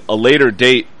actually a later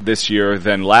date this year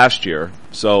than last year.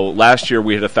 So last year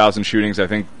we had 1,000 shootings, I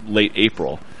think, late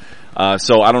April.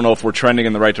 So I don't know if we're trending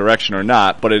in the right direction or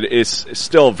not, but it is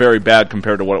still very bad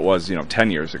compared to what it was, 10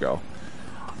 years ago.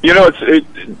 When I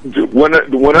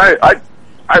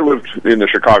lived in the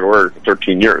Chicago area for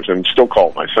 13 years and still call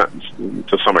it my sentence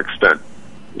to some extent,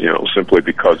 simply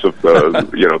because of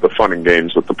the, the fun and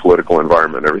games with the political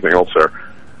environment and everything else there.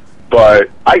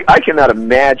 But I cannot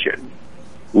imagine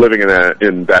living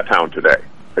in that town today.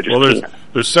 I just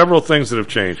there's several things that have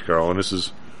changed, Carl, and this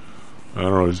is, I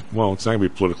don't know, it's not going to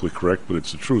be politically correct, but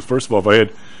it's the truth. First of all, if I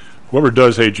had, whoever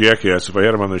does Hey Jackass, if I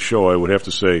had him on the show, I would have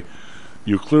to say,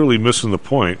 you're clearly missing the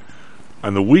point.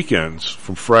 On the weekends,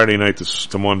 from Friday night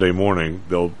to Monday morning,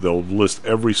 they'll list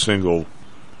every single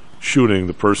shooting,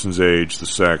 the person's age, the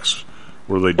sex,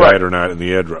 where they died or not, and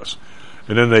the address.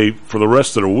 And then for the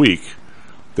rest of the week,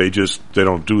 they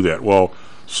don't do that. Well,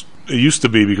 it used to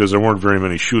be because there weren't very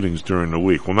many shootings during the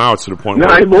week. Well, now it's to the point where...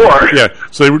 9 more. Yeah,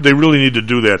 so they really need to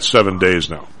do that 7 days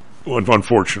now,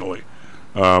 unfortunately.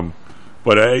 But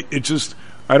I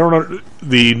don't know,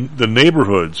 the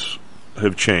neighborhoods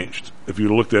have changed. If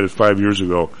you looked at it 5 years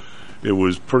ago, it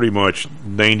was pretty much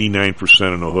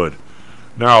 99% in the hood.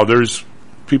 Now, there's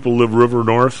people live River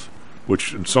North,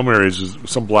 which in some areas,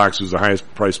 some blocks is the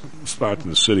highest priced spot in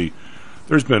the city.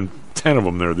 There's been 10 of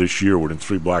them there this year within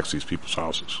 3 blocks of these people's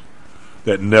houses.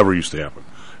 That never used to happen.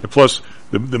 And plus,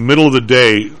 the middle of the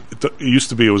day, it used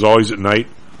to be it was always at night.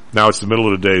 Now it's the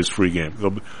middle of the day is free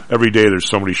game. Every day there's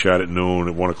somebody shot at noon,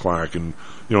 at 1 o'clock, and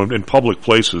in public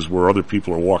places where other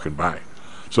people are walking by.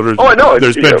 So there's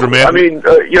been dramatic. I mean,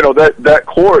 the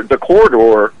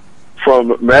corridor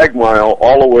from Magmile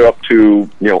all the way up to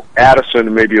Addison,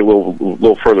 and maybe a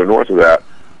little further north of that,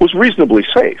 was reasonably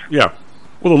safe. Yeah.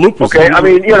 Well, the loop was okay. I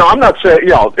mean, I'm not saying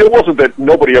it wasn't that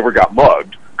nobody ever got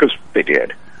mugged, because they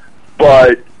did,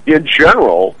 but in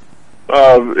general,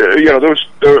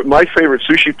 my favorite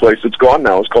sushi place that's gone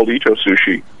now is called Ito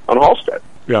Sushi on Halstead.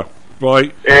 Yeah. Well,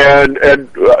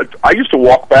 I used to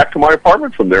walk back to my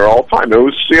apartment from there all the time. It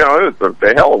was,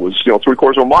 the hell, it was,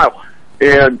 3/4 of a mile.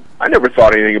 And I never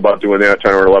thought anything about doing that at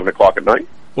 10 or 11 o'clock at night.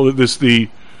 Well, the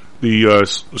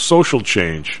social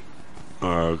change,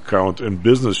 Carl, and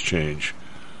business change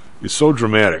is so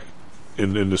dramatic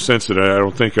in the sense that I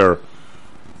don't think I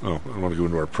don't want to go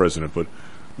into our president, but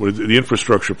the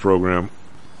infrastructure program,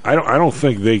 I don't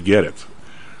think they get it.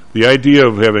 The idea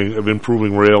of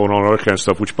improving rail and all that kind of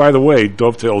stuff, which, by the way,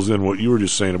 dovetails in what you were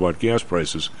just saying about gas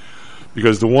prices,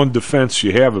 because the one defense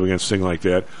you have against things like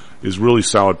that is really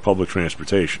solid public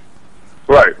transportation.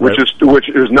 Right, which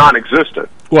is non-existent.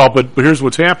 Well, but here's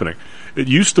what's happening. It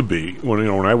used to be when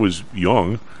I was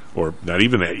young, or not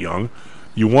even that young,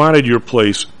 you wanted your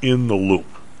place in the loop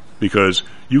because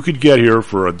you could get here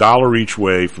for $1 each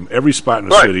way from every spot in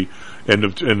the city, and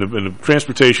the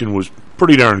transportation was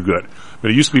pretty darn good. I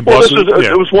mean, it used to be buses.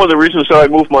 It was one of the reasons that I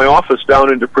moved my office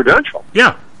down into Prudential.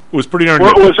 Yeah, it was pretty darn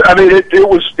good.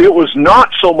 It was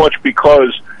not so much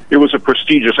because it was a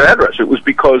prestigious address. It was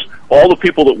because all the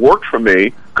people that worked for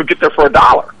me could get there for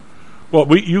 $1. Well,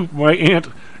 my aunt,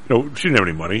 she didn't have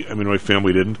any money. I mean, my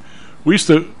family didn't. We used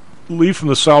to leave from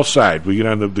the south side. We get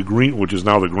on the green, which is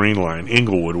now the Green Line,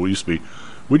 Inglewood. We used to be.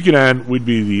 We'd get on. We'd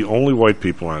be the only white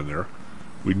people on there.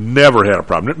 We never had a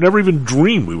problem. Never even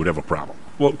dreamed we would have a problem.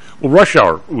 Well, rush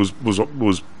hour was a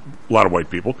lot of white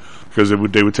people because they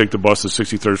would take the bus, the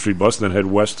 63rd Street bus, and then head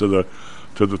west to the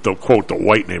quote the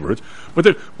white neighborhoods.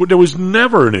 But there was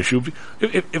never an issue.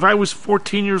 If I was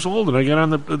 14 years old and I got on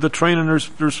the train and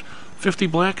there's 50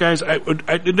 black guys,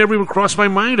 it never even crossed my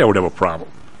mind I would have a problem.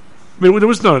 I mean, there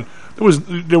was none.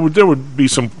 There would be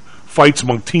some fights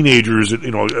among teenagers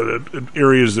in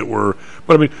areas that were.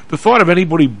 But I mean, the thought of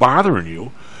anybody bothering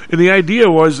you, and the idea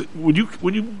was when you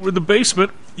were in the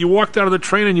basement, you walked out of the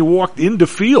train and you walked into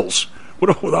fields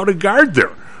without a guard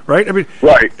there. Right? I mean,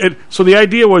 right. And so the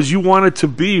idea was you wanted to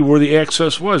be where the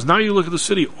access was. Now you look at the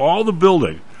city, all the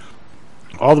building,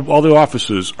 all the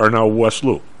offices are now West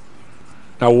Loop.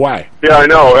 Now why? Yeah, I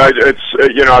know.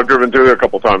 I've driven through there a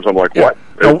couple of times. I'm like, what?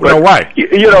 Now why?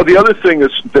 The other thing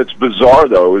that's bizarre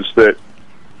though is that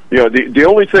the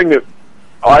only thing that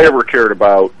I ever cared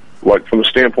about, like from the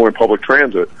standpoint of public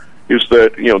transit, is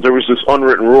that there was this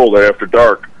unwritten rule that after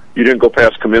dark you didn't go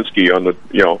past Kaminsky on the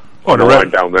the line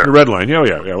down there. The red line, yeah.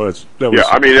 Well, that was. Yeah,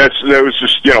 I mean that was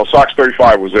just Sox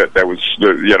 35 was it. That was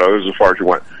that was as far as you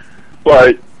went.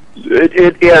 But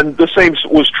and the same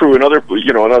was true in other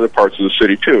in other parts of the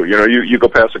city too. You go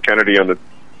past the Kennedy on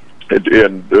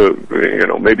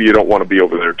and maybe you don't want to be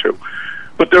over there too.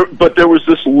 But there was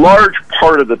this large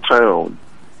part of the town,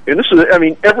 and this is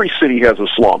every city has a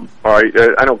slum. All right,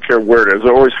 I don't care where it is.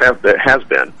 There always has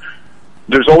been.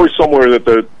 There's always somewhere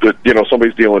that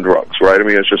somebody's dealing drugs, right? I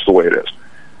mean, it's just the way it is.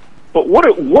 But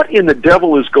what in the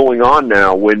devil is going on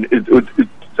now?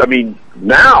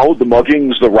 Now the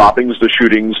muggings, the robbings, the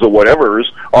shootings, the whatevers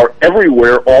are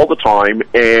everywhere all the time,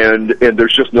 and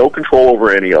there's just no control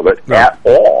over any of it at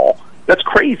all. That's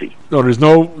crazy. No, there's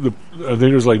I think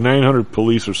there's like 900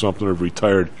 police or something have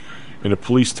retired. In a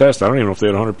police test, I don't even know if they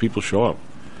had 100 people show up.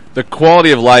 The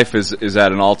quality of life is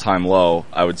at an all-time low,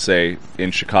 I would say,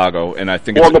 in Chicago, and I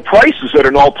think. Well, the price is at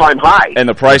an all-time high. And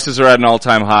the prices are at an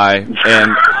all-time high.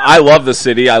 And I love the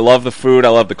city. I love the food. I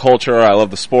love the culture. I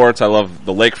love the sports. I love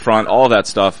the lakefront. All that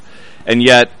stuff. And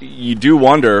yet, you do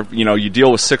wonder. You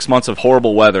deal with 6 months of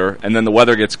horrible weather, and then the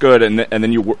weather gets good, and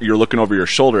then you're looking over your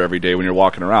shoulder every day when you're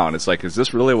walking around. It's like, is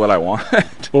this really what I want?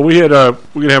 Well, we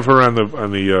can have her on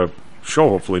the show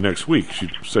hopefully next week. She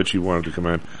said she wanted to come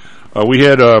in. We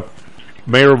had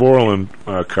Mayor of Orland,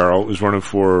 Carl, is running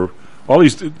for all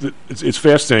these. It's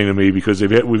fascinating to me because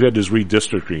we've had this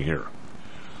redistricting here.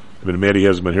 I mean, Maddie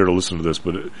hasn't been here to listen to this,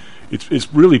 but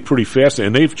it's really pretty fascinating.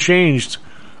 And they've changed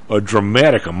a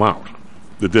dramatic amount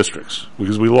the districts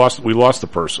because we lost a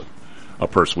person.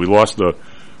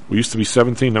 We used to be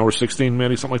 17, now we're 16,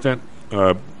 Maddie, something like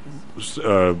that.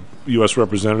 U.S.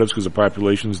 representatives because the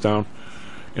population's down,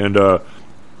 and.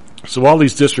 So all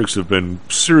these districts have been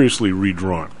seriously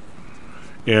redrawn.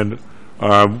 And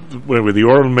when the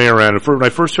Orland mayor ran it, when I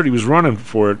first heard he was running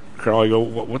for it, Carl, I go,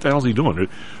 what the hell is he doing?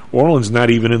 Orland's not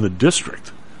even in the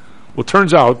district. Well, it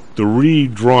turns out the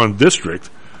redrawn district,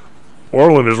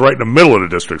 Orland is right in the middle of the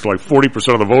district. Like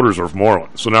 40% of the voters are from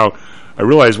Orland. So now I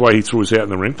realize why he threw his hat in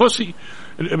the ring. Plus,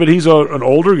 but he's an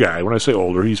older guy. When I say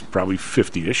older, he's probably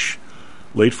 50-ish,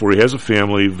 late 40. He has a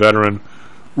family, veteran.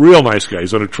 Real nice guy.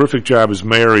 He's done a terrific job as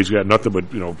mayor. He's got nothing but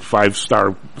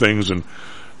 5-star things, and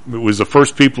was the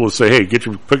first people to say, "Hey, get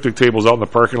your picnic tables out in the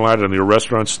parking lot and your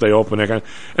restaurants stay open." That kind of,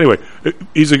 anyway,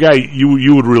 he's a guy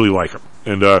you would really like him.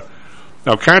 And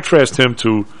now contrast him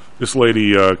to this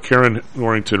lady, Karen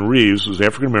Norrington Reeves, who's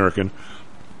African American.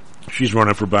 She's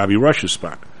running for Bobby Rush's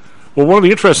spot. Well, one of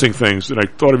the interesting things, and I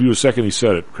thought of you a second he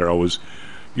said it, Carol, was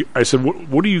I said,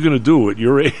 "What are you going to do at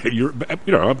your age?"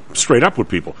 I'm straight up with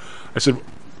people. I said,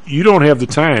 "You don't have the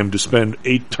time to spend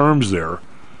 8 terms there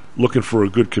looking for a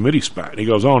good committee spot." And he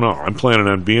goes, "Oh no, I'm planning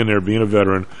on being there, being a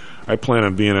veteran. I plan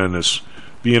on being on this,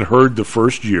 being heard the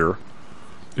first year."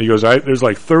 And he goes, "There's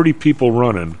like 30 people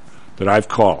running that I've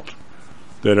called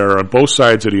that are on both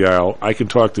sides of the aisle. I can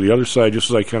talk to the other side just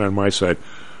as I can on my side.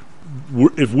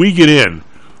 If we get in,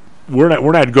 we're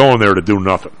not going there to do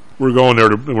nothing. We're going there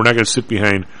we're not going to sit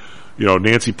behind,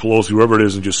 Nancy Pelosi, whoever it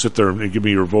is, and just sit there and give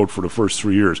me your vote for the first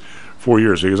 4 years."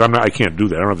 Because I can't do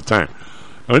that. I don't have the time.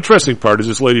 Now, interesting part is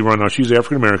this lady now. She's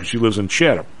African American. She lives in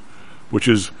Chatham, which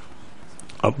was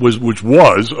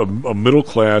a middle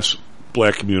class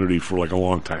black community for like a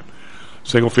long time,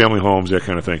 single family homes, that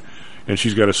kind of thing. And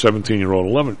she's got a 17-year-old,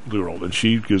 11-year-old, and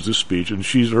she gives this speech. And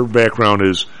her background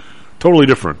is totally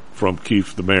different from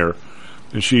Keith, the mayor.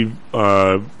 And she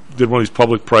did one of these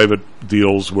public-private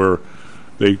deals where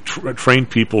they train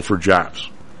people for jobs.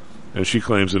 And she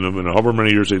claims in however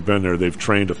many years they've been there, they've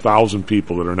trained 1,000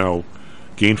 people that are now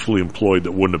gainfully employed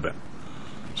that wouldn't have been.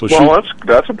 So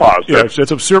that's a positive. Yeah,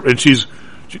 that's absurd. And she's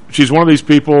one of these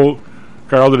people,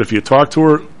 Carl, that if you talk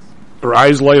to her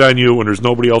eyes light on you when there's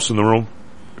nobody else in the room.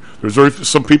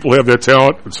 Some people have that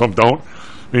talent and some don't.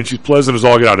 I mean, she's pleasant as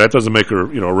all get out. That doesn't make her,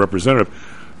 a representative.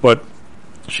 But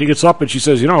she gets up and she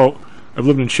says, "I've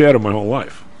lived in Chatham my whole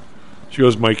life." She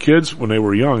goes, "My kids, when they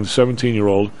were young,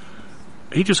 17-year-old,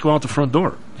 he'd just go out the front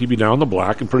door. He'd be down the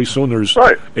block, and pretty soon there's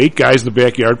 8 guys in the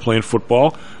backyard playing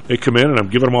football. They come in, and I'm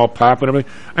giving them all pop and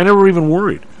everything. I never even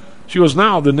worried." She goes,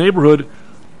 "Now, the neighborhood,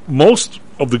 most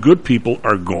of the good people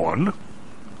are gone."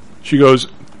 She goes,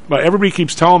 "But everybody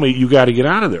keeps telling me, you got to get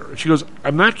out of there." She goes,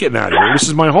 "I'm not getting out of here. This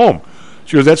is my home."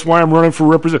 She goes, "That's why I'm running for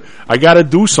representative. I got to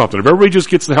do something. If everybody just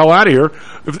gets the hell out of here,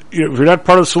 if you're not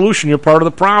part of the solution, you're part of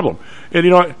the problem."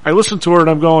 And, I listened to her, and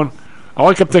I'm going, all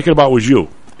I kept thinking about was you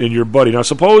and your buddy. Now,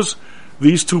 suppose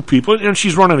these 2 people, and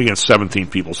she's running against 17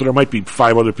 people, so there might be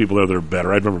 5 other people there that are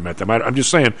better. I've never met them. I'm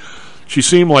just saying, she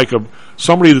seemed like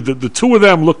somebody that the 2 of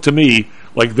them looked to me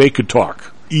like they could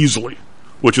talk easily,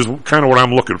 which is kind of what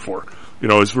I'm looking for.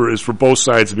 Is for both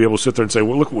sides to be able to sit there and say,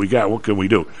 "Well, look what we got. What can we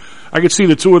do?" I could see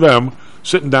the 2 of them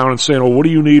sitting down and saying, "Well, what do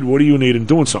you need? What do you need?" and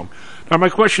doing something. Now, my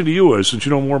question to you is, since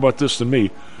you know more about this than me,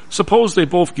 suppose they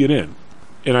both get in,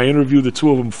 and I interview the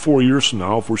 2 of them 4 years from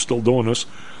now, if we're still doing this.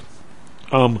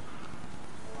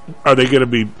 Are they going to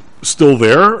be still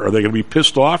there? Are they going to be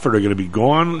pissed off? Are they going to be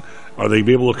gone? Are they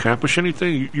be able to accomplish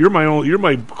anything? You're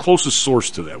my closest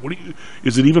source to that.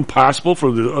 Is it even possible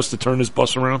for us to turn this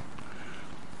bus around?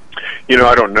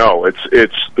 I don't know.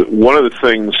 It's one of the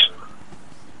things.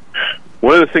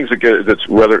 One of the things that's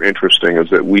rather interesting is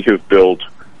that we have built,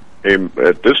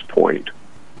 at this point,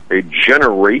 a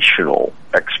generational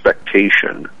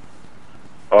expectation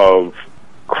of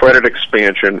credit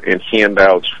expansion and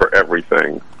handouts for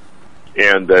everything,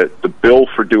 and that the bill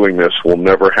for doing this will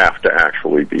never have to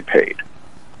actually be paid.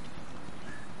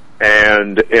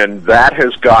 And that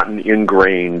has gotten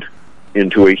ingrained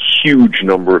into a huge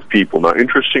number of people. Now,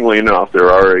 interestingly enough,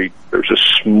 there's a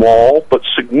small but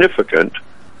significant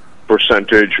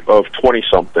percentage of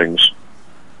 20-somethings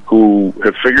who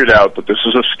have figured out that this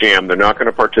is a scam. They're not going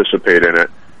to participate in it.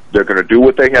 They're going to do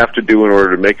what they have to do in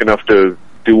order to make enough to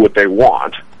do what they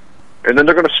want, and then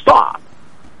they're going to stop.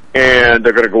 And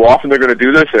they're going to go off and they're going to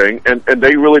do their thing, and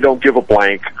they really don't give a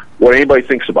blank what anybody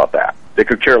thinks about that. They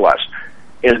could care less.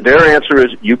 And their answer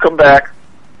is, you come back,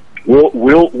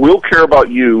 we'll care about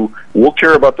you, we'll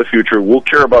care about the future, we'll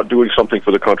care about doing something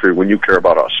for the country when you care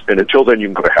about us. And until then, you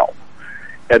can go to hell.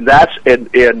 And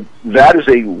that is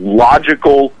a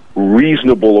logical,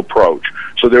 reasonable approach.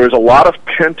 So there is a lot of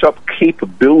pent-up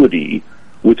capability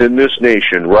within this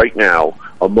nation right now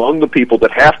among the people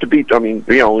that have to be, when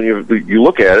you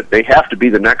look at it, they have to be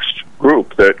the next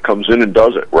group that comes in and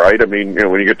does it, right? When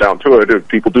you get down to it, if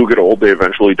people do get old, they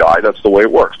eventually die. That's the way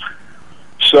it works.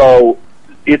 So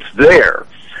it's there.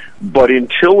 But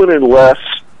until and unless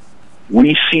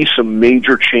we see some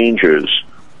major changes,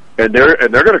 and they're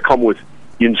going to come with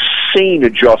insane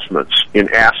adjustments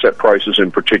in asset prices in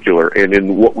particular, and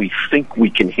in what we think we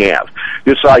can have.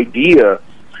 This idea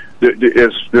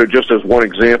is, just as one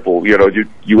example,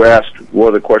 you asked, one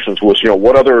of the questions was,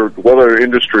 what other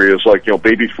industry is like,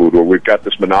 baby food, where we've got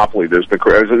this monopoly. There's been,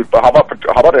 how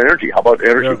about energy? How about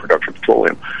energy production,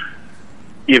 petroleum?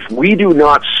 if we do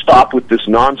not stop with this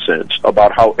nonsense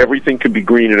about how everything can be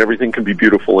green and everything can be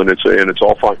beautiful and it's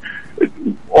all fine,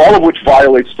 all of which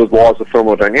violates the laws of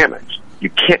thermodynamics. You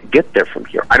can't get there from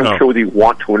here. I don't care whether you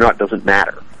want to or not; doesn't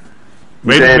matter.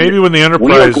 Maybe when the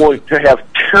Enterprise, we are going to have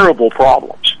terrible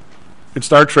problems in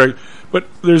Star Trek. But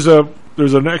there's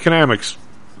an economics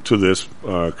to this,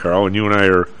 Carl, and you and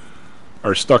I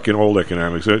are stuck in old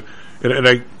economics. And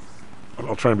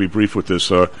I'll try and be brief with this.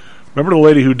 Remember the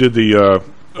lady who did the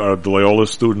Loyola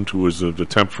student who was the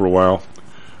temp for a while?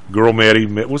 Girl Maddie.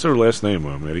 What's her last name,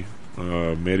 Maddie?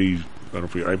 Maddie.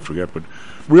 I forget, but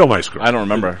real nice girl. I don't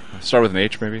remember. Start with an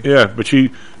H, maybe. Yeah, but she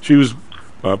was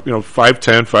 5'10",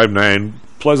 5'9",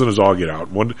 pleasant as all get out.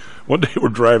 One day we're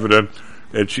driving in,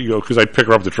 and she goes, because I pick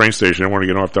her up at the train station. I want to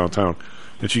get off downtown,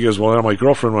 and she goes, "Well, my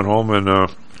girlfriend went home and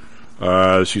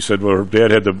she said, well, her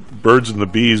dad had the birds and the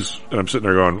bees." And I'm sitting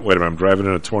there going, "Wait a minute, I'm driving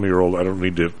in a 20-year-old. I don't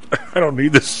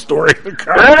need this story in the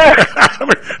car. I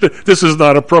mean, this is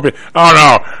not appropriate."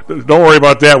 "Oh no, don't worry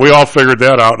about that. We all figured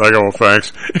that out." And I go, "Well,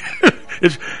 thanks."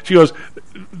 She goes,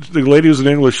 the lady was an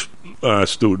English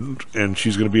student, and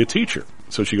she's going to be a teacher.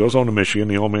 So she goes home to Michigan.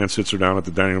 The old man sits her down at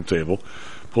the dining room table,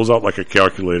 pulls out like a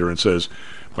calculator, and says,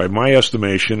 "By my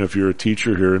estimation, if you're a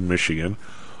teacher here in Michigan,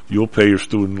 you'll pay your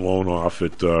student loan off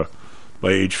at by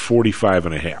age 45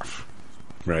 and a half."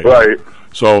 Right.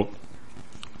 So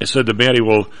I said to Maddie,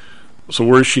 "Well, so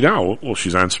where is she now?" "Well,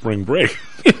 she's on spring break."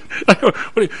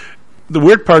 The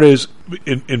weird part is,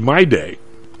 in my day,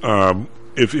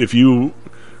 if you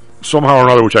somehow or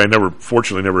another, which I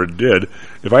fortunately never did,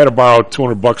 if I had to borrow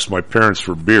 $200 from my parents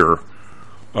for beer,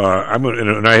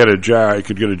 and I had a job, I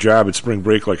could get a job at spring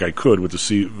break like I could with the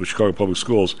Chicago Public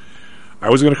Schools,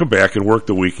 I was going to come back and work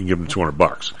the week and give them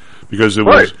 $200 because it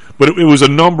was, but it was a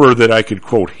number that I could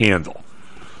quote handle.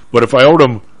 But if I owed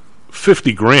them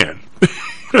 $50,000,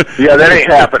 yeah, that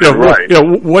ain't happening, right? Yeah,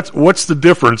 what's the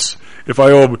difference if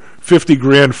I owe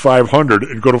 $50,000, $500,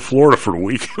 and go to Florida for a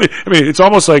week? I mean, it's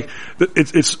almost like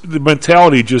it's the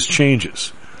mentality just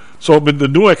changes. So, but the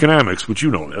new economics, which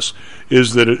you know this,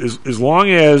 is that as long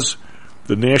as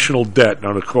the national debt,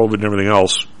 now the COVID and everything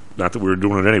else, not that we were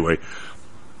doing it anyway,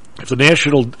 if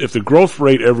the growth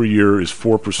rate every year is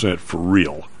 4% for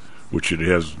real, which it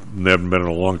has never been in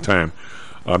a long time,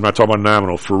 I'm not talking about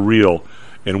nominal, for real,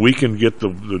 and we can get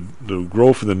the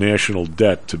growth of the national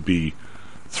debt to be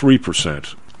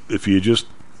 3%, if you just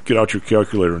get out your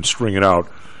calculator and string it out,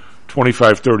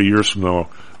 25, 30 years from now,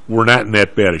 we're not in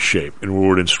that bad a shape, and we're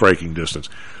within striking distance.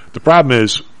 The problem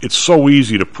is, it's so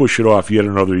easy to push it off yet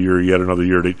another year,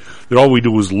 that all we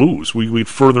do is lose. We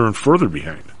further and further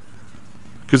behind.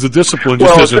 Because the discipline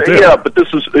just isn't there. Yeah, but this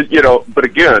is, but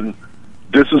again,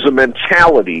 this is a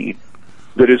mentality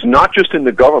that is not just in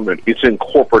the government, it's in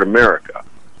corporate America.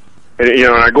 And,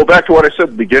 and I go back to what I said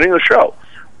at the beginning of the show.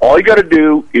 All you got to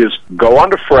do is go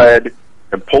onto Fred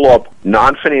and pull up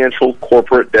non-financial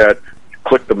corporate debt,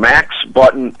 click the max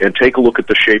button, and take a look at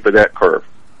the shape of that curve.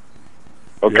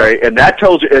 Okay, and that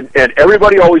tells you, and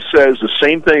everybody always says the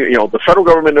same thing, the federal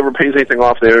government never pays anything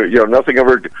off there, nothing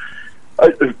ever.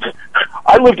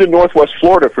 I lived in Northwest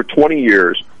Florida for 20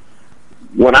 years.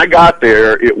 When I got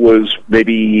there, it was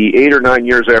maybe 8 or 9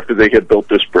 years after they had built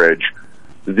this bridge.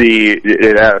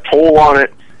 It had a toll on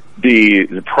it.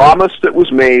 The promise that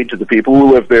was made to the people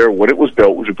who lived there when it was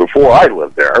built, which was before I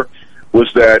lived there,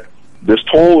 was that this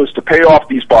toll is to pay off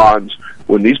these bonds.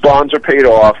 When these bonds are paid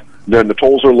off, then the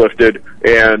tolls are lifted,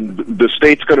 and the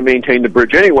state's going to maintain the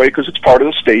bridge anyway because it's part of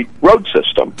the state road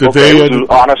system.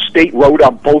 On a state road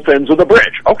on both ends of the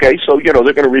bridge. Okay, so, they're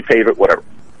going to repave it, whatever.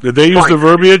 Did they use the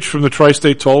verbiage from the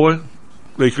Tri-State Tollway?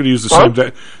 They could use the same.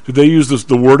 Did they use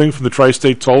the wording from the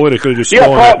Tri-State Tollway? They could have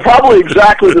just probably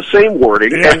exactly the same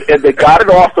wording, and they got it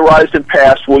authorized and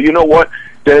passed. Well, you know what?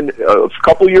 Then a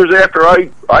couple of years after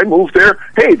I moved there,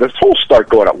 hey, the tolls start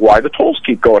going up. Why the tolls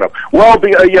keep going up? Well,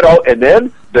 and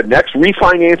then the next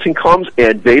refinancing comes,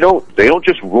 and they don't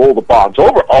just roll the bonds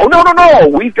over. Oh no,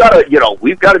 we've got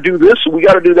to do this and we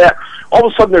got to do that. All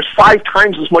of a sudden, there's 5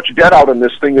 times as much debt out on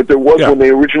this thing that there was when they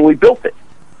originally built it.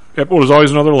 Yep, well, there's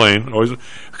always another lane. Always,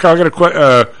 Carl, I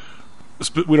got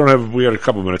we had a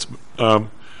couple of minutes.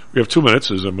 We have 2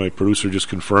 minutes, as my producer just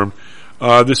confirmed.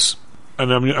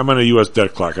 And I'm on a U.S.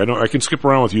 debt clock. I know I can skip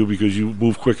around with you because you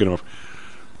move quick enough.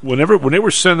 When they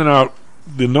were sending out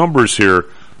the numbers here,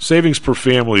 savings per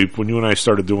family, when you and I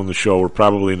started doing the show, were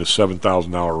probably in the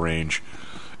 $7,000 range,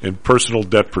 and personal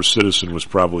debt per citizen was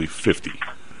probably 50.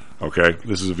 Okay,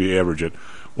 this is if you average it.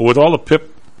 Well, with all the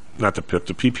the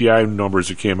PPI numbers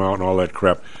that came out and all that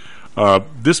crap,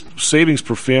 this savings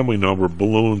per family number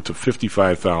ballooned to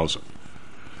 $55,000.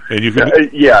 And you can,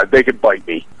 yeah, they could bite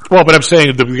me. Well, but I'm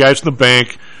saying the guys from the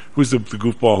bank, who's the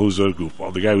goofball? Who's a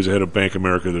goofball? The guy who's the head of Bank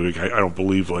America. I don't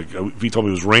believe. Like, if he told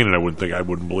me it was raining, I wouldn't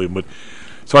believe him. But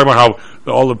he's talking about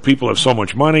how all the people have so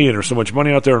much money, and there's so much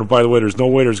money out there. And by the way, there's no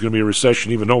way there's going to be a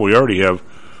recession, even though we already have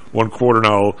one quarter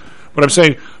now. But I'm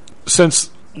saying,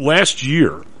 since last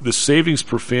year, the savings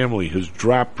per family has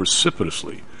dropped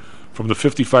precipitously from the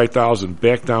 55,000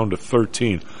 back down to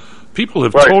 13. People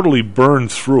have totally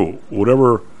burned through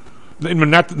whatever. I mean,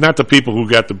 not the people who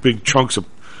got the big chunks of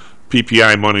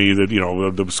PPI money that,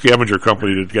 the scavenger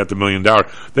company that got the $1 million.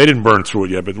 They didn't burn through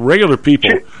it yet, but regular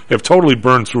people have totally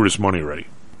burned through this money already.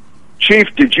 Chief,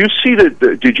 did you see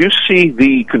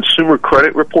the consumer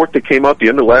credit report that came out the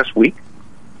end of last week?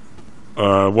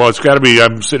 Well, it's got to be.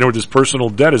 I'm sitting there with this personal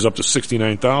debt is up to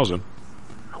 69,000.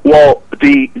 Well,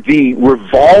 the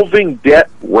revolving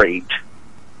debt rate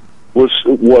was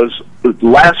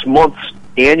last month's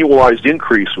annualized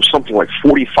increase was something like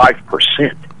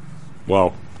 45%.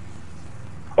 Wow.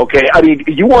 Okay, I mean,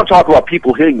 you want to talk about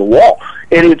people hitting the wall,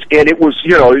 and it was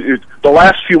the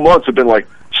last few months have been like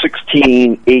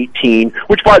 16, 18,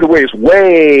 which by the way is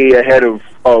way ahead of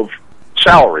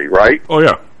salary, right? Oh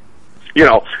yeah.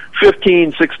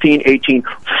 15, 16, 18,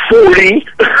 40.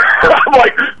 I'm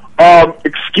like,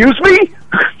 excuse me?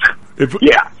 If we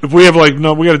have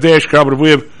we got a dash car, but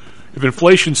if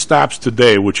inflation stops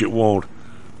today, which it won't,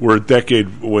 we're a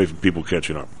decade away from people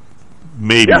catching up.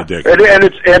 Maybe a decade.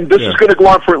 And this is going to go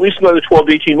on for at least another 12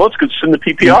 to 18 months because it's in the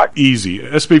PPI. Easy.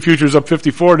 SP futures up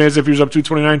 54, NASDAQ futures up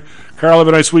 229. Carl, have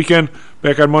a nice weekend.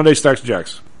 Back on Monday, Stocks and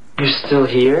Jocks. You're still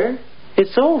here?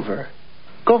 It's over.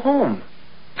 Go home.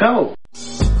 Go.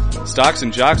 Stocks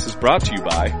and Jocks is brought to you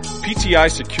by PTI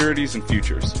Securities and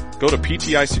Futures. Go to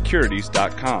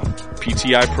PTIsecurities.com.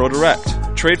 PTI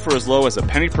ProDirect. Trade for as low as a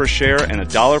penny per share and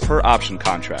 $1 per option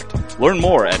contract. Learn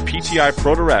more at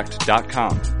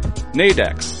PTIProDirect.com.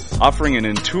 Nadex, offering an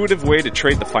intuitive way to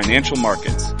trade the financial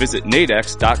markets. Visit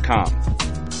Nadex.com.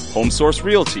 HomeSource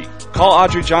Realty. Call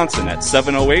Audrey Johnson at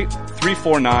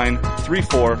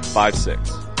 708-349-3456.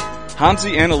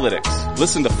 Hamzy Analytics.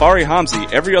 Listen to Fari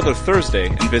Hamzy every other Thursday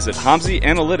and visit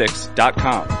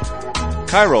HamzyAnalytics.com.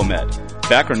 ChiroMed.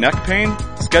 Back or neck pain?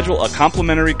 Schedule a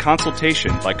complimentary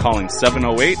consultation by calling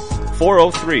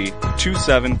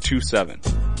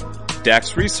 708-403-2727.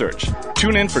 DAX Research.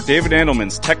 Tune in for David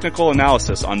Andelman's technical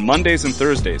analysis on Mondays and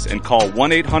Thursdays and call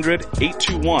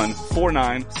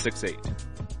 1-800-821-4968.